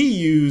Valkyrie that he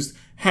used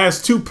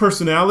has 2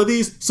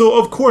 personalities, so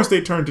of course they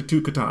turn to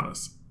 2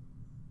 katanas.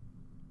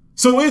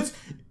 So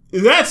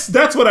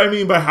that's what I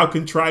mean by how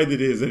contrived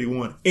it is that he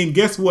won. And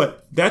guess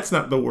what? That's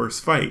not the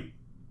worst fight.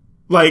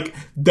 Like,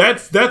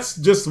 that's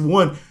just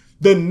one.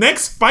 The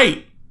next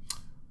fight,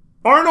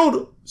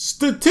 Arnold,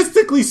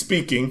 statistically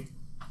speaking,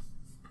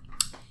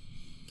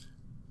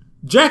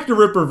 Jack the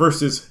Ripper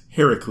versus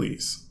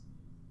Heracles.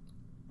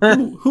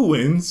 Who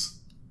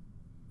wins?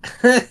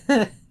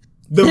 The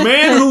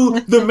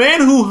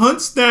man who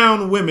hunts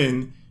down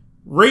women,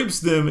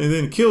 rapes them, and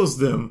then kills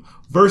them,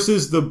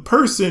 versus the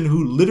person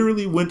who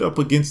literally went up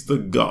against the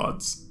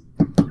gods.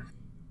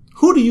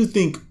 Who do you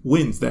think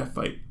wins that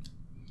fight?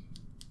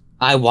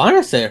 I want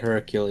to say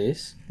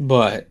Hercules,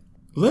 but...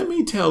 Let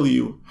me tell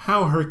you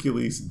how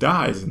Hercules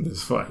dies in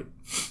this fight.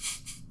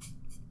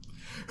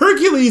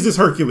 Hercules is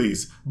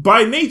Hercules.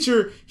 By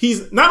nature,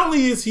 he's not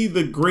only is he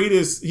the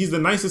greatest, he's the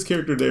nicest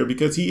character there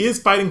because he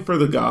is fighting for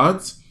the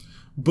gods,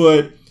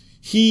 but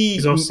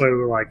he's also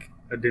like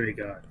a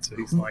demigod, so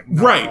he's like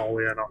not right. all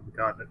in on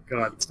the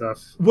god stuff.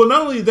 Well,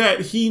 not only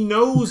that, he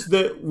knows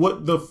that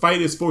what the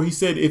fight is for. He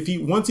said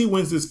once he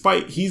wins this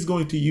fight, he's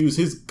going to use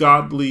his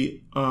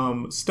godly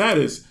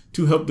status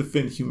to help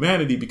defend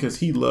humanity because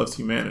he loves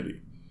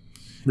humanity,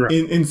 right.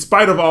 in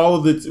spite of all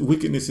of its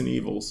wickedness and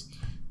evils.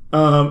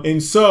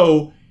 And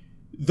so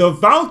the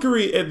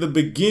Valkyrie at the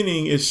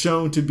beginning is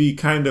shown to be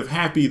kind of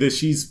happy that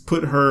she's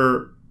put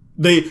her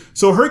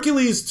So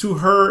Hercules to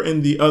her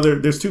and the other,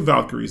 there's two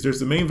Valkyries. There's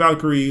the main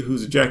Valkyrie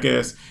who's a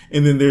jackass,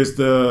 and then there's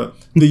the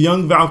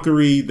young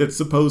Valkyrie that's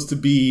supposed to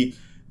be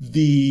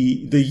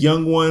the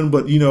young one,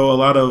 but a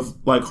lot of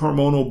like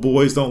hormonal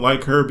boys don't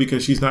like her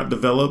because she's not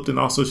developed, and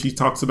also she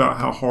talks about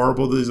how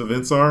horrible these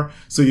events are.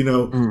 So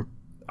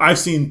I've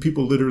seen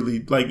people literally,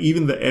 like,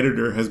 even the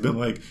editor has been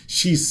like,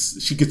 she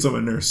gets on my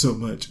nerves so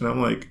much, and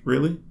I'm like,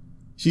 really?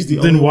 She's the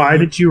only Then why one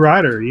did you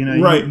write her?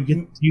 Right.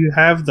 You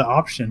have the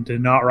option to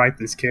not write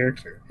this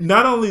character.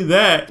 Not only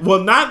that,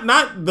 well, not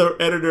the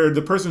editor,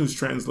 the person who's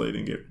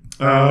translating it,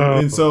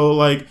 and so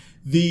like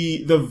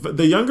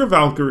the younger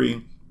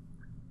Valkyrie.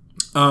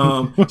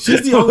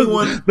 She's the only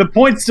one. The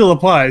point still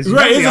applies.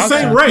 Right, it's the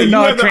same. Right, you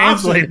have the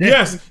option. It.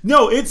 Yes,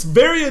 no, it's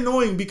very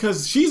annoying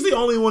because she's the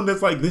only one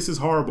that's like, "This is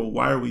horrible.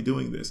 Why are we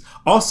doing this?"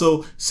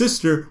 Also,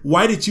 sister,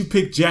 why did you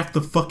pick Jack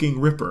the fucking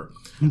Ripper?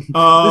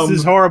 This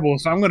is horrible.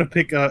 So I'm going to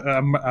pick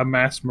a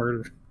mass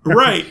murder.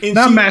 Right, and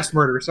not mass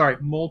murder. Sorry,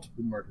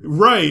 multiple murder.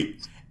 Right,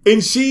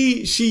 and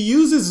she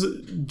uses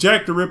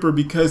Jack the Ripper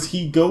because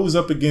he goes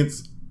up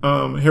against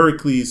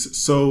Heracles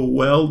so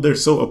well. They're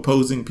so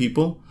opposing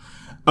people.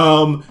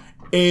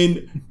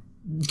 And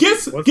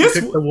guess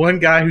the one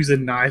guy who's a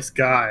nice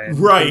guy,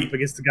 right,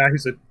 against the guy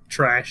who's a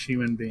trash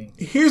human being.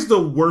 Here's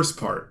the worst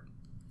part: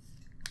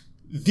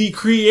 the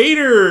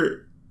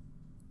creator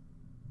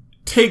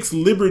takes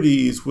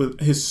liberties with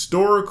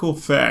historical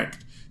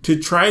fact to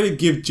try to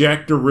give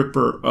Jack the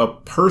Ripper a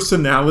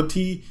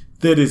personality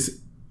that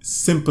is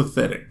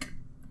sympathetic.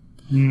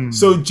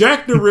 So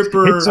Jack the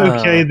Ripper, it's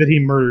okay that he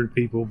murdered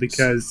people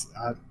because.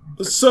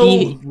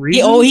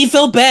 He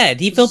felt bad.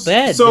 He felt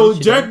bad. So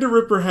Jack the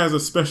Ripper has a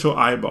special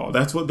eyeball.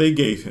 That's what they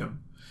gave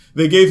him.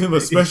 They gave him a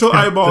special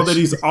eyeball that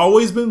he's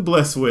always been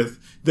blessed with.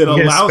 That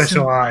allows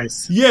special him,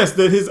 eyes. Yes,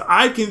 that his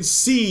eye can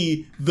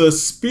see the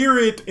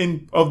spirit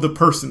of the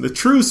person, the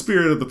true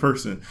spirit of the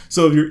person.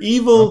 So if you're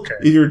evil,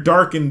 if you're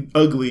dark and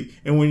ugly,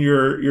 and when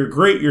you're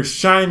great, you're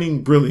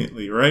shining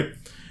brilliantly, right?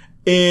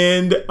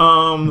 And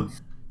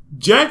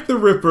Jack the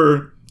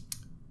Ripper.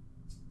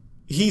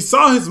 He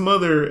saw his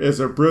mother as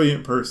a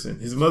brilliant person.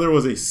 His mother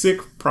was a sick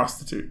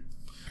prostitute.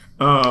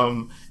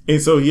 And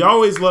so he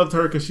always loved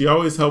her because she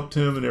always helped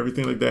him and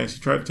everything like that. And she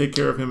tried to take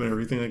care of him and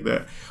everything like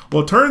that.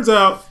 Well, it turns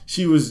out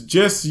she was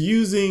just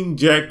using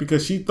Jack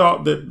because she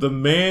thought that the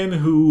man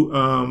who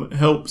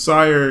helped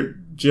sire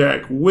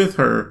Jack with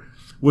her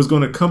was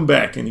going to come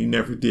back, and he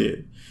never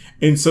did.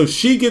 And so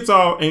she gets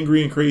all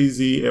angry and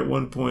crazy at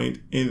one point,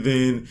 and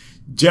then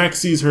Jack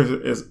sees her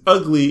as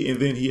ugly,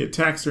 and then he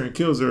attacks her and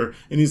kills her,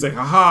 and he's like,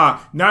 haha,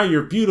 now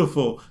you're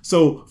beautiful.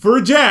 So for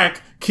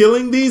Jack,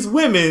 killing these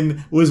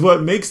women was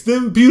what makes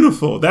them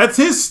beautiful. That's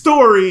his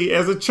story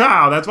as a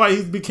child. That's why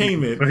he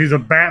became it. But he's a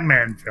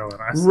Batman villain.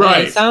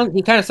 Right.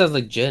 He kind of sounds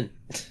like Jin.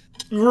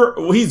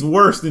 He's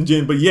worse than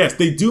Jin, but yes,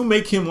 they do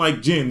make him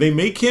like Jin. They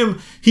make him,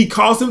 he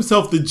calls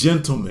himself the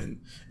gentleman,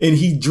 and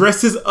he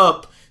dresses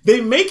up. They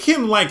make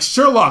him like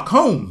Sherlock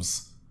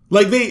Holmes.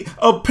 Like they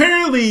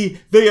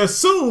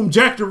assume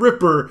Jack the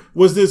Ripper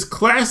was this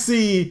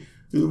classy,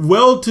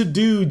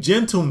 well-to-do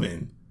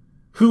gentleman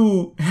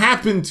who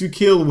happened to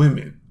kill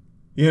women,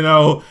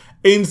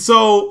 And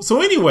so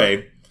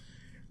anyway,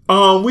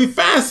 we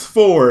fast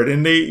forward,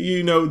 and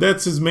they,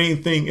 that's his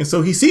main thing. And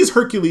so he sees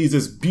Hercules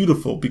as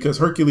beautiful because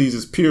Hercules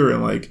is pure,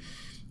 and like,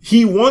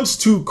 he wants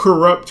to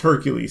corrupt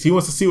Hercules. He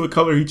wants to see what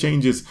color he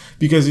changes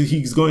because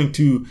he's going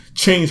to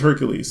change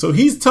Hercules. So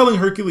he's telling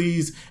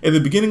Hercules at the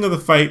beginning of the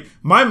fight,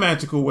 my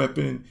magical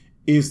weapon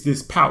is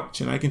this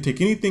pouch, and I can take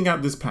anything out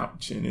of this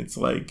pouch. And it's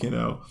like,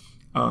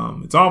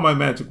 it's all my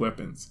magic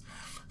weapons.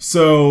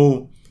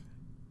 So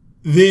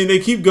then they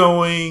keep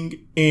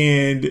going,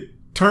 and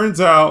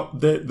turns out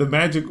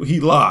that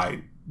he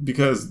lied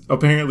because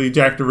apparently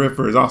Jack the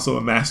Ripper is also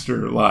a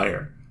master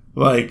liar.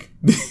 Like,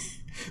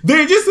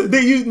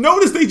 you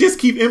notice they just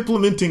keep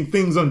implementing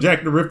things on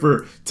Jack the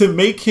Ripper to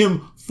make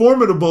him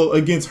formidable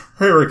against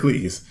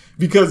Heracles,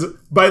 because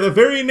by the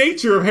very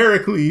nature of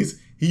Heracles,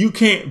 you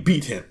can't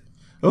beat him.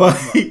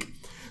 Like,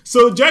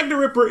 so Jack the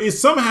Ripper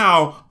is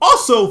somehow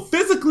also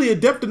physically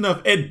adept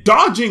enough at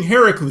dodging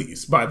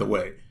Heracles, by the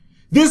way.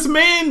 This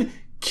man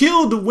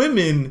killed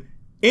women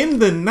in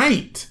the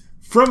night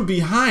from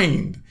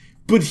behind,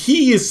 but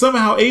he is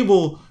somehow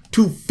able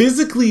to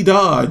physically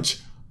dodge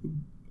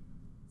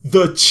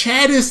the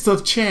chaddest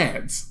of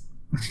chads.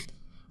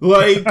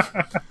 Like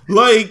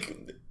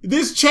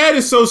this Chad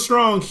is so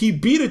strong, he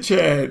beat a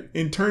Chad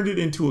and turned it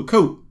into a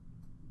coat,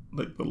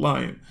 like the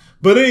lion.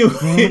 But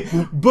anyway,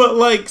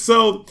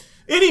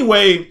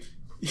 anyway,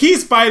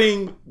 he's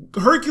fighting.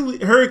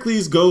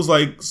 Heracles goes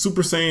like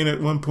Super Saiyan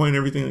at one point,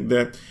 everything like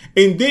that.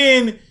 And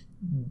then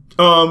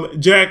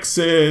Jack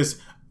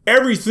says,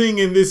 everything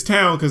in this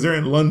town, because they're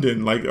in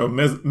London, like a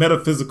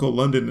metaphysical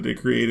London that they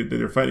created that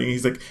they're fighting.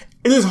 He's like,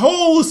 this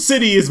whole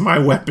city is my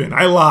weapon.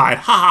 I lied.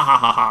 Ha ha ha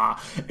ha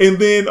ha. And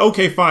then,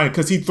 okay, fine.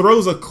 Because he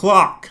throws a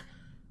clock,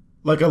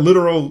 like a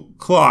literal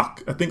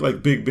clock, I think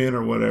like Big Ben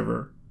or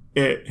whatever,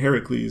 at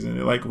Heracles, and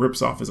it like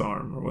rips off his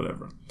arm or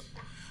whatever.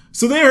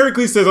 So then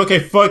Heracles says, okay,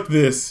 fuck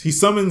this. He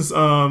summons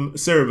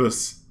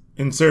Cerberus,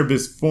 and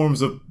Cerberus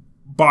forms a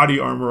body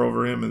armor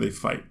over him, and they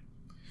fight.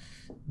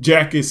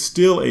 Jack is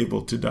still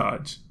able to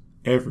dodge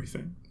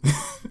everything.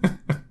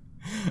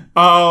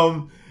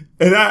 And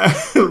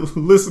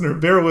listener,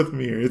 bear with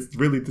me here. It's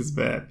really this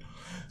bad.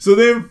 So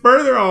then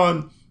further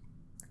on,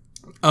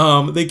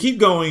 they keep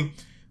going.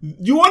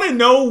 You want to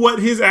know what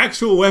his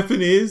actual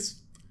weapon is?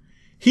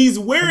 He's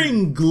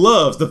wearing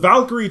gloves. The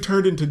Valkyrie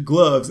turned into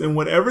gloves, and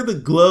whatever the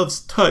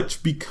gloves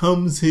touch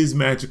becomes his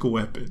magical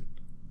weapon.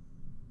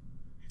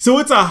 So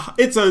it's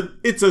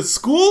a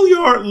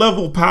schoolyard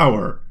level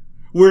power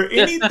where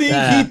anything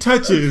he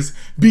touches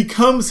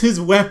becomes his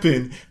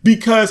weapon,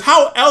 because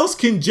how else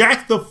can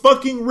Jack the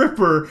fucking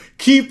Ripper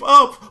keep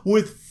up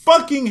with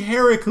fucking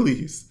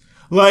Heracles?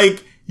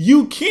 Like,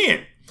 you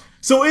can't.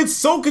 So it's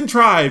so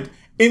contrived.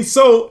 And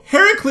so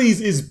Heracles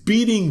is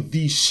beating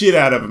the shit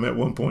out of him at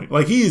one point.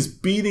 Like, he is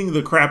beating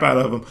the crap out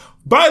of him.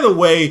 By the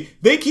way,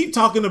 they keep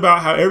talking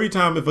about how every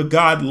time if a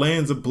god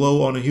lands a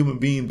blow on a human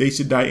being, they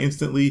should die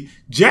instantly.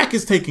 Jack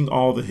is taking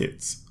all the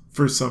hits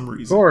for some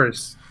reason. Of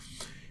course.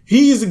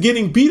 He's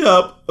getting beat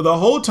up the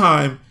whole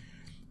time.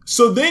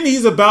 So then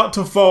he's about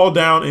to fall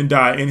down and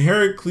die. And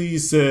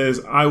Heracles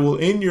says, I will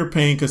end your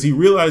pain, because he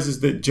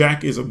realizes that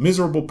Jack is a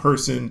miserable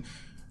person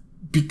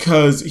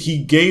because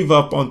he gave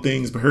up on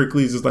things. But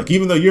Heracles is like,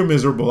 even though you're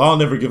miserable, I'll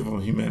never give up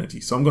on humanity.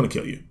 So I'm going to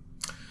kill you.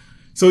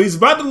 So he's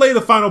about to lay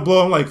the final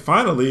blow. I'm like,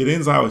 finally, it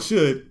ends how it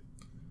should.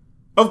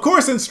 Of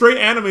course, in straight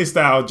anime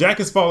style, Jack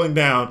is falling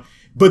down,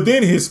 but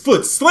then his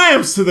foot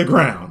slams to the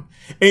ground.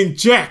 And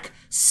Jack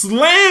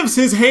slams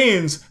his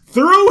hands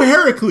through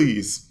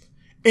Heracles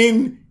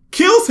and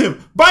kills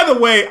him. By the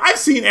way, I've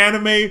seen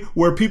anime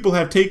where people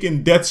have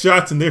taken death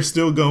shots and they're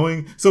still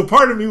going. So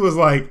part of me was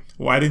like,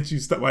 why didn't you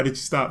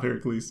stop,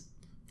 Heracles?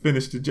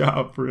 Finish the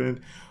job,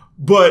 friend.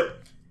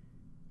 But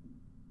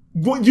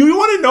you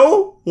want to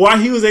know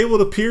why he was able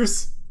to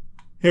pierce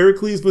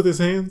Heracles with his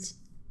hands?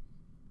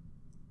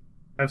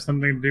 Have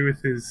something to do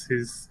with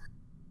his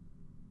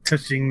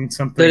touching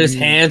something. Did his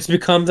hands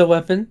become the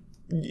weapon?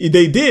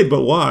 They did,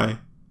 but why?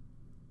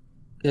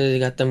 They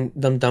got them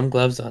dumb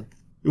gloves on.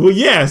 Well,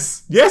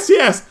 yes.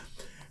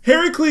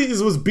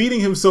 Heracles was beating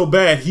him so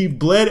bad, he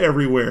bled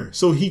everywhere.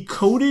 So he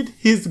coated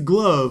his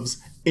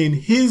gloves in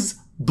his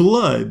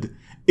blood,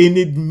 and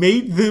it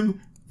made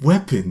them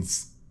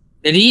weapons.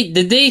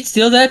 Did they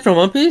steal that from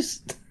One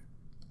Piece?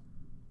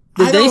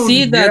 Did they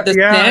see that the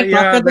sand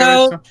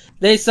crocodile?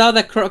 They saw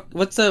the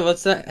what's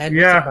that?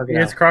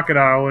 It's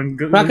crocodile and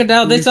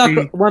crocodile.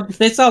 Luffy.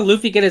 They saw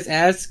Luffy get his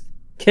ass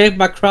kicked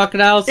by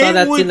crocodile. Saw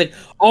that scene like,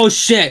 oh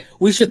shit,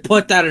 we should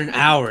put that in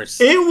ours.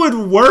 It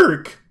would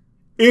work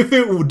if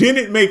it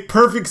didn't make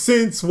perfect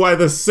sense why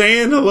the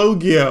sand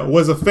Logia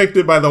was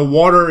affected by the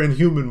water and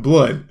human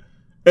blood,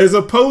 as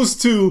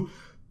opposed to.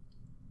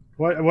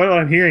 What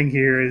I'm hearing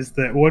here is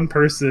that one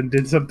person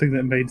did something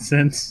that made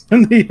sense,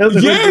 and the other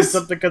one did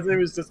something because it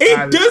was just.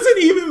 It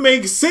doesn't even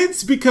make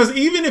sense, because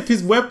even if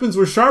his weapons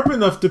were sharp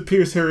enough to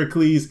pierce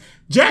Heracles,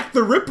 Jack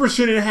the Ripper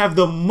shouldn't have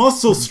the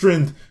muscle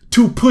strength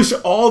to push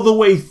all the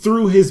way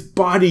through his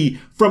body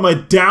from a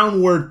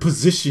downward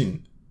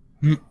position.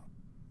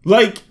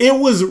 Like, it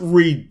was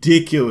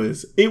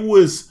ridiculous. It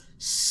was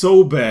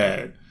so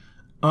bad.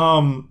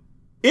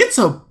 It's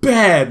a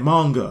bad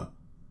manga.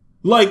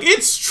 Like,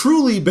 it's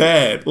truly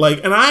bad.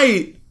 Like, and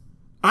I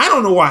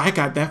don't know why I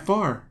got that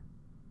far.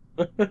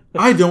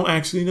 I don't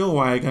actually know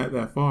why I got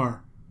that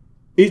far.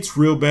 It's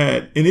real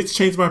bad. And it's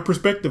changed my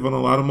perspective on a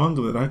lot of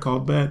manga that I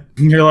called bad.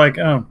 You're like,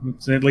 oh,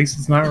 at least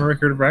it's not a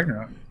Record of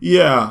Ragnarok.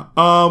 Yeah.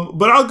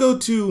 But I'll go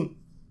to...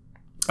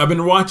 I've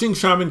been watching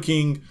Shaman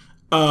King.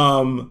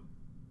 I've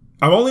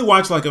only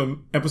watched like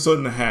an episode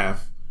and a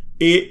half.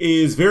 It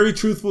is very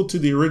truthful to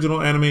the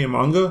original anime and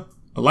manga.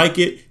 I like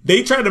it.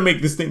 They try to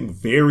make this thing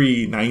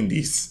very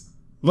 90s.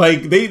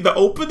 Like, the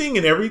opening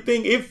and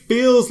everything, it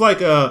feels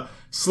like a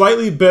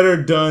slightly better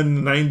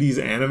done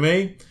 90s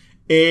anime.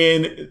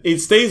 And it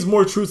stays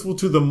more truthful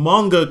to the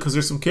manga because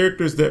there's some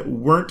characters that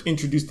weren't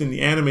introduced in the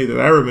anime that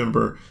I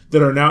remember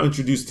that are now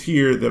introduced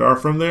here that are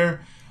from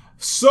there.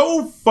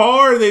 So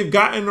far, they've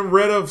gotten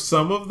rid of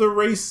some of the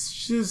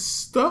racist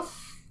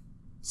stuff.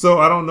 So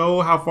I don't know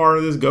how far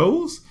this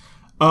goes.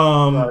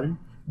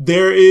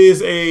 There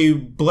is a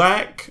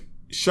black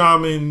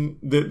shaman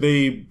that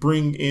they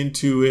bring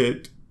into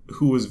it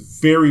who was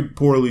very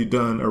poorly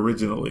done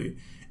originally,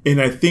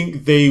 and I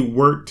think they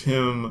worked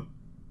him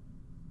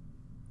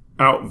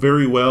out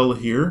very well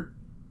here.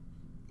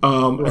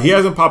 He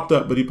hasn't popped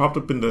up, but he popped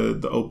up in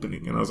the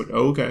opening, and I was like,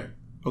 oh,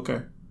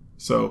 okay.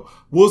 So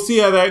we'll see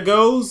how that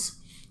goes.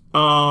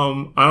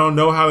 I don't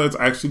know how that's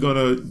actually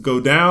gonna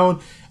go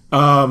down.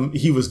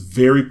 He was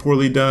very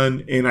poorly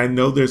done, and I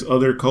know there's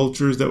other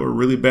cultures that were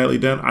really badly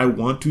done. I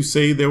want to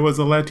say there was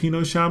a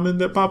Latino shaman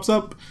that pops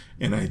up,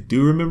 and I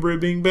do remember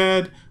it being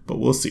bad, but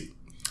we'll see.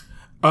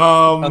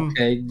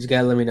 Okay, you just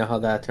gotta let me know how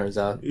that turns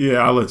out. Yeah,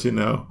 I'll let you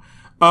know.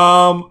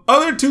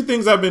 Other two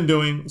things I've been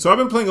doing. So I've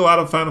been playing a lot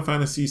of Final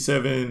Fantasy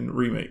VII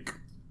Remake,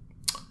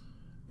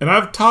 and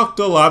I've talked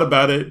a lot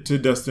about it to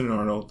Dustin and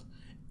Arnold.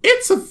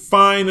 it's a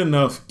fine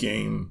enough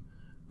game.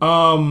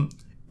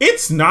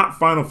 It's not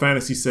Final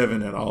Fantasy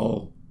VII at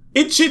all.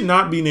 It should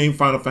not be named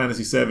Final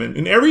Fantasy VII.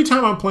 And every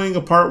time I'm playing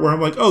a part where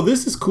I'm like, oh,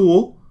 this is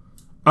cool,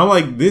 I'm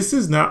like, this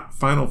is not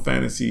Final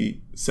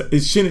Fantasy. It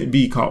shouldn't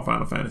be called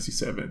Final Fantasy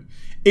VII.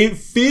 It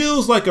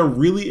feels like a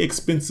really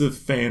expensive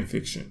fan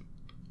fiction.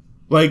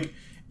 Like,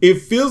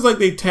 it feels like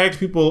they tagged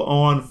people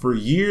on for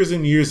years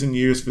and years and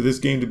years for this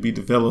game to be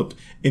developed,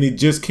 and it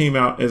just came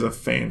out as a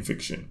fan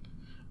fiction.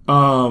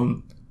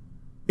 And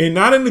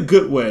not in a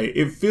good way.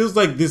 It feels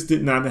like this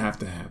did not have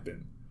to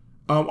happen.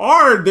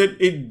 Or that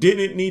it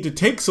didn't need to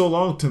take so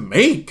long to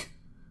make.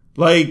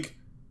 Like,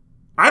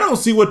 I don't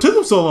see what took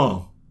them so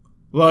long.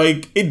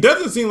 Like, it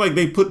doesn't seem like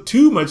they put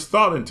too much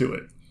thought into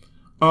it.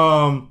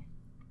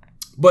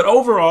 But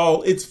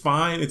overall, it's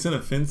fine. It's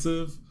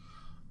inoffensive.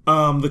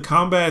 The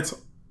combat's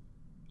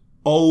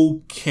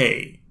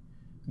okay.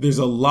 There's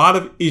a lot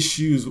of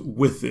issues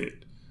with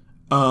it.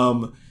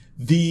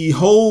 The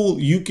whole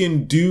you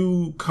can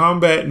do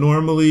combat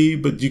normally,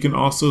 but you can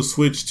also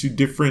switch to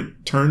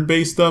different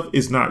turn-based stuff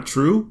is not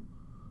true.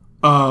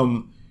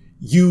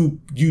 You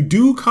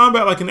do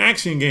combat like an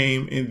action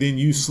game, and then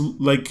you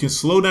can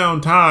slow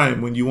down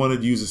time when you want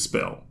to use a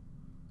spell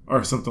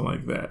or something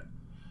like that,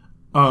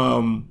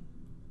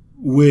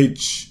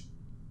 which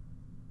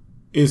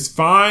is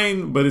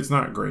fine, but it's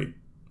not great.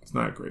 It's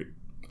not great.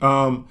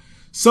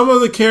 Some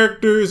of the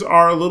characters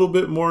are a little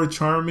bit more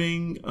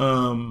charming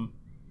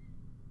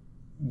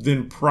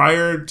than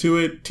prior to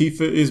it.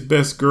 Tifa is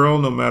best girl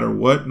no matter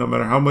what. No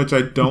matter how much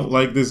I don't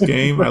like this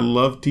game, I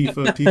love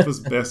Tifa. Tifa's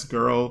best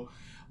girl.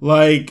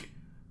 Like,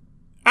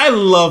 I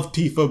love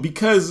Tifa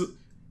because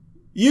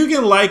you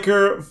can like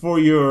her for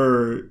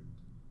your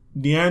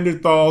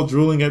Neanderthal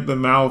drooling at the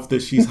mouth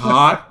that she's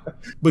hot,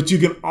 but you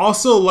can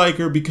also like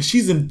her because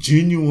she's a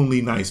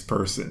genuinely nice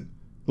person.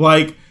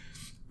 Like,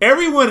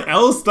 everyone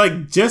else,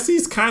 like,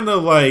 Jesse's kind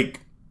of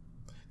like,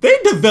 they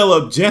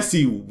developed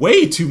Jesse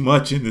way too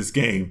much in this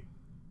game.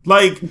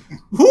 Like,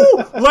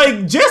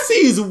 like,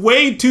 Jesse's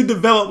way too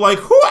developed. Like,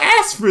 who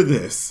asked for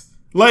this?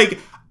 Like,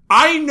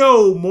 I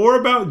know more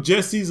about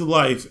Jesse's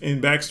life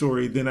and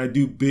backstory than I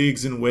do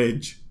Biggs and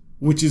Wedge,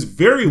 which is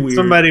very weird.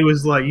 Somebody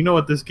was like, you know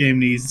what this game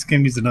needs? This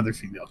game needs another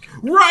female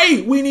character.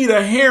 Right! We need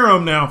a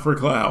harem now for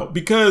Cloud,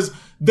 because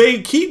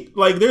they keep,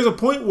 like, there's a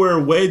point where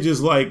Wedge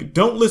is like,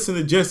 don't listen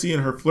to Jessie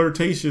and her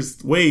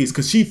flirtatious ways,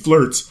 because she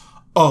flirts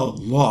a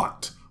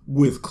lot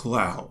with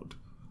Cloud.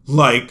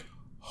 Like,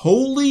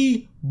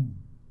 holy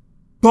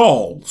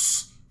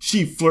balls,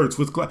 she flirts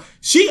with Cloud.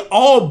 She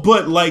all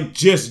but, like,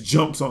 just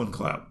jumps on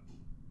Cloud.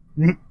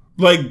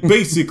 Like,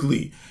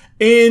 basically.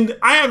 And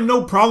I have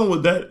no problem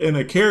with that in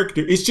a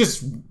character. It's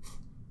just,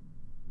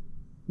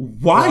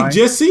 why?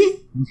 Jessie?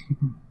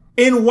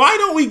 And why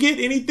don't we get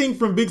anything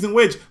from Biggs and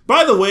Wedge?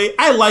 By the way,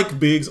 I like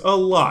Biggs a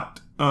lot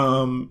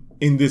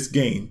in this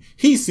game.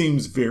 He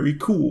seems very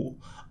cool.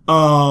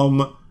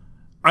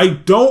 I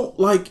don't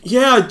like,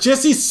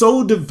 Jessie's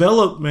so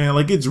developed, man.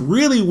 Like, it's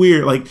really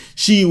weird. Like,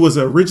 she was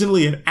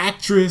originally an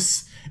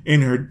actress,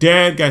 and her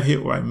dad got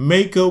hit by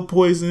Mako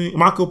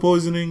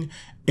poisoning,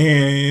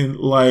 and,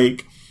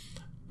 like,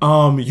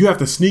 you have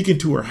to sneak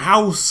into her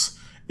house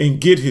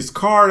and get his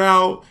card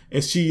out,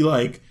 as she,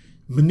 like,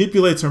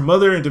 manipulates her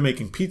mother into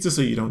making pizza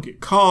so you don't get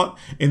caught.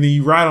 And then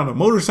you ride on a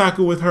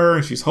motorcycle with her,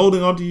 and she's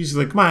holding on to you. She's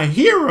like, my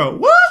hero,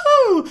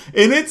 woohoo!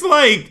 And it's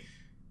like,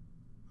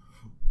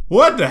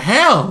 what the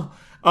hell?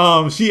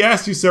 She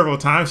asked you several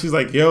times. She's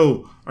like,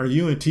 yo, are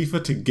you and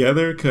Tifa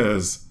together?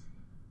 Because,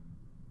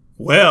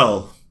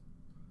 well,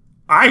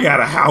 I got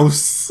a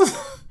house.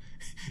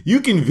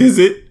 You can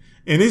visit.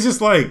 And it's just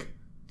like,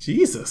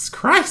 Jesus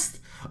Christ.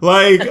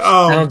 Like,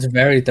 sounds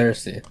very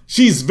thirsty.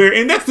 She's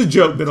very, and that's the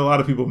joke that a lot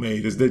of people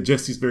made, is that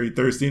Jesse's very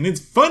thirsty. And it's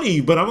funny,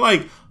 but I'm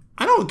like,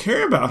 I don't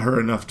care about her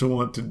enough to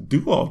want to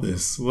do all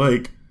this.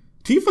 Like,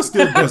 Tifa's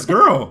still the best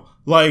girl.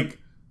 Like,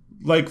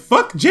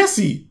 fuck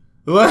Jessie.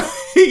 Like,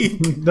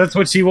 that's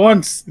what she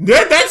wants.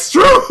 That's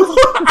true.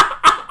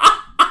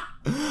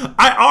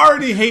 I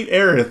already hate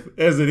Aerith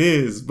as it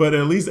is, but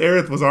at least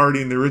Aerith was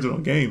already in the original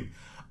game.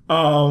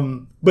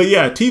 But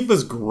yeah,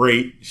 Tifa's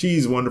great.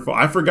 She's wonderful.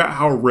 I forgot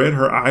how red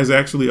her eyes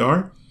actually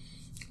are.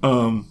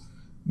 Now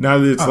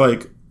that it's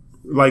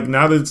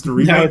now that it's the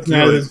remake,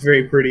 now it's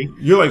very pretty.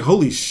 You're like,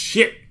 holy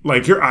shit!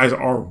 Like, your eyes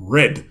are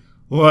red.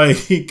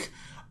 Like,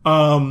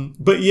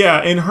 but yeah,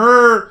 and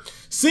her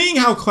seeing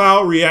how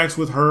Cloud reacts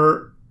with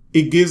her,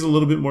 it gives a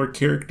little bit more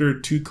character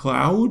to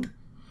Cloud,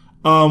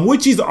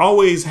 which he's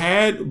always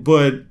had.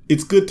 But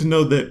it's good to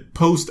know that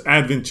post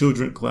Advent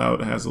Children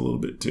Cloud has a little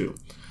bit too.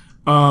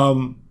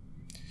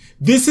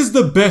 This is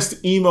the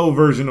best emo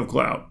version of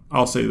Cloud.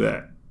 I'll say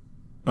that.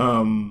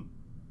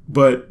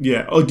 But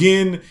yeah,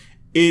 again,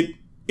 it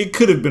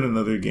could have been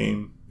another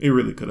game. It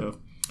really could have.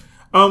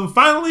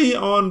 Finally,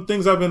 on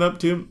things I've been up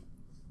to,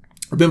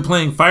 I've been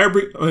playing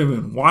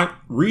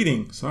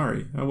reading.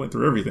 Sorry, I went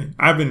through everything.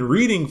 I've been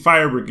reading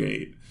Fire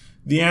Brigade,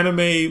 the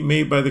anime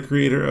made by the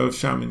creator of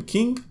Shaman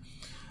King.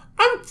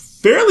 I'm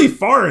fairly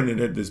far in it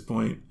at this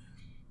point.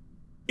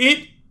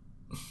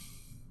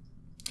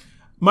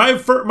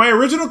 my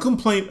original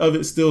complaint of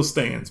it still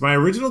stands. My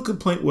original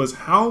complaint was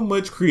how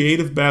much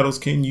creative battles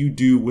can you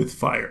do with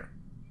fire?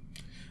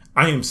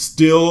 I am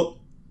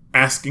still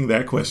asking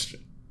that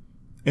question.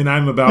 And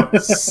I'm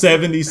about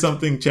 70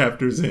 something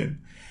chapters in.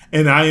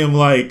 And I am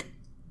like,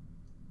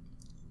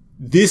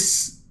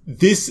 this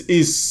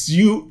is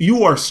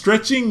you are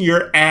stretching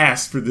your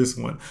ass for this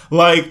one.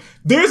 Like,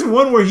 there's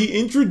one where he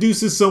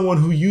introduces someone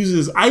who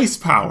uses ice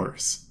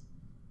powers.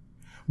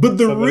 But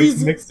the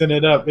reason mixing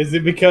it up, is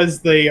it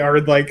because they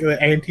are like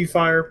the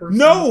anti-fire person?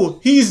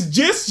 No, he's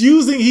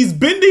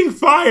bending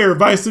fire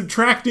by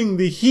subtracting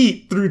the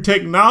heat through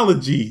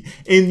technology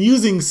and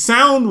using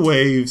sound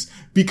waves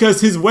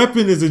because his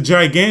weapon is a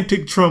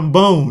gigantic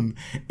trombone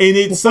and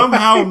it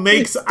somehow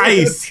makes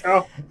ice.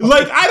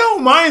 Like, I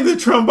don't mind the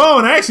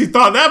trombone. I actually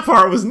thought that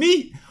part was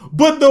neat.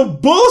 But the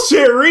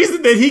bullshit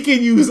reason that he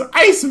can use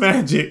ice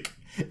magic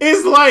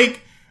is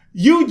like,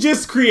 you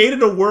just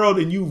created a world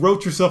and you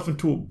wrote yourself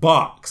into a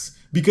box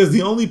because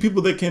the only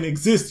people that can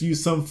exist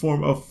use some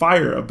form of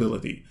fire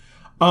ability.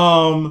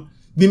 The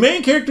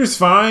main character's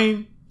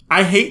fine.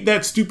 I hate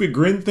that stupid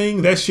grin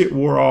thing. That shit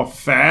wore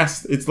off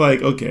fast. It's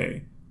like,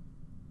 okay,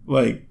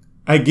 like,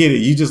 I get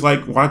it. You just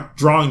like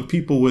drawing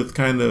people with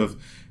kind of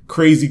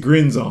crazy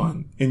grins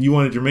on and you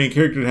wanted your main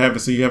character to have it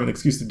so you have an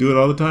excuse to do it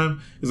all the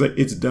time. It's like,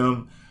 it's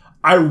dumb.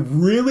 I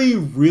really,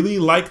 really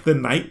like the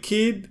Night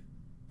Kid.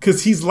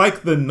 Because he's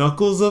like the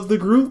Knuckles of the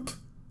group.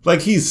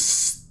 Like, he's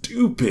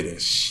stupid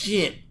as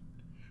shit.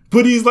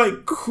 But he's,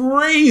 like,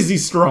 crazy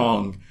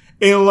strong.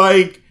 And,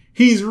 like,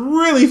 he's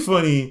really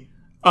funny.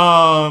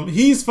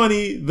 He's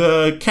funny.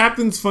 The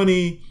captain's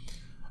funny.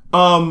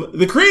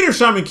 The creator,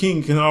 Shaman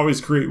King, can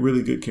always create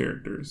really good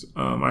characters.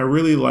 I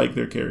really like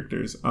their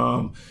characters.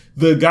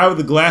 The guy with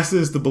the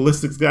glasses, the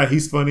ballistics guy,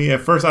 he's funny.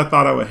 At first, I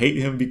thought I would hate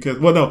him because...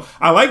 Well, no.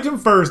 I liked him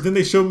first. Then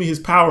they showed me his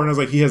power. And I was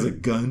like, he has a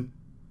gun.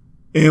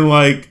 And,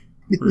 like...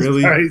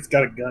 Really? He's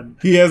got a gun.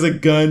 He has a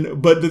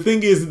gun. But the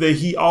thing is that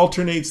he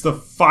alternates the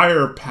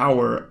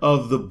firepower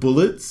of the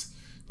bullets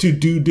to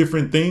do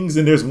different things.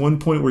 And there's one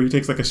point where he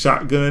takes like a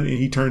shotgun and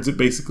he turns it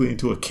basically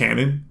into a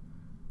cannon,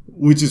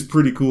 which is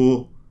pretty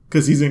cool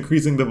because he's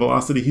increasing the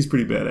velocity. He's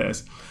pretty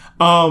badass.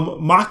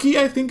 Maki,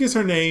 I think is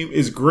her name,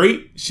 is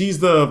great. She's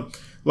the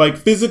like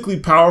physically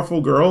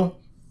powerful girl.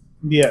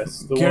 Yes,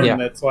 the one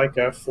that's like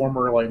a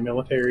former like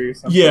military or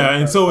something. Yeah,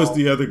 and so is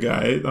the other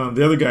guy.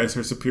 The other guy is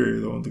her superior,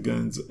 the one with the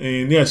guns.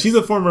 And yeah, she's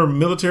a former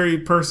military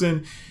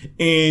person.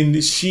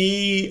 And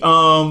she,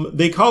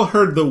 they call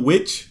her the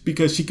witch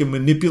because she can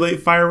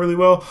manipulate fire really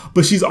well.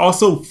 But she's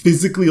also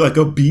physically like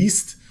a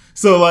beast.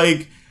 So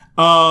like,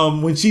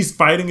 when she's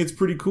fighting, it's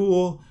pretty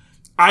cool.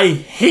 I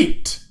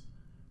hate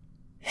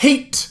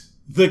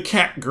the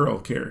cat girl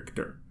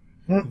character.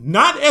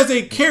 Not as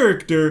a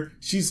character,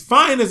 she's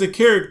fine as a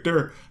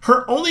character.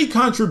 Her only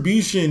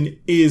contribution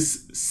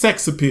is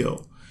sex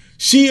appeal.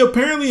 She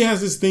apparently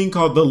has this thing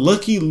called the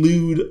Lucky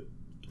Lewd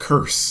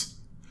curse.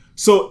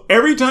 So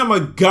every time a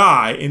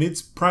guy, and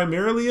it's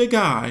primarily a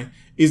guy,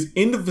 is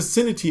in the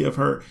vicinity of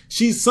her,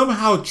 she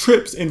somehow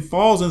trips and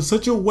falls in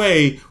such a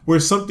way where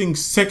something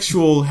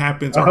sexual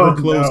happens or her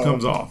clothes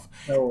comes off.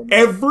 Oh, no.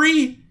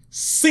 Every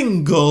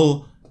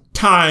single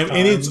time.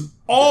 And it's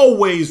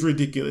always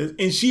ridiculous.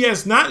 And she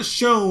has not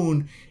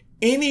shown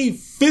any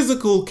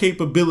physical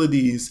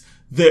capabilities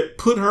that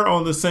put her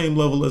on the same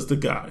level as the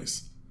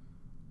guys.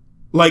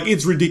 Like,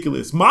 it's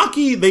ridiculous.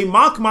 Maki, they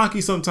mock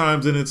Maki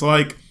sometimes, and it's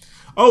like,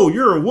 oh,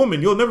 you're a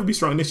woman, you'll never be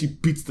strong. And then she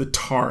beats the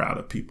tar out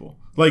of people.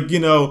 Like, you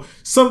know,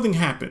 something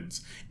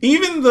happens.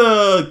 Even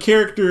the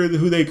character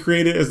who they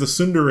created as the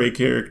Tsundere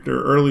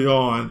character early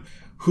on,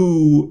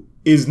 who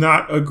is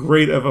not a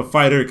great of a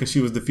fighter because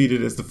she was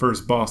defeated as the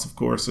first boss, of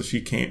course, so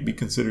she can't be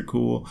considered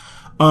cool.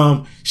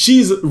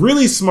 She's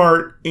really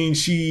smart and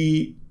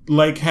she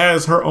like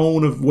has her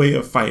own way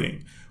of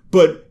fighting.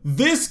 But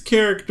this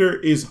character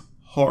is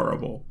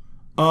horrible.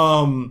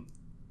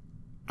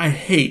 I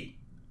hate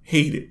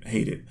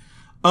it.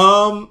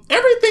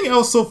 Everything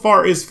else so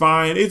far is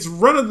fine. It's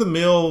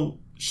run-of-the-mill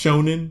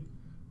shonen,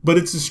 but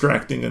it's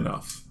distracting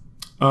enough.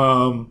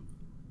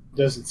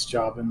 Does its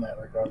job in that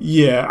regard.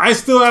 Yeah, I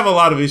still have a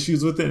lot of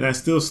issues with it, and I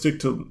still stick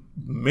to,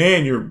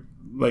 man, you're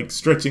like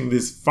stretching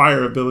this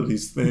fire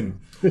abilities thin.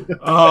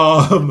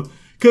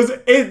 Because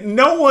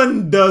no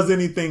one does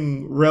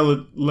anything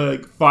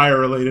like fire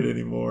related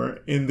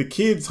anymore, and the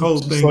kid's whole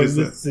thing like, is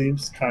this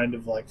seems kind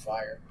of like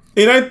fire.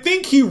 And I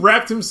think he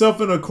wrapped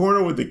himself in a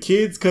corner with the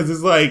kids because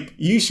it's like,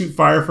 you shoot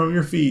fire from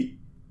your feet.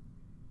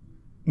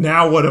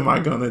 Now what am I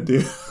gonna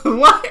do?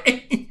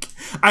 Like,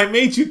 I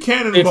made you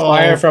cannonball. It's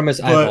fire from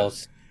his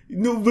eyeballs.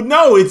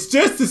 No, it's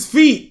just his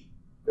feet.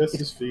 Just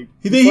his feet.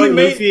 He like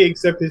made, Luffy,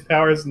 except his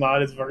power is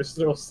not as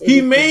versatile. So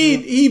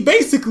he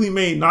basically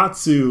made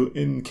Natsu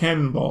and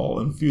Cannonball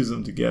and fused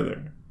them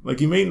together. Like,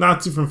 he made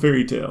Natsu from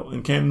Fairy Tail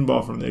and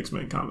Cannonball from the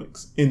X-Men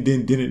comics, and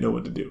then didn't know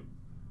what to do.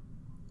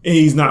 And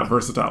he's not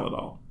versatile at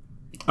all.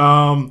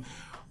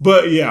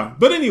 But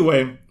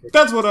anyway,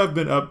 that's what I've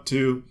been up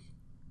to.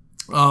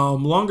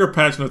 Longer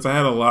patch notes. I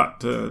had a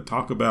lot to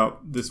talk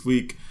about this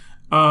week.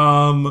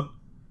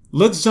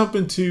 let's jump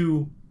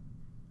into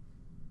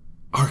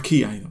our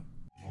key item.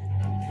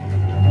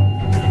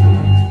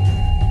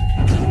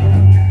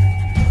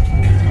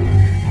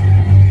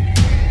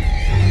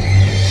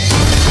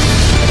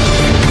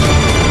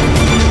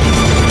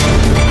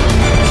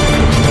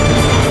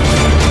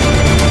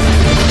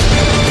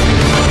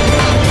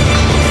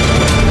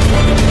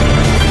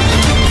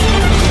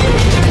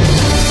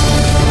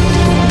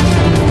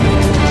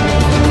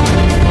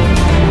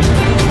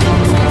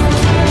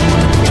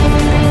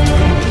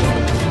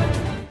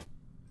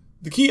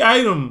 The key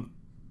item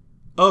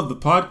of the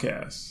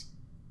podcast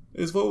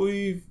is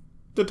the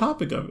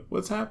topic of it.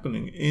 What's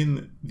happening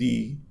in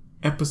the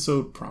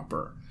episode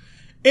proper.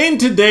 In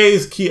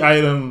today's key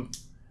item,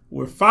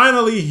 we're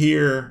finally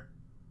here.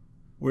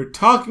 We're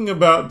talking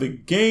about the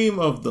Game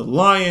of the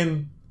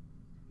Lion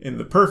in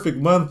the perfect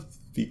month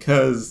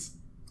because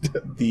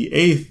the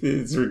 8th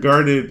is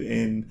regarded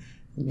in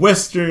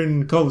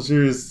Western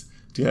cultures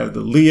to have the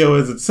Leo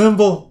as its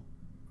symbol.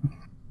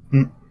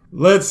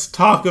 Let's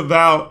talk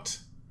about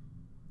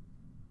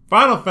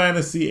Final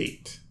Fantasy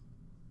VIII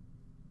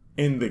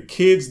and the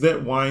kids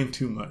that whine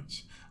too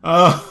much.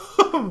 I'm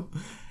going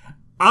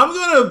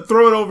to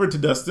throw it over to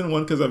Dustin,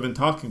 one, because I've been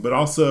talking, but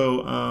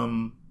also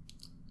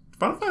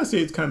Final Fantasy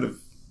VIII is kind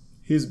of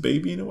his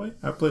baby in a way.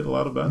 I've played a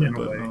lot about it,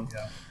 but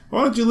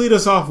why don't you lead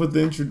us off with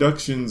the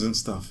introductions and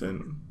stuff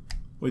and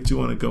what you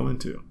want to go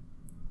into?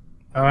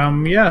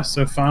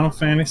 So Final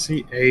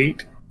Fantasy VIII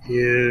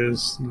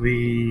is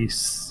the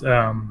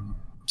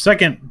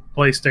second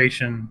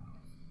PlayStation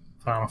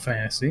Final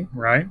Fantasy,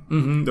 right?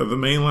 Mm-hmm. The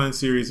mainline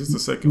series is the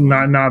second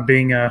one. Not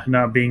being a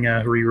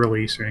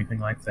re-release or anything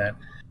like that.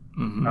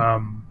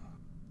 Mm-hmm.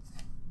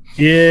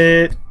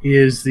 It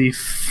is the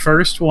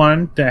first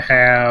one to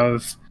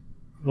have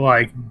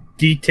like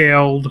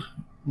detailed,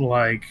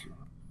 like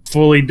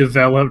fully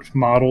developed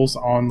models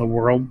on the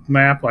world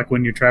map, like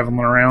when you're traveling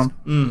around,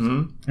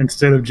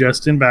 instead of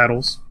just in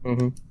battles,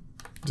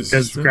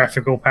 because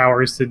graphical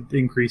powers had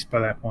increased by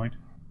that point.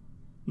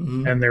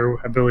 And their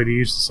ability to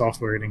use the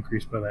software had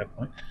increased by that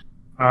point.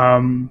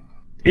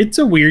 It's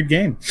a weird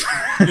game.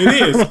 It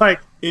is.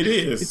 It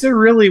is. It's a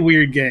really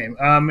weird game.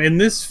 In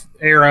this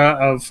era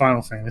of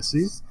Final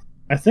Fantasies,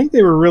 I think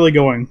they were really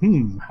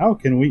going, how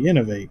can we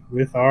innovate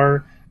with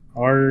our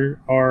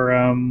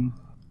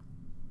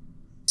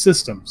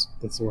systems?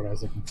 That's the word I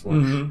was looking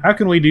for. How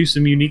can we do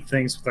some unique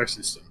things with our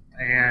system?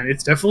 And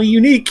it's definitely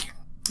unique.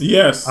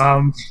 Yes.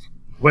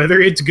 Whether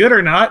it's good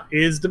or not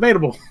is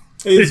debatable.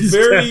 It's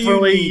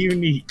very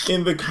unique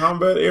in the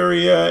combat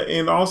area,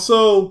 and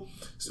also,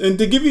 and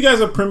to give you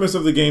guys a premise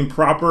of the game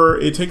proper,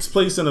 it takes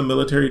place in a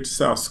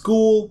military-style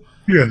school.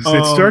 Yes,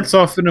 it starts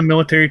off in a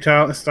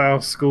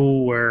military-style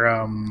school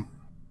where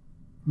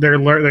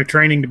they're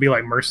training to be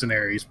like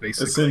mercenaries,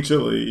 basically.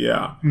 Essentially,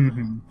 yeah.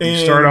 And you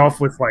start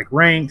off with like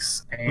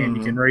ranks, and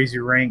you can raise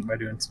your rank by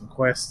doing some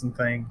quests and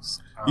things.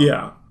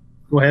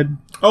 Go ahead.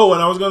 Oh,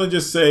 and I was going to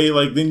just say,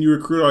 like, then you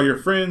recruit all your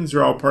friends.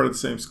 You're all part of the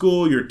same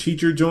school. Your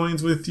teacher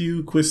joins with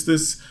you,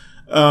 Quistis,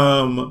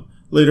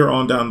 later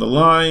on down the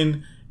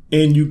line.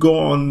 And you go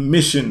on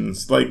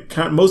missions. Like,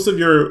 most of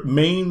your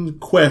main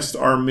quests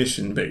are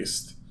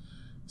mission-based.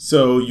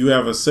 So you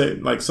have a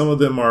set, like, some of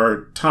them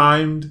are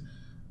timed,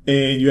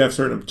 and you have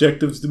certain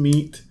objectives to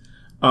meet,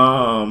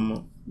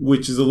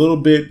 which is a little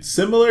bit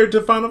similar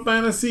to Final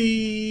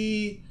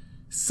Fantasy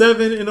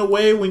 7 in a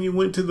way when you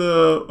went to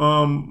the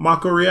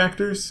Mako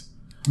reactors,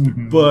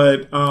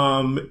 but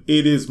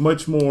it is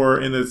much more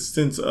in a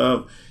sense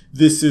of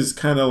this is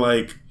kind of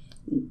like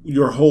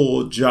your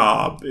whole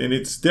job, and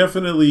it's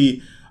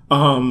definitely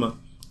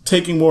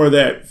taking more of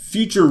that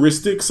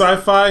futuristic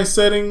sci-fi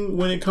setting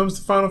when it comes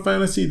to Final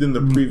Fantasy than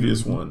the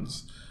previous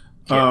ones.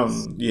 But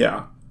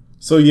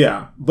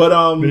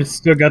it's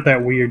still got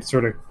that weird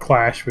sort of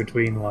clash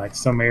between like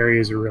some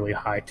areas are really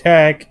high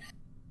tech.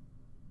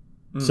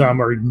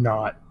 Some are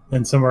not,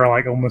 and some are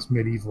like almost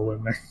medieval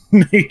in their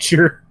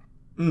nature.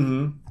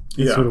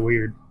 It's sort of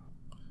weird.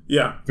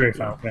 Yeah. Very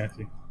Final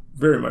Fantasy.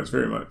 Very much,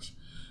 very much.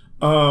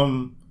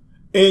 And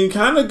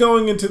kind of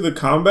going into the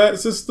combat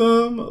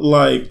system,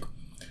 like,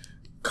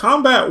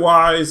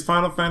 combat-wise,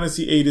 Final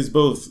Fantasy VIII is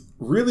both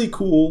really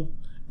cool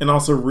and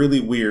also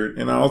really weird.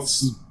 And I'll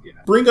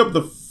bring up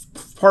the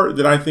part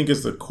that I think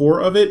is the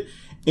core of it,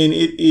 and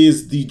it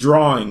is the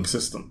drawing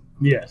system.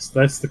 Yes,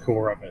 that's the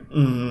core of it.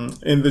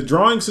 And the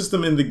drawing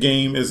system in the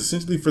game is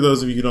essentially, for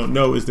those of you who don't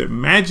know, is that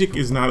magic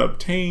is not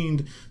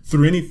obtained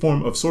through any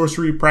form of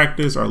sorcery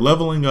practice or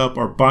leveling up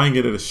or buying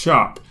it at a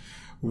shop.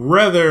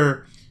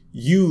 Rather,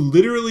 you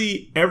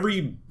literally, every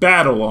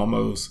battle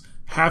almost,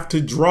 have to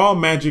draw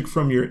magic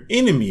from your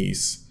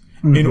enemies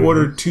in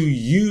order to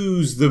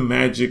use the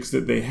magics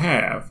that they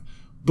have.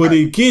 But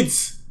it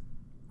gets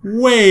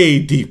way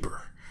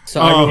deeper.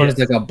 So everyone is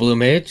like a blue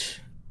mage?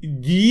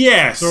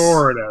 Yes,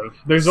 sort of.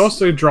 There's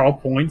also draw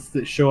points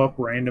that show up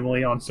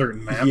randomly on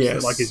certain maps.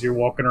 That, like as you're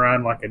walking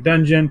around like a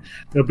dungeon,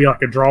 there'll be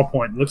like a draw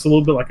point. It looks a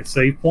little bit like a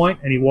save point,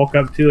 and you walk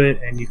up to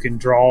it, and you can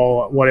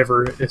draw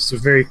whatever. It's a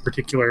very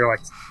particular like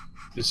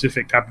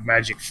specific type of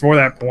magic for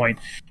that point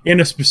in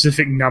a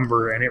specific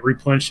number, and it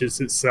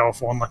replenishes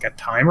itself on like a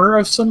timer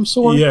of some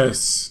sort.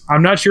 Yes.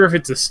 I'm not sure if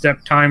it's a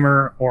step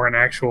timer or an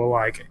actual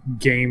like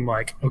game.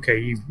 Like,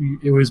 okay,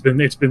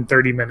 it's been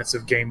 30 minutes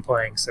of game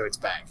playing, so it's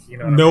back. You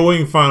know,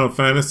 Knowing Final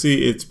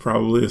Fantasy, it's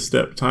probably a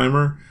step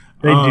timer.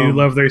 They do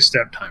love their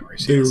step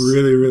timers. They yes.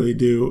 really, really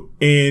do.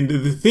 And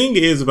the thing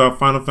is about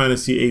Final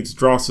Fantasy VIII's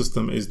draw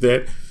system is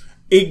that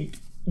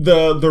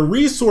the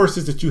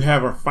resources that you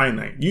have are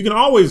finite. You can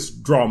always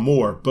draw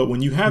more, but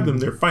when you have them,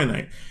 they're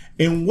finite.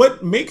 And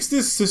what makes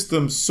this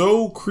system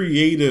so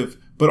creative,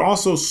 but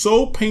also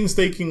so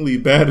painstakingly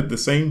bad at the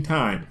same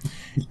time,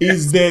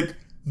 is that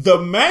the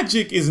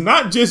magic is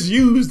not just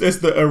used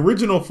as the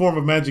original form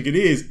of magic it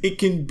is. It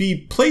can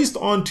be placed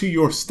onto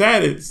your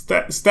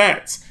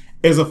stats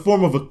as a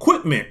form of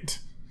equipment.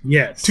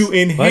 Yes. To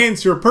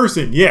enhance your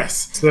person.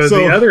 Yes. So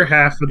the other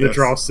half of the yes.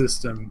 draw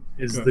system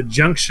is the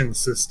junction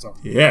system.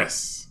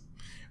 Yes.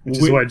 Which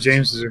is what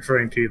James is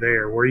referring to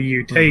there, where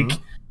you take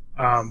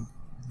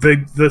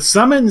the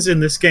summons in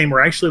this game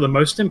are actually the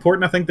most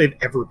important I think they've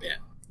ever been.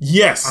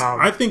 Yes.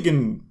 I think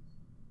in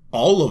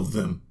all of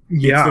them.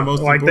 Yeah. The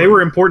most like important. they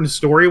were important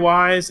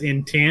story-wise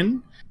in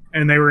 10,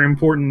 and they were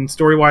important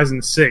story-wise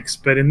in 6.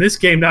 But in this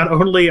game, not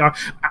only are...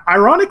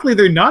 Ironically,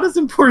 they're not as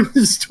important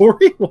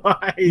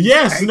story-wise.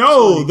 Yes, actually.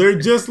 No. They're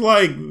just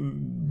like...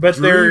 But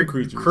they're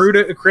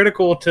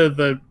critical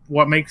to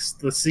what makes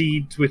the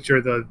Seeds, which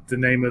are the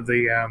name of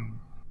the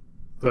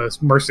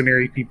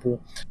mercenary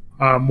people.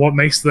 What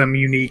makes them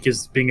unique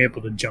is being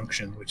able to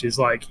junction, which is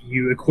like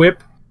you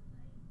equip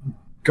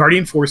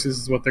Guardian Forces,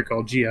 is what they're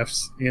called,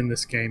 GFs, in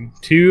this game,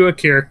 to a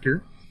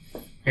character.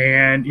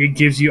 And it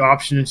gives you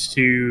options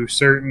to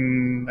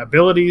certain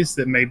abilities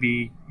that may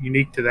be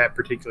unique to that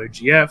particular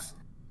GF.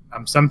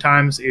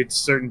 Sometimes it's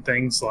certain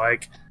things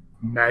like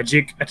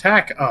magic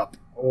attack up,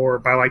 or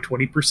by like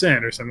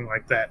 20% or something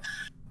like that.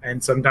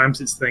 And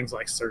sometimes it's things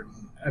like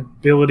certain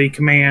ability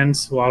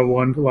commands, a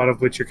lot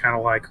of which are kind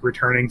of like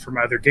returning from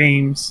other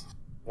games.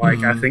 Like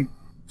I think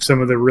some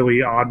of the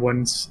really odd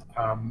ones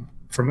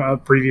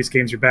from previous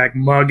games are back.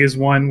 Mug is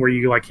one where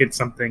you like hit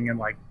something and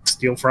like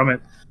steal from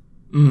it.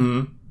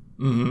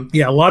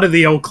 Yeah, a lot of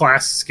the old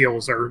class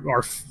skills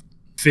are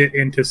fit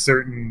into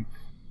certain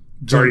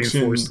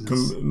Guardian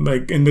Forces.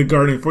 Like in the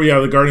Guardian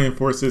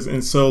Forces.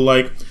 And so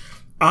like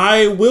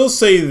I will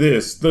say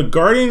this, the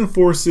Guardian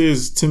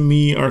Forces to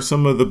me are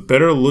some of the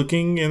better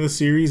looking in the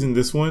series in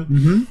this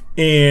one.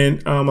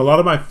 And a lot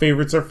of my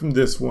favorites are from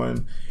this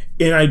one.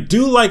 And I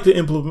do like the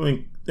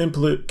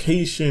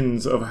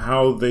implications of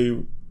how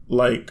they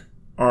like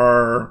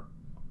are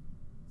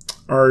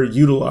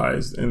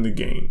utilized in the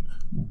game.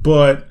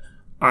 But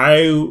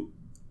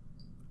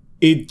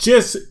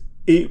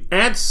it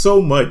adds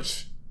so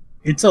much.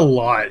 It's a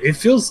lot. It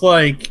feels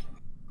like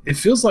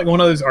one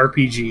of those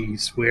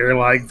RPGs where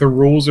like the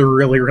rules are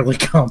really, really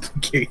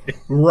complicated.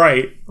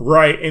 Right.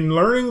 And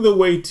learning the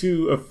way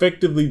to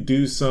effectively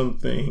do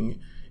something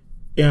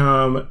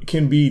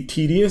can be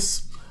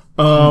tedious.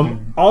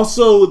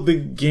 Also, the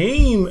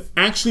game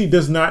actually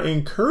does not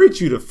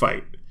encourage you to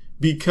fight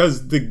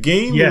because the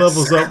game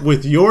levels up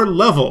with your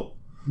level.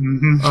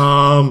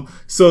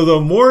 So the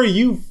more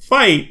you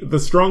fight, the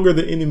stronger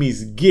the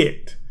enemies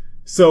get.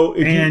 So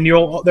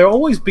they'll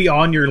always be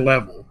on your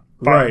level,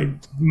 right?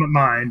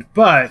 Mind,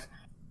 but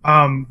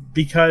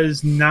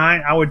because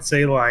I would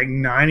say like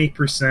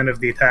 90% of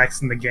the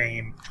attacks in the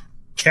game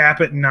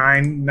cap at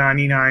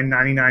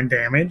 99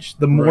 damage.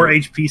 The more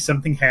HP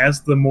something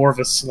has, the more of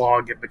a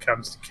slog it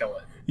becomes to kill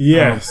it.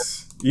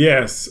 Yes.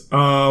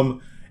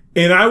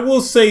 And I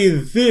will say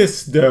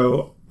this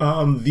though.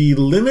 The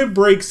limit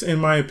breaks, in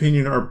my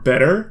opinion, are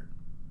better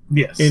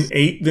in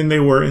 8 than they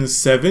were in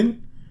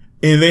 7.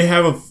 And they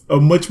have a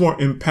much more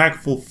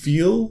impactful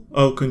feel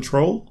of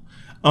control.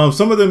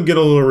 Some of them get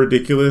a little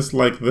ridiculous,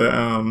 like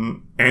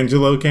the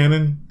Angelo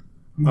cannon.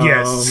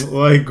 Yes.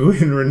 Like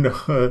when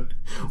Rinoa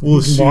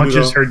will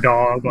launches her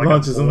dog. Like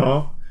launches them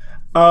off.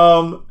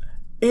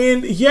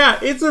 And yeah,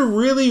 it's a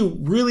really,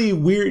 really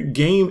weird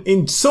game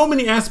in so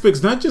many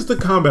aspects, not just the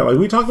combat. Like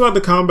we talked about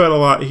the combat a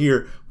lot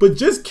here, but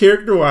just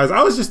character-wise,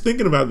 I was just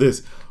thinking about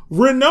this.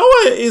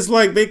 Rinoa is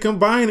like they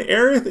combine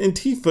Aerith and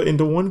Tifa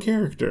into one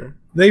character.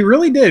 They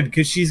really did,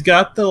 because she's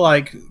got the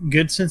like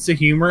good sense of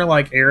humor,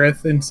 like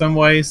Aerith in some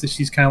ways. That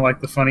she's kind of like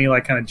the funny,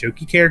 like kind of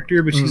jokey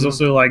character, but she's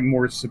also like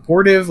more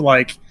supportive,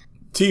 like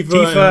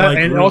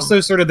Tifa and also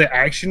sort of the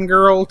action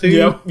girl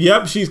too.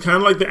 Yep. She's kind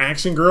of like the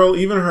action girl.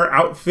 Even her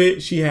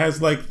outfit, she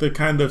has like the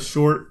kind of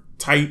short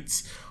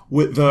tights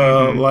with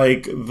the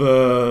like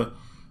the.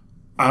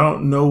 I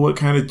don't know what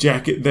kind of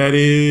jacket that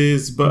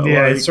is, but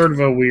it's sort of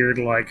a weird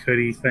like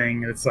hoodie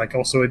thing. It's like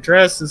also a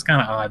dress. It's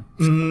kind of odd.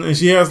 And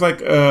she has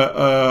like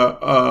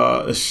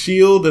a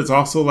shield that's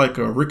also like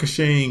a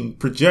ricocheting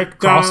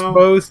projectile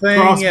crossbow thing.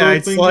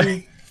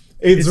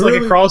 It's really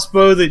like a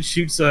crossbow that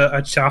shoots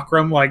a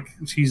chakram like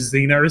she's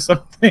Xena or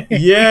something.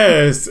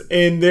 Yes,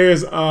 and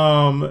there's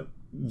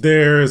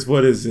there's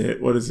what is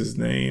it? What is his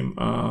name?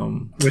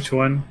 Which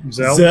one?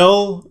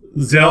 Zell?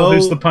 Zell,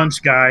 who's the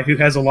punch guy who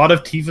has a lot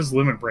of Tifa's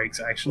limit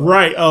breaks, actually.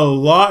 Right, a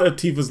lot of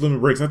Tifa's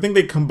limit breaks. I think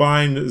they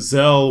combined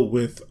Zell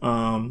with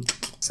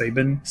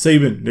Sabin. There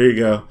you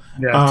go.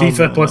 Yeah,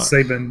 Tifa plus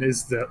Sabin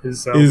is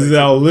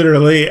Zell,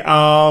 literally.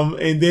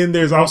 And then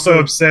there's also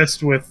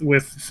obsessed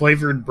with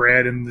flavored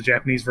bread in the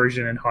Japanese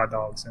version and hot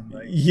dogs. And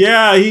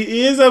yeah,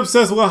 he is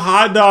obsessed with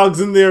hot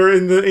dogs in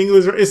the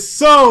English. It's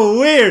so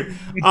weird.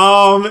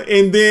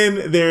 And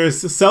then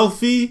there's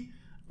Selfie.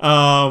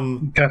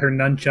 Got her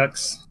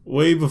nunchucks.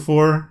 Way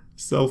before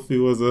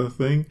Selfie was a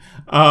thing.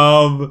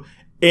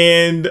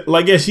 And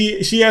like, yeah,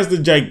 she has the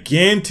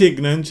gigantic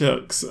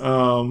nunchucks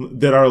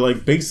that are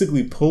like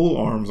basically pole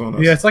arms on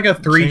us. Yeah, it's like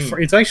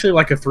it's actually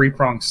like a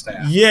 3-pronged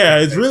staff. Yeah,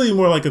 it's really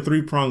more like a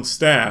 3-pronged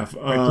staff. A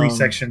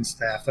 3-section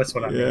staff. That's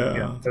what I mean.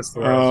 Yeah, that's the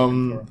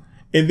word.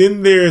 And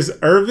then there's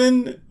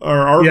Irvin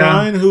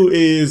who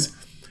is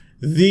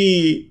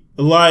the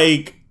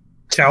like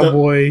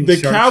cowboy the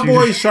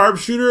cowboy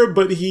sharpshooter,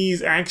 but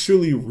he's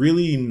actually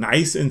really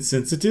nice and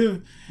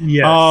sensitive.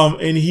 Yes.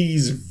 And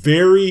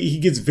he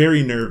gets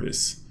very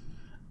nervous.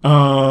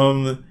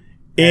 And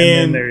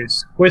then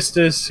there's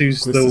Quistis,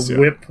 who's the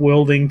whip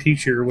wielding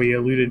teacher we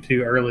alluded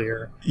to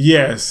earlier.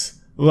 Yes.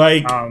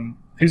 Like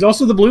who's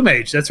also the blue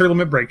mage. That's her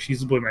limit break.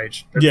 She's the blue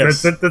mage.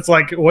 That's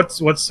like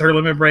what's her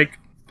limit break?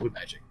 Blue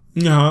magic.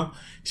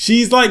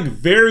 She's like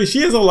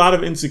she has a lot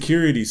of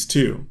insecurities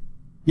too.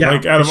 Yeah,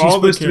 like out of she's all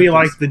supposed to be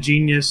like the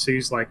genius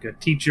who's like a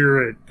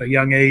teacher at a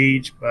young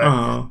age,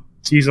 but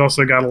she's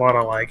also got a lot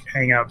of like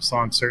hang-ups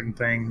on certain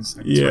things.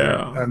 And sort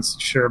of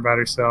unsure about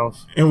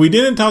herself. And we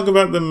didn't talk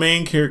about the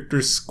main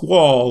character,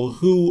 Squall,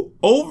 who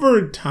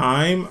over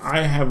time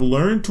I have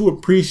learned to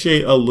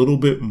appreciate a little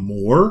bit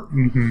more.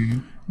 Mm-hmm.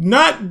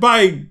 Not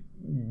by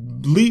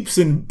leaps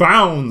and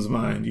bounds,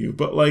 mind you,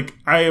 but like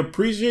I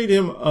appreciate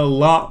him a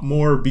lot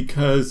more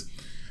because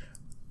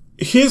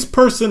his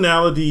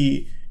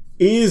personality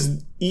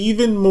is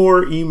even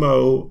more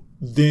emo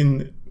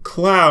than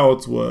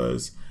Cloud's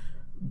was,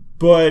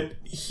 but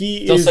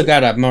he's also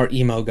got a more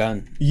emo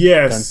gun.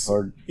 Yes,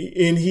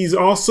 and he's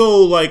also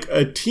like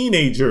a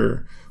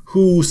teenager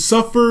who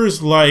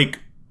suffers like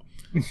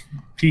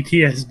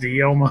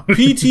PTSD almost.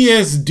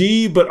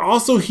 PTSD, but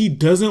also he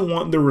doesn't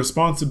want the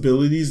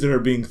responsibilities that are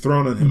being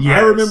thrown on him. Yes.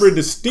 I remember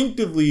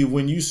distinctively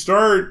when you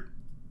start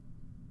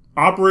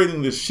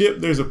operating the ship,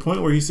 there's a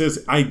point where he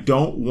says, I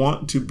don't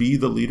want to be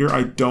the leader.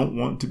 I don't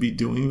want to be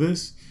doing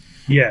this.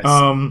 Yes.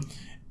 And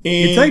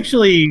it's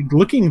actually,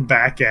 looking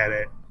back at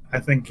it, I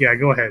think, yeah,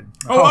 go ahead.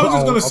 I was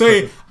just going to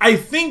say, I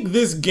think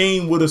this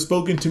game would have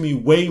spoken to me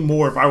way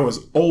more if I was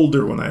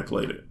older when I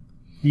played it.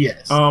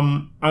 Yes.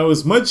 I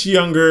was much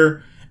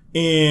younger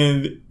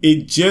and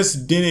it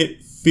just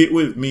didn't fit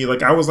with me.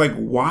 Like, I was like,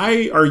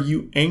 why are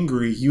you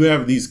angry? You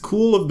have these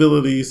cool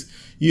abilities.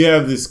 You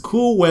have this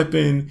cool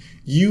weapon.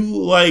 You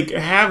like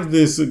have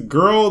this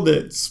girl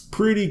that's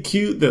pretty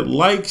cute that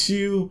likes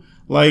you.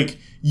 Like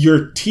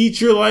your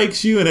teacher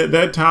likes you. And at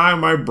that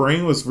time, my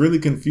brain was really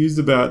confused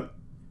about,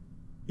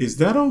 is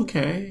that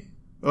okay?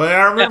 Like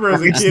I remember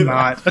as a kid,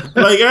 not.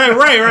 Like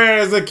right.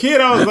 As a kid,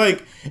 I was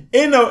like,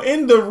 in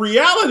the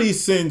reality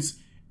sense,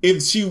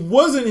 if she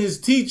wasn't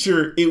his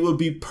teacher, it would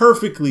be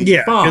perfectly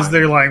fine. Because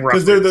they're like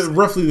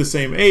roughly the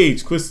same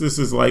age. Quistis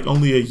is like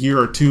only a year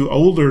or two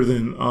older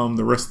than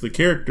the rest of the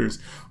characters,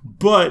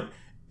 but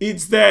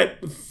it's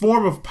that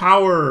form of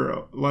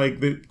power like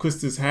that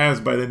Quistis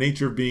has by the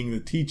nature of being the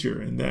teacher,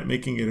 and that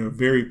making it a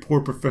very poor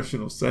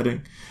professional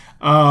setting.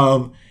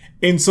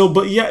 And so,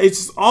 but yeah,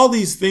 it's just all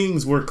these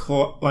things where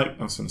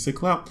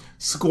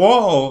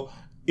Squall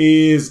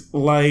is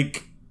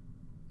like,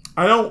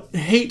 I don't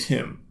hate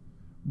him.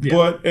 Yeah.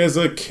 But as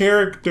a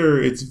character,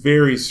 it's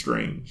very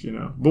strange, you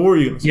know. But what were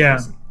you going to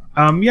say?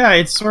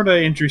 It's sort of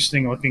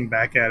interesting looking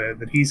back at it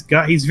that he's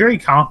very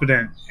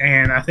competent,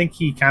 and I think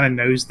he kind of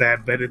knows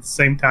that. But at the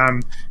same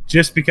time,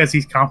 just because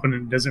he's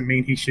competent doesn't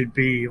mean he should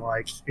be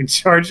like in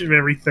charge of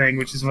everything,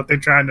 which is what they're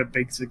trying to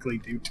basically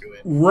do to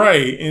it.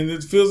 Right, and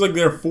it feels like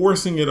they're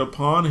forcing it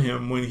upon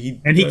him when he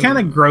kind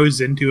of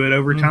grows into it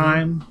over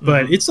time.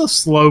 But it's a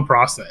slow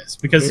process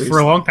because for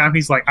a long time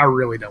he's like, I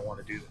really don't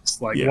want to do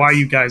this. Like, why are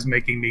you guys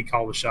making me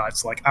call the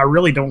shots? Like, I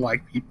really don't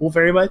like people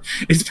very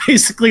much. It's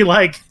basically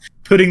like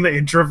putting the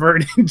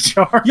introvert in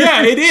charge.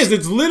 Yeah, it is.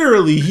 It's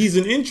literally, he's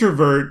an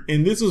introvert,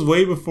 and this was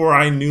way before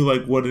I knew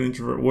like what an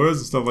introvert was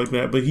and stuff like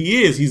that. But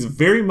he's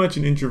very much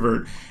an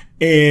introvert,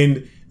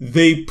 and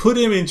they put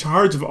him in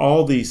charge of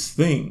all these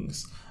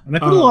things. And they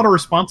put a lot of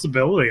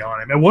responsibility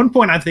on him. At one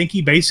point, I think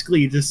he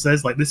basically just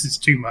says, like, this is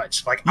too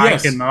much. Like, I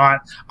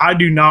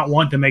do not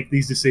want to make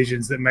these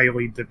decisions that may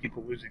lead to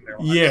people losing their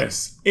lives.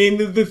 Yes. And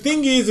the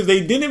thing is, if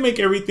they didn't make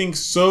everything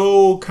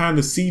so kind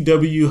of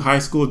CW high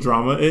school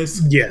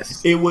drama-esque,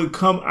 it would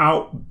come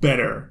out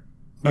better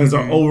as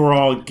an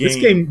overall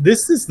game.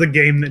 This is the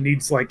game that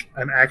needs, like,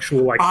 an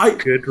actual,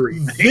 like, good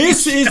remake.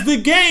 This is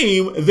the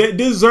game that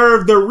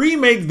deserved the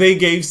remake they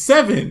gave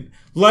 7.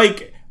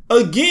 Like,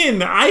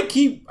 again,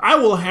 I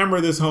will hammer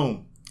this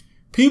home.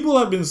 People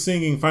have been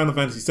singing Final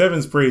Fantasy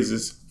VII's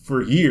praises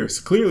for years.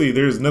 Clearly,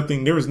 there was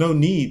no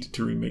need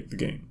to remake the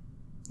game.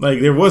 Like,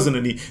 there wasn't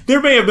a need.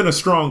 There may have been a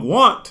strong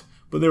want,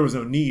 but there was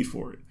no need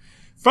for it.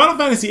 Final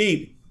Fantasy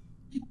VIII,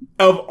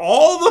 of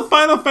all the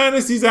Final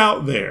Fantasies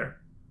out there,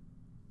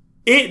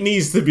 it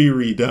needs to be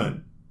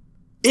redone.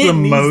 It's the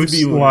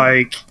most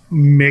like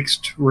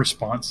mixed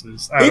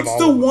responses. It's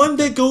the one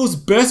that goes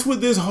best with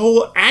this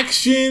whole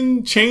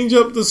action, change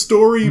up the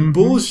story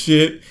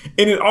bullshit,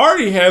 and it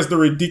already has the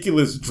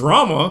ridiculous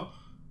drama,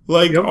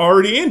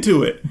 already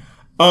into it.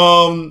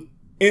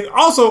 And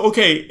also,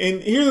 okay,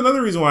 and here's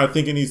another reason why I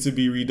think it needs to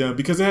be redone,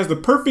 because it has the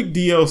perfect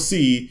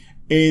DLC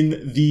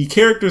in the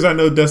characters. I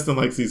know Dustin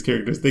likes these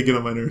characters; they get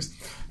on my nerves.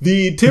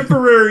 The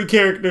temporary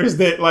characters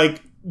that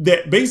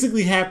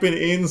basically happen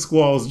in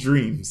Squall's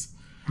dreams.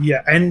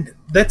 Yeah, and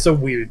that's a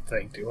weird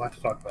thing too. We'll have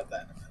to talk about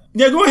that in a minute.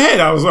 Yeah, go ahead.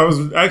 I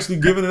was actually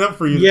giving it up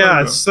for you.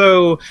 Yeah,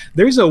 so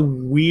there's a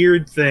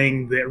weird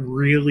thing that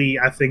really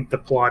I think the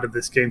plot of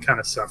this game kind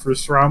of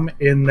suffers from,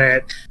 in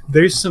that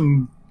there's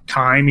some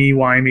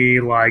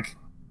timey-wimey, like,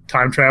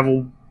 time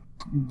travel,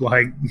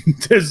 like,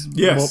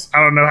 yes.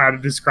 I don't know how to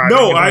describe it.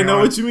 No, I know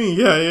what you mean.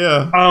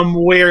 Yeah.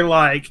 Where,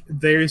 like,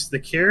 there's the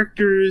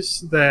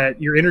characters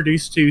that you're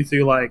introduced to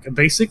through, like,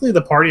 basically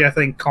the party, I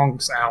think,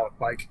 conks out,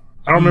 like,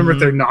 I don't remember if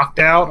they're knocked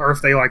out or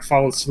if they like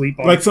fall asleep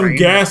on like the train. Some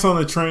gas on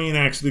the train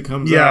actually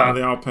comes out and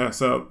they all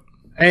pass out.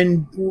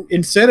 And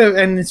instead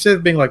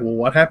of being like, well,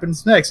 what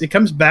happens next? It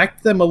comes back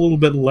to them a little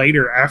bit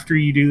later after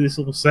you do this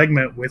little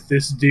segment with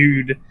this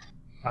dude,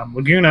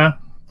 Laguna,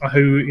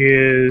 who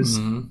is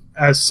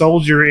a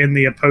soldier in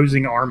the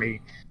opposing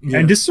army. Yeah.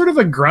 And just sort of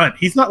a grunt.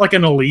 He's not like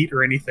an elite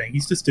or anything.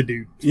 He's just a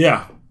dude.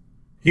 Yeah.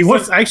 He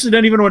actually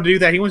doesn't even want to do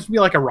that. He wants to be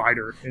like a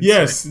rider.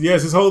 Yes.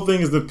 His whole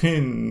thing is the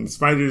pin,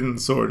 spider and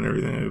the sword and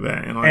everything like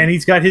that. And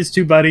he's got his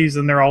two buddies,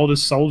 and they're all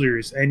just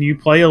soldiers. And you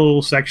play a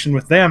little section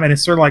with them, and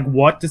it's sort of like,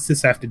 what does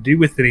this have to do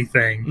with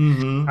anything?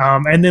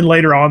 And then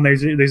later on,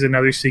 there's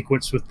another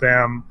sequence with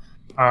them.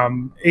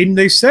 And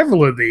there's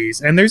several of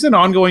these, and there's an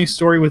ongoing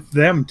story with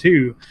them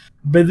too.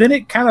 But then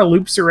it kind of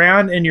loops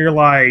around, and you're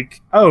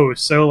like, oh,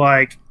 so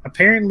like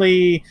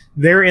apparently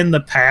they're in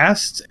the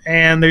past,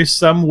 and there's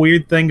some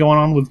weird thing going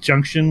on with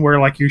Junction where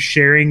like you're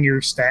sharing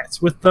your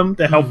stats with them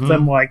to help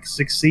them like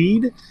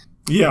succeed.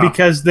 Yeah,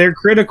 because they're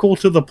critical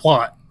to the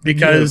plot.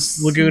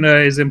 Because Laguna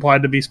is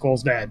implied to be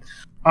Squall's dad.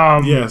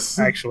 Yes,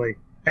 actually,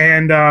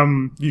 and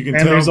you can.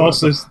 And tell there's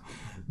also.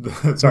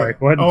 Sorry,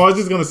 what? Oh, I was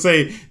just gonna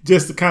say,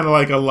 just kind of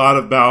like a lot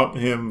about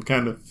him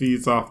kind of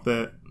feeds off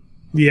that.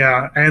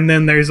 Yeah, and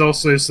then there's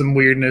also some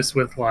weirdness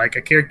with like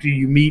a character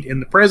you meet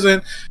in the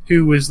present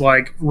who was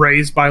like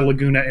raised by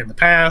Laguna in the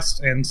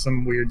past, and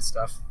some weird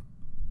stuff.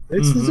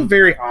 It's a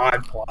very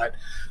odd plot.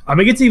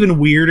 It gets even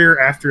weirder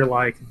after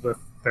like the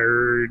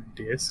third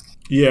disc.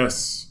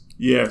 Yes.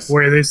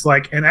 Where there's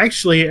like, and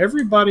actually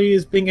everybody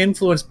is being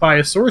influenced by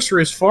a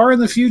sorceress far in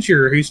the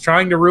future who's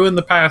trying to ruin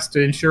the past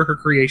to ensure her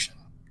creation.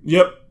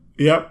 Yep.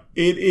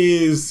 It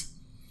is.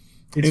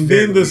 And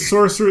then the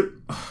sorcerer.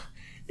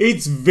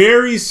 It's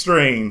very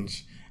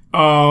strange.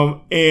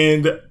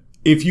 And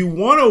if you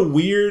want a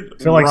weird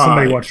I feel like ride,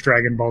 somebody watched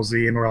Dragon Ball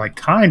Z and we're like,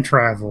 time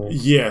travel.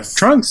 Yes.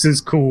 Trunks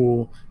is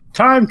cool.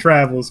 Time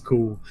travel is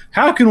cool.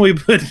 How can we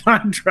put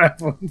time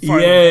travel in Final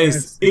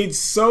Fantasy? It's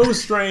so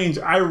strange.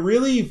 I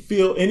really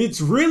feel, and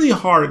it's really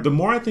hard. The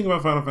more I think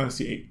about Final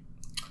Fantasy VIII,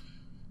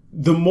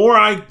 the more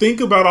I think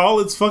about all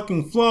its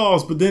fucking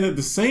flaws, but then at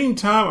the same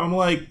time, I'm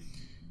like,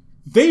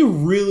 they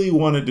really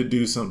wanted to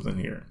do something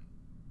here.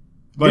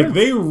 Like,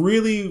 they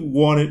really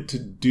wanted to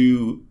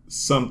do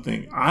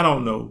something. I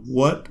don't know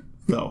what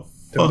the fuck.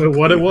 Don't know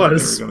what it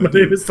was, but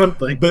it was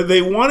something. But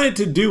they wanted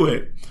to do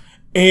it.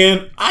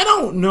 And I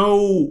don't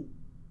know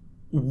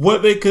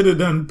what they could have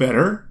done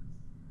better.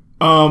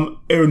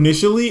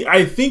 Initially,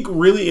 I think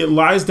really it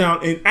lies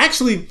down. And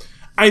actually,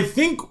 I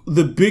think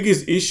the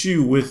biggest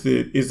issue with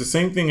it is the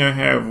same thing I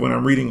have when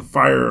I'm reading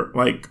Fire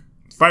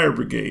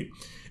Brigade.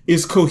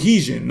 Is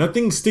cohesion.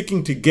 Nothing's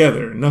sticking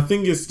together.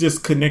 Nothing is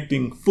just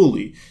connecting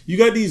fully. You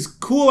got these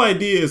cool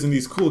ideas and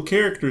these cool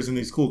characters and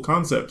these cool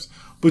concepts,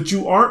 but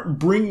you aren't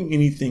bringing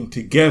anything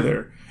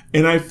together.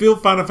 And I feel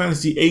Final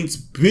Fantasy VIII's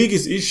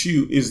biggest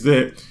issue is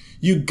that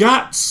you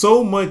got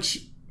so much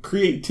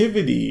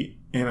creativity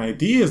and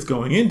ideas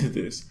going into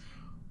this,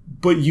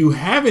 but you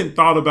haven't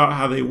thought about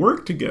how they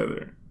work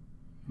together.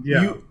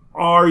 Yeah.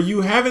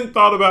 You haven't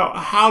thought about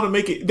how to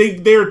make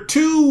it. They're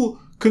too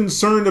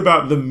concerned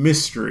about the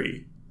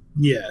mystery.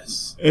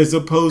 Yes. As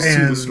opposed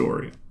to the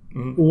story.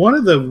 One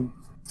of the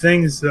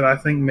things that I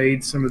think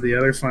made some of the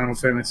other Final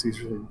Fantasies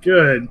really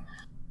good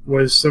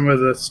was some of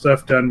the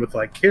stuff done with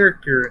like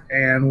character.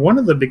 And one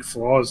of the big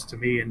flaws to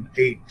me in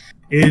 8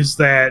 is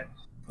that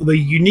the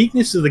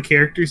uniqueness of the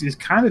characters is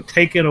kind of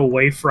taken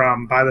away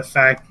from by the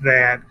fact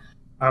that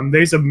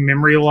there's a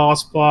memory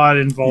loss plot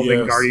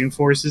involving Guardian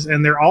Forces,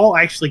 and they're all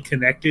actually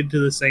connected to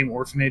the same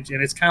orphanage.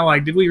 And it's kind of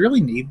like, did we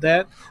really need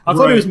that? I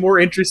thought it was more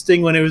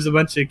interesting when it was a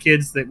bunch of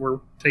kids that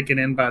were taken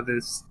in by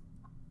this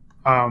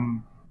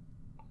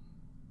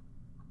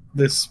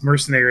this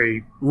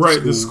mercenary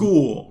Right, the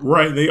school.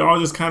 Right, they all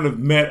just kind of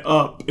met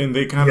up and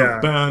they kind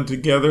of bound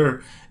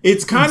together.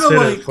 It's kind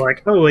of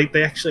like, oh wait,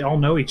 they actually all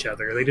know each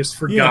other. They just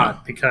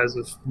forgot because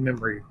of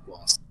memory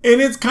loss. And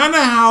it's kind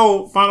of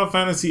how Final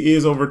Fantasy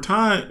is over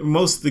time.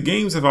 Most of the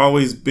games have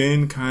always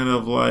been kind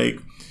of like,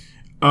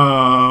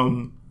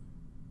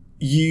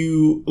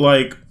 you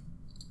like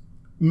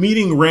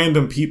meeting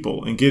random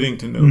people and getting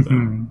to know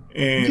them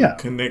and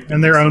connecting.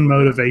 And their own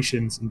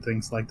motivations and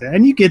things like that.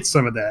 And you get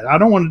some of that. I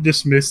don't want to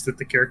dismiss that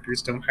the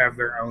characters don't have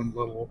their own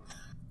little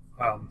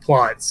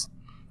plots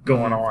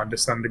going on to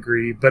some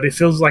degree, but it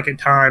feels like at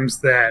times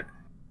that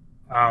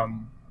I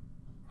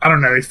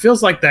don't know, it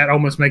feels like that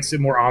almost makes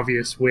it more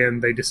obvious when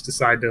they just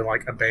decide to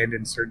like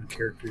abandon certain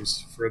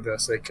characters for the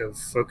sake of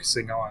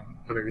focusing on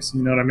others.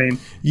 You know what I mean?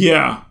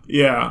 Yeah.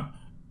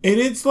 And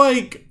it's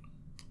like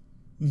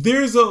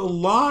there's a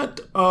lot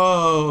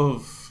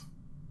of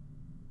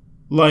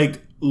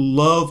like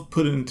love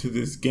put into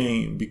this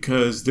game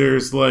because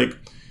there's like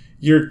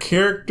your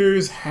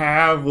characters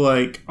have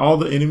like all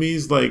the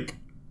enemies, like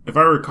if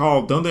I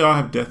recall, don't they all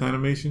have death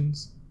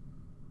animations?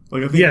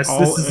 Like I think yes,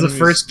 this is the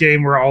first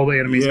game where all the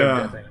enemies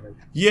have death animations.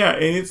 Yeah,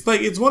 and it's like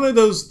it's one of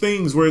those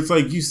things where it's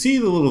like you see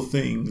the little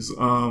things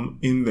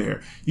in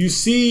there. You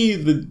see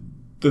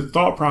the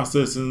thought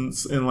process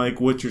and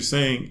like what you're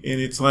saying, and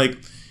it's like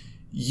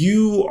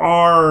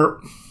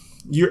you're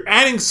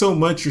adding so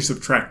much, you're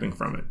subtracting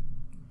from it.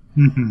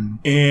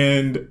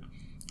 And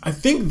I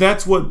think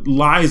that's what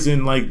lies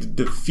in like the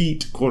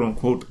defeat, quote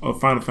unquote, of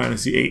Final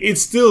Fantasy VIII. It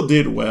still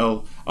did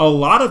well. A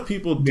lot of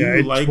people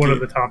do like it. It's one of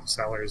the top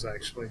sellers,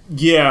 actually.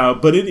 Yeah,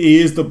 but it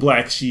is the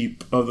black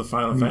sheep of the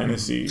Final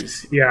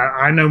Fantasies. Yeah,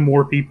 I know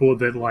more people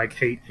that like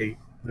hate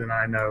than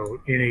I know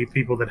any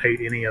people that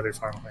hate any other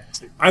Final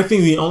Fantasy. I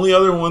think the only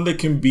other one that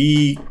can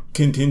be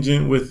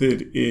contingent with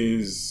it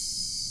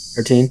is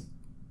 13.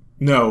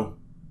 No,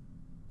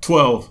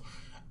 12.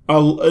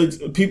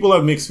 People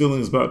have mixed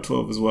feelings about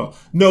 12 as well.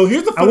 No,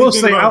 here's the funny I will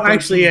thing say, about 13.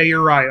 actually, yeah,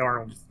 you're right,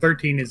 Arnold.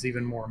 13 is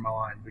even more in my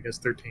line because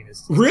 13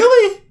 is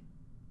really.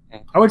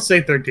 I would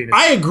say 13 is.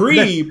 I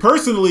agree.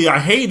 Personally, I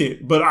hate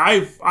it, but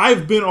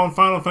I've been on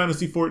Final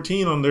Fantasy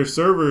 14 on their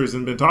servers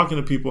and been talking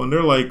to people, and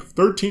they're like,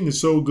 13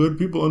 is so good.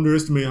 People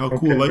underestimate how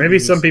cool. Maybe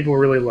some people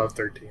really love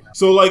 13.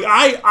 So, like,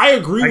 I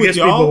agree with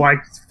y'all. People like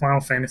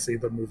Final Fantasy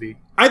the movie.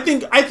 I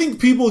think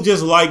people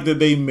just like that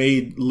they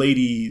made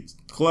Lady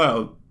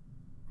Cloud.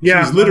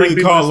 Yeah, she's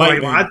literally called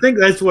Lightning. I think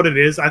that's what it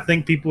is. I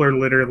think people are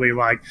literally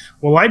like,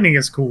 well, Lightning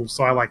is cool,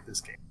 so I like this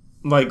game.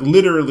 Like,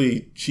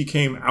 literally, she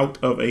came out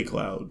of a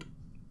cloud.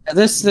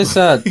 This Go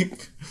ahead,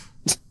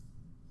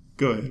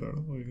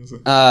 Arnold. What are you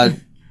gonna say?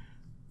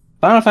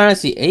 Final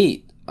Fantasy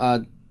VIII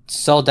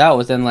sold out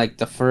within like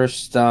the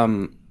first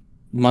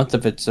month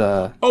of its.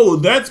 Oh,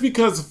 that's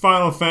because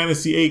Final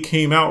Fantasy VIII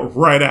came out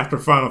right after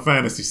Final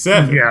Fantasy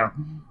VII. Yeah.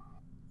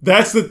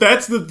 That's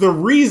the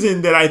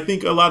reason that I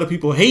think a lot of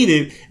people hate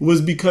it was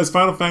because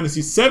Final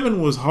Fantasy VII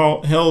was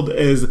held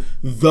as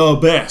the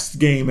best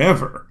game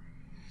ever.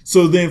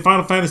 So then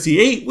Final Fantasy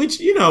VIII,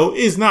 which, you know,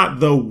 is not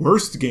the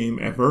worst game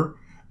ever,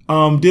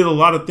 did a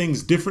lot of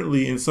things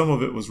differently and some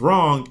of it was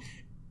wrong.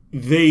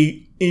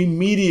 They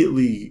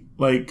immediately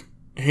like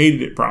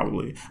hated it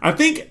probably. I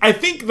think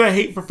the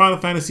hate for Final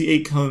Fantasy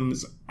VIII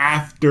comes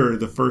after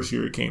the first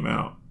year it came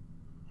out.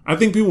 I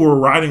think people were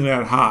riding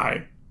that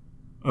high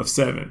of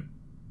 7.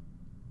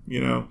 You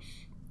know,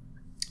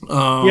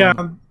 yeah,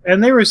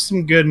 and there was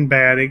some good and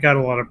bad. It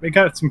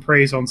got some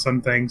praise on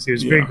some things. It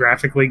was very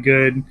graphically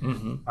good.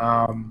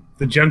 Mm-hmm.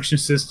 The junction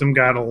system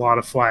got a lot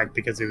of flack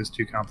because it was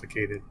too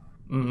complicated.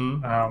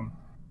 Mm-hmm.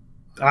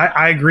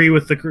 I agree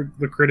with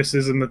the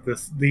criticism that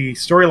the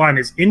storyline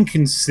is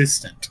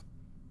inconsistent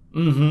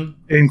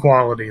in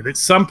quality. That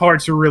some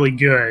parts are really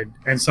good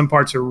and some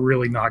parts are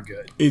really not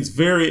good. It's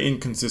very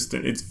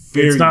inconsistent. It's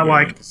not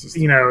like inconsistent.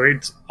 You know,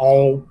 it's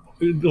all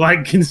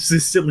like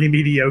consistently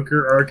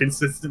mediocre or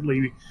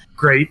consistently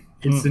great.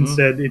 It's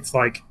instead it's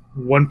like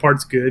one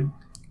part's good,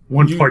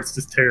 one part's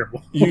just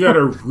terrible. You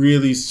gotta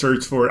really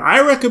search for it.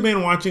 I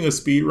recommend watching a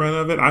speed run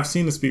of it. I've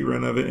seen a speed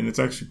run of it and it's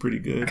actually pretty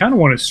good. I kind of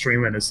want to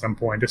stream it at some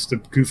point just to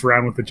goof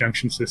around with the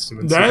junction system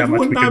and see how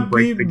much we can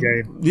break the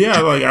game. Yeah,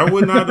 like I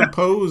would not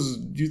oppose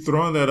you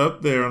throwing that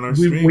up there on our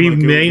stream. We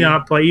may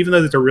not play, even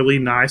though it's a really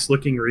nice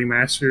looking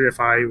remaster. If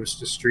I was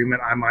to stream it,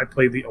 I might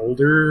play the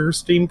older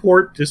Steam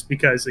port just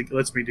because it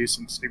lets me do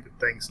some stupid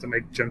things to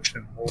make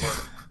junction more.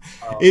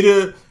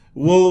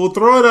 We'll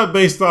throw it up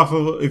based off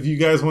of if you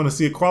guys want to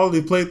see a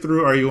quality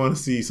playthrough or you want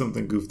to see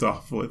something goofed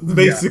off with.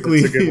 Basically,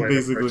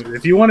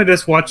 if you want to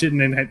just watch it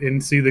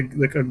and see a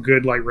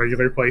good like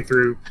regular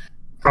playthrough,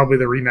 probably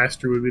the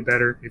remaster would be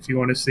better. If you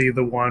want to see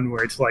the one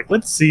where it's like,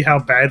 let's see how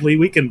badly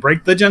we can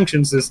break the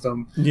junction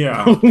system.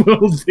 Yeah,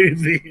 we'll do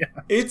the.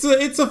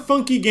 It's a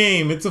funky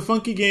game. It's a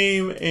funky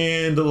game,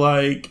 and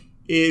like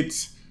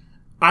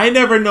I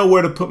never know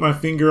where to put my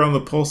finger on the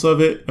pulse of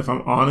it. If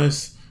I'm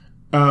honest.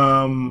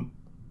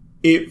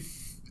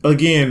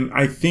 again,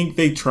 I think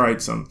they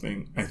tried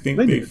something. I think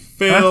they did.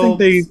 failed. I think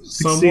they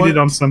somewhat. succeeded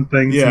on some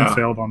things and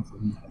failed on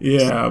some.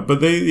 Yeah,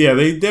 but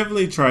they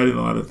definitely tried in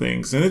a lot of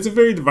things, and it's a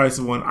very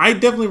divisive one. I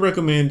definitely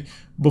recommend,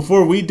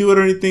 before we do it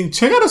or anything,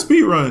 check out a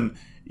speed run.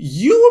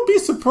 You will be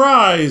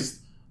surprised.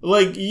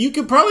 Like, you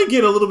could probably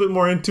get a little bit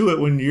more into it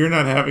when you're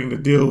not having to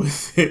deal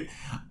with it,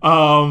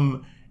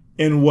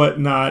 and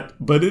whatnot.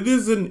 But it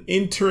is an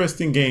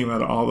interesting game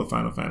out of all the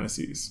Final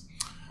Fantasies.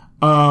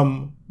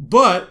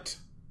 But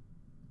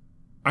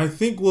I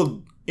think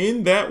we'll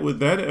end that with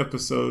that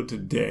episode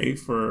today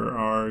for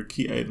our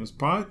Key Items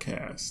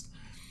podcast.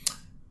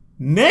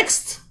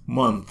 Next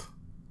month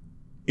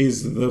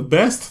is the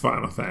best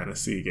Final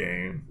Fantasy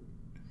game.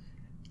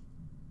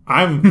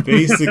 I'm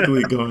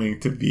basically going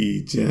to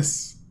be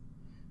just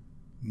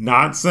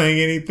not saying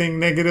anything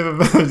negative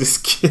about it.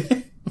 Just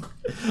kidding.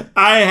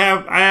 I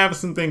have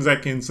some things I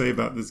can say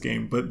about this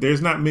game, but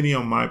there's not many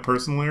on my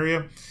personal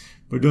area.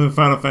 We're doing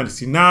Final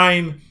Fantasy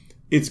IX.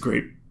 It's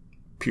great.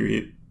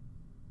 Period.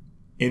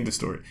 End of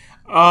story.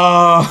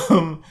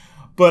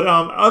 But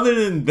other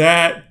than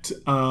that,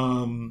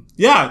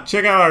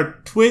 check out our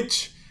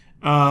Twitch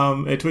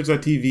at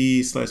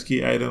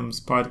twitch.tv/Key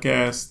Items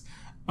Podcast.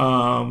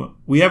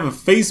 We have a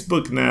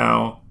Facebook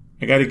now.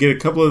 I got to get a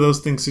couple of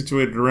those things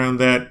situated around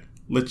that.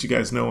 Let you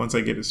guys know once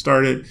I get it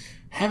started.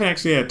 Haven't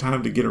actually had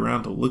time to get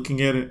around to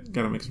looking at it.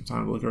 Got to make some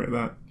time to look at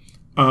that.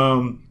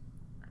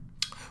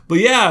 But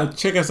yeah,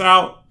 check us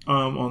out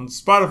on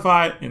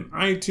Spotify and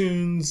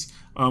iTunes.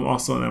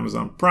 Also on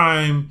Amazon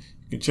Prime.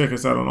 You can check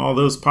us out on all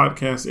those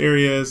podcast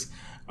areas.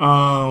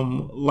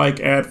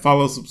 Like, add,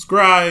 follow,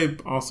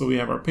 subscribe. Also, we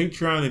have our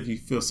Patreon. If you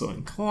feel so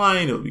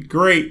inclined, it would be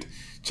great.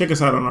 Check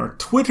us out on our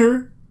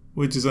Twitter,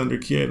 which is under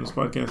Key Items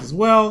Podcast as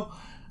well.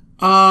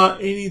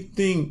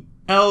 Anything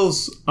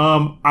else?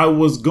 I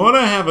was going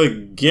to have a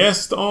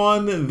guest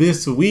on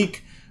this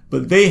week,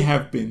 but they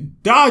have been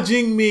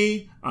dodging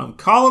me. I'm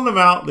calling them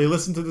out. They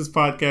listen to this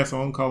podcast. I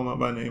won't call them out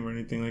by name or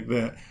anything like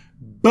that.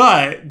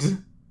 But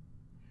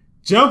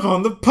jump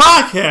on the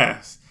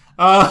podcast.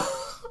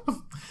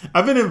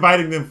 I've been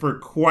inviting them for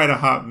quite a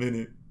hot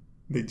minute.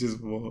 They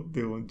just won't.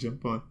 They won't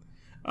jump on.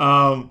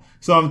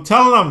 So I'm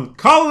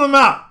calling them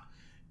out.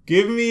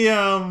 Give me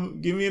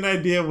an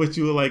idea of what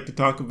you would like to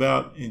talk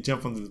about and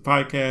jump onto the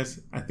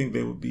podcast. I think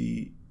they would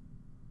be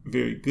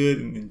very good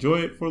and enjoy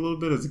it for a little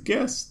bit as a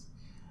guest.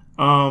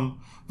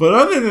 But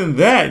other than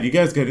that, you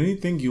guys got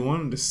anything you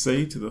wanted to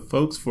say to the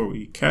folks before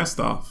we cast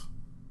off?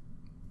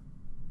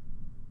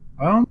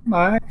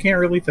 I can't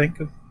really think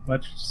of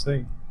much to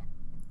say.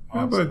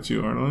 How about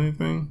you, Arnold?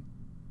 Anything?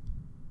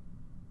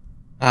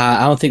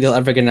 I don't think they're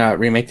ever gonna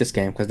remake this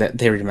game because they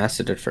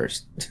remastered it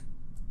first.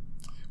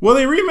 Well,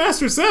 they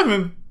remastered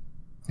 7.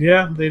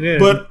 Yeah, they did.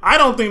 But I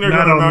don't think they're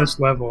not gonna on this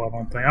level. I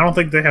don't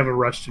think they have a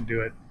rush to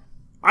do it.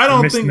 I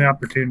don't missing think the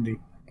opportunity.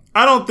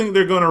 I don't think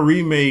they're gonna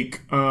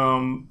remake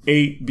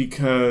 8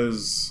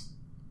 because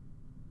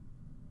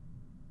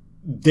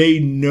they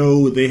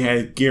know they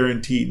had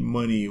guaranteed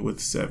money with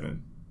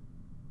 7.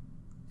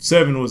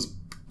 7 was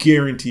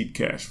guaranteed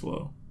cash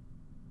flow.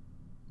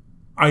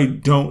 I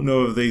don't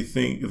know if they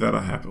think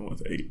that'll happen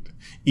with 8.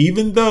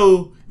 Even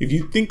though, if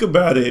you think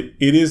about it,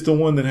 it is the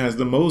one that has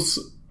the most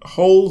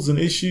holes and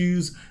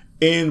issues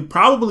and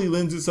probably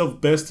lends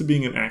itself best to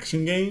being an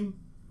action game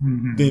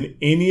than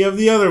any of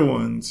the other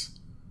ones.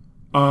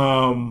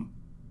 Who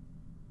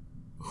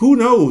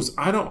knows?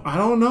 I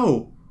don't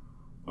know.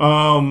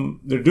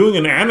 They're doing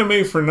an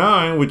anime for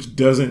 9, which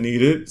doesn't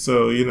need it.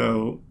 So,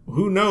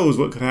 who knows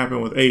what could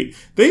happen with 8.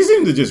 They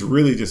seem to just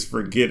really just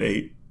forget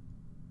 8.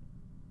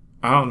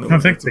 I don't know. I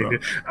think they do.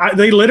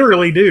 They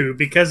literally do,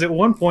 because at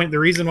one point the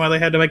reason why they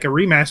had to make a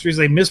remaster is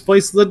they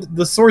misplaced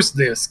the source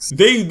discs.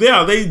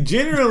 They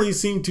generally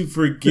seem to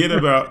forget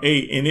about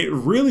 8, and it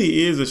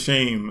really is a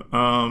shame.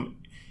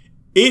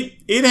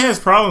 It has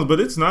problems, but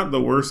it's not the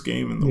worst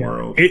game in the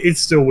world. It's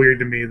still weird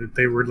to me that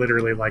they were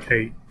literally like,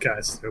 "Hey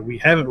guys, we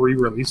haven't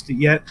re-released it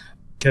yet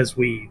because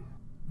we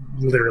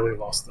literally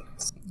lost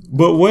this."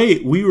 But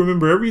wait, we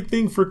remember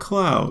everything for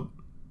Cloud.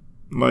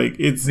 Like,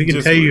 it's we can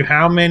just tell you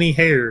how many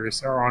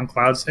hairs are on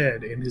Cloud's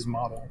head in his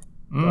model.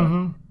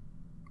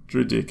 It's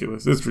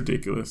ridiculous. It's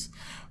ridiculous.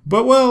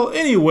 But well,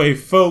 anyway,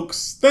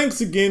 folks,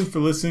 thanks again for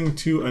listening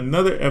to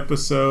another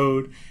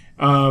episode.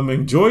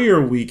 Enjoy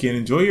your weekend.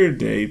 Enjoy your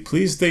day.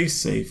 Please stay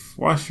safe.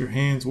 Wash your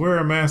hands. Wear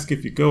a mask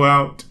if you go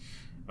out.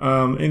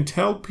 And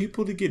tell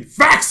people to get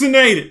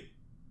vaccinated.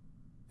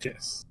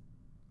 Yes.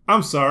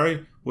 I'm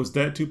sorry. Was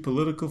that too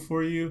political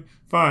for you?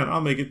 Fine,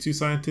 I'll make it too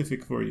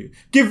scientific for you.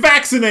 Get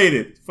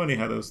vaccinated! Funny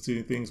how those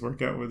two things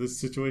work out with this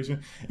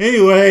situation.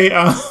 Anyway,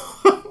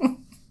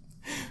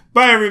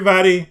 bye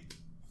everybody.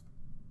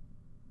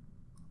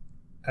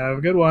 Have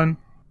a good one.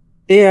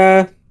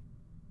 Yeah.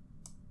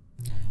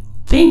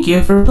 Thank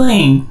you for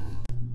playing.